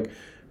Catholic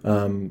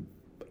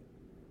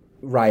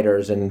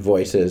writers and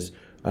voices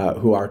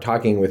who are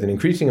talking with an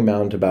increasing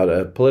amount about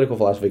a political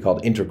philosophy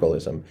called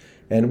integralism.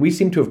 And we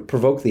seem to have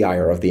provoked the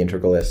ire of the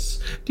integralists.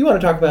 Do you want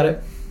to talk about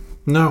it?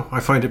 No, I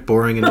find it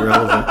boring and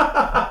irrelevant.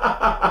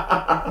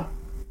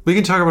 We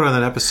can talk about it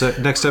on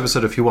the next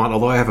episode if you want,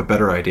 although I have a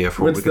better idea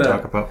for what we can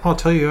talk about. I'll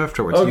tell you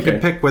afterwards. Okay. You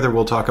can pick whether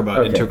we'll talk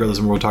about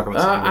integralism or we'll talk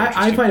about something more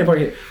interesting. I find it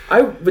boring.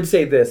 I would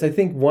say this. I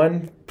think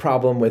one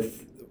problem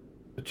with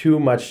too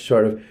much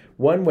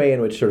one way in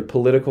which sort of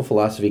political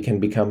philosophy can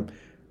become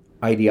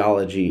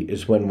ideology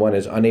is when one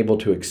is unable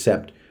to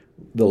accept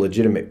the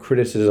legitimate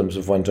criticisms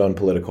of one's own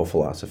political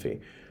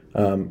philosophy.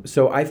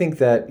 So I think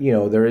that,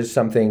 there is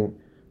something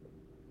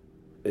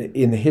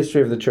in the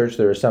history of the church.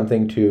 There is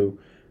something to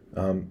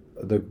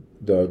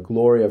the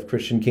glory of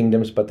Christian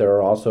kingdoms, but there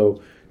are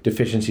also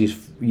deficiencies,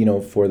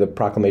 for the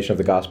proclamation of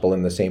the gospel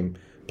in the same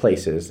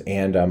places.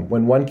 And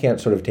when one can't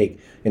sort of take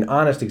an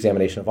honest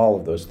examination of all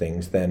of those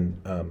things, then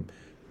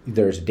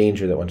there's a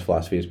danger that one's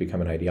philosophy has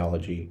become an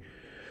ideology.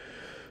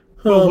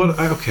 Well,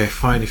 okay,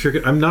 fine. If you're,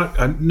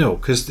 no,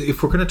 because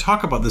if we're going to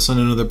talk about this on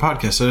another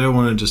podcast, I don't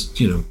want to just,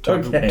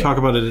 talk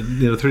about it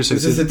in 30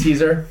 seconds. Is this a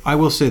teaser? I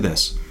will say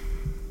this.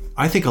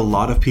 I think a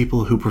lot of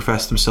people who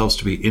profess themselves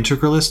to be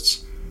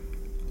integralists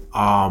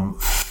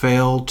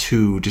fail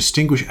to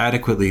distinguish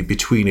adequately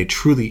between a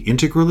truly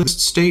integralist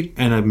state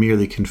and a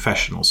merely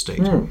confessional state.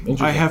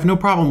 I have no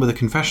problem with a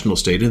confessional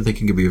state and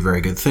think it can be a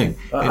very good thing.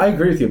 I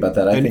agree with you about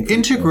that. An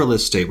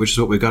integralist state, which is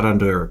what we got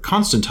under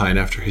Constantine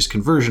after his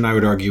conversion, I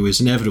would argue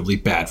is inevitably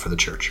bad for the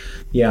church.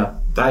 Yeah.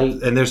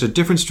 And there's a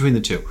difference between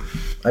the two.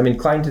 I'm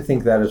inclined to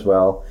think that as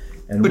well.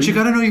 But you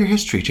got to know your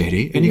history,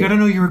 JD, and you got to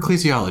know your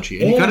ecclesiology,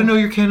 and you got to know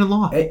your canon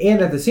law.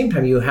 And at the same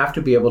time, you have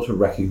to be able to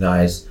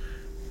recognize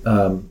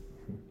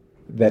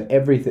that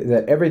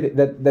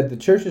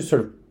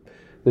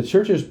the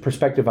church's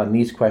perspective on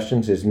these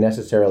questions is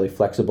necessarily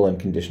flexible and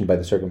conditioned by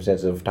the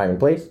circumstances of time and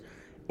place,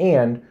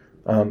 and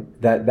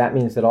that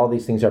means that all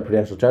these things are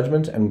prudential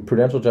judgments, and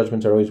prudential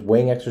judgments are always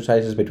weighing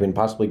exercises between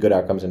possibly good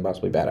outcomes and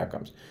possibly bad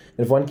outcomes.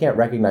 And if one can't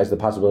recognize the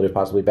possibility of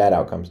possibly bad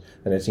outcomes,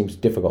 then it seems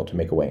difficult to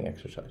make a weighing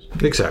exercise.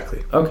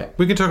 Exactly. Okay.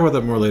 We can talk about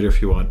that more later if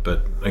you want,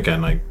 but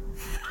again,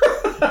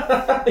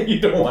 you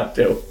don't want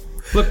to.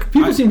 Look,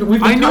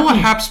 I know a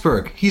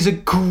Habsburg. He's a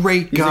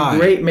great guy. He's a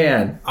great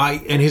man.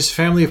 And his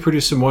family have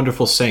produced some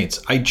wonderful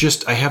saints. I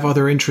have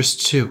other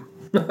interests too.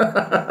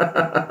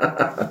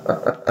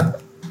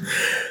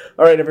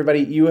 All right, everybody,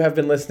 you have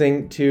been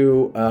listening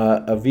to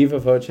a Viva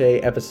Voce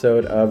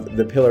episode of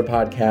the Pillar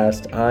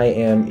Podcast. I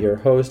am your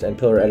host and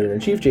Pillar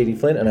Editor-in-Chief, J.D.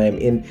 Flint, and I am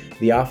in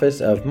the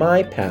office of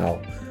my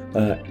pal,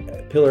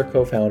 Pillar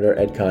co-founder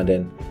Ed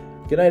Condon.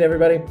 Good night,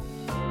 everybody.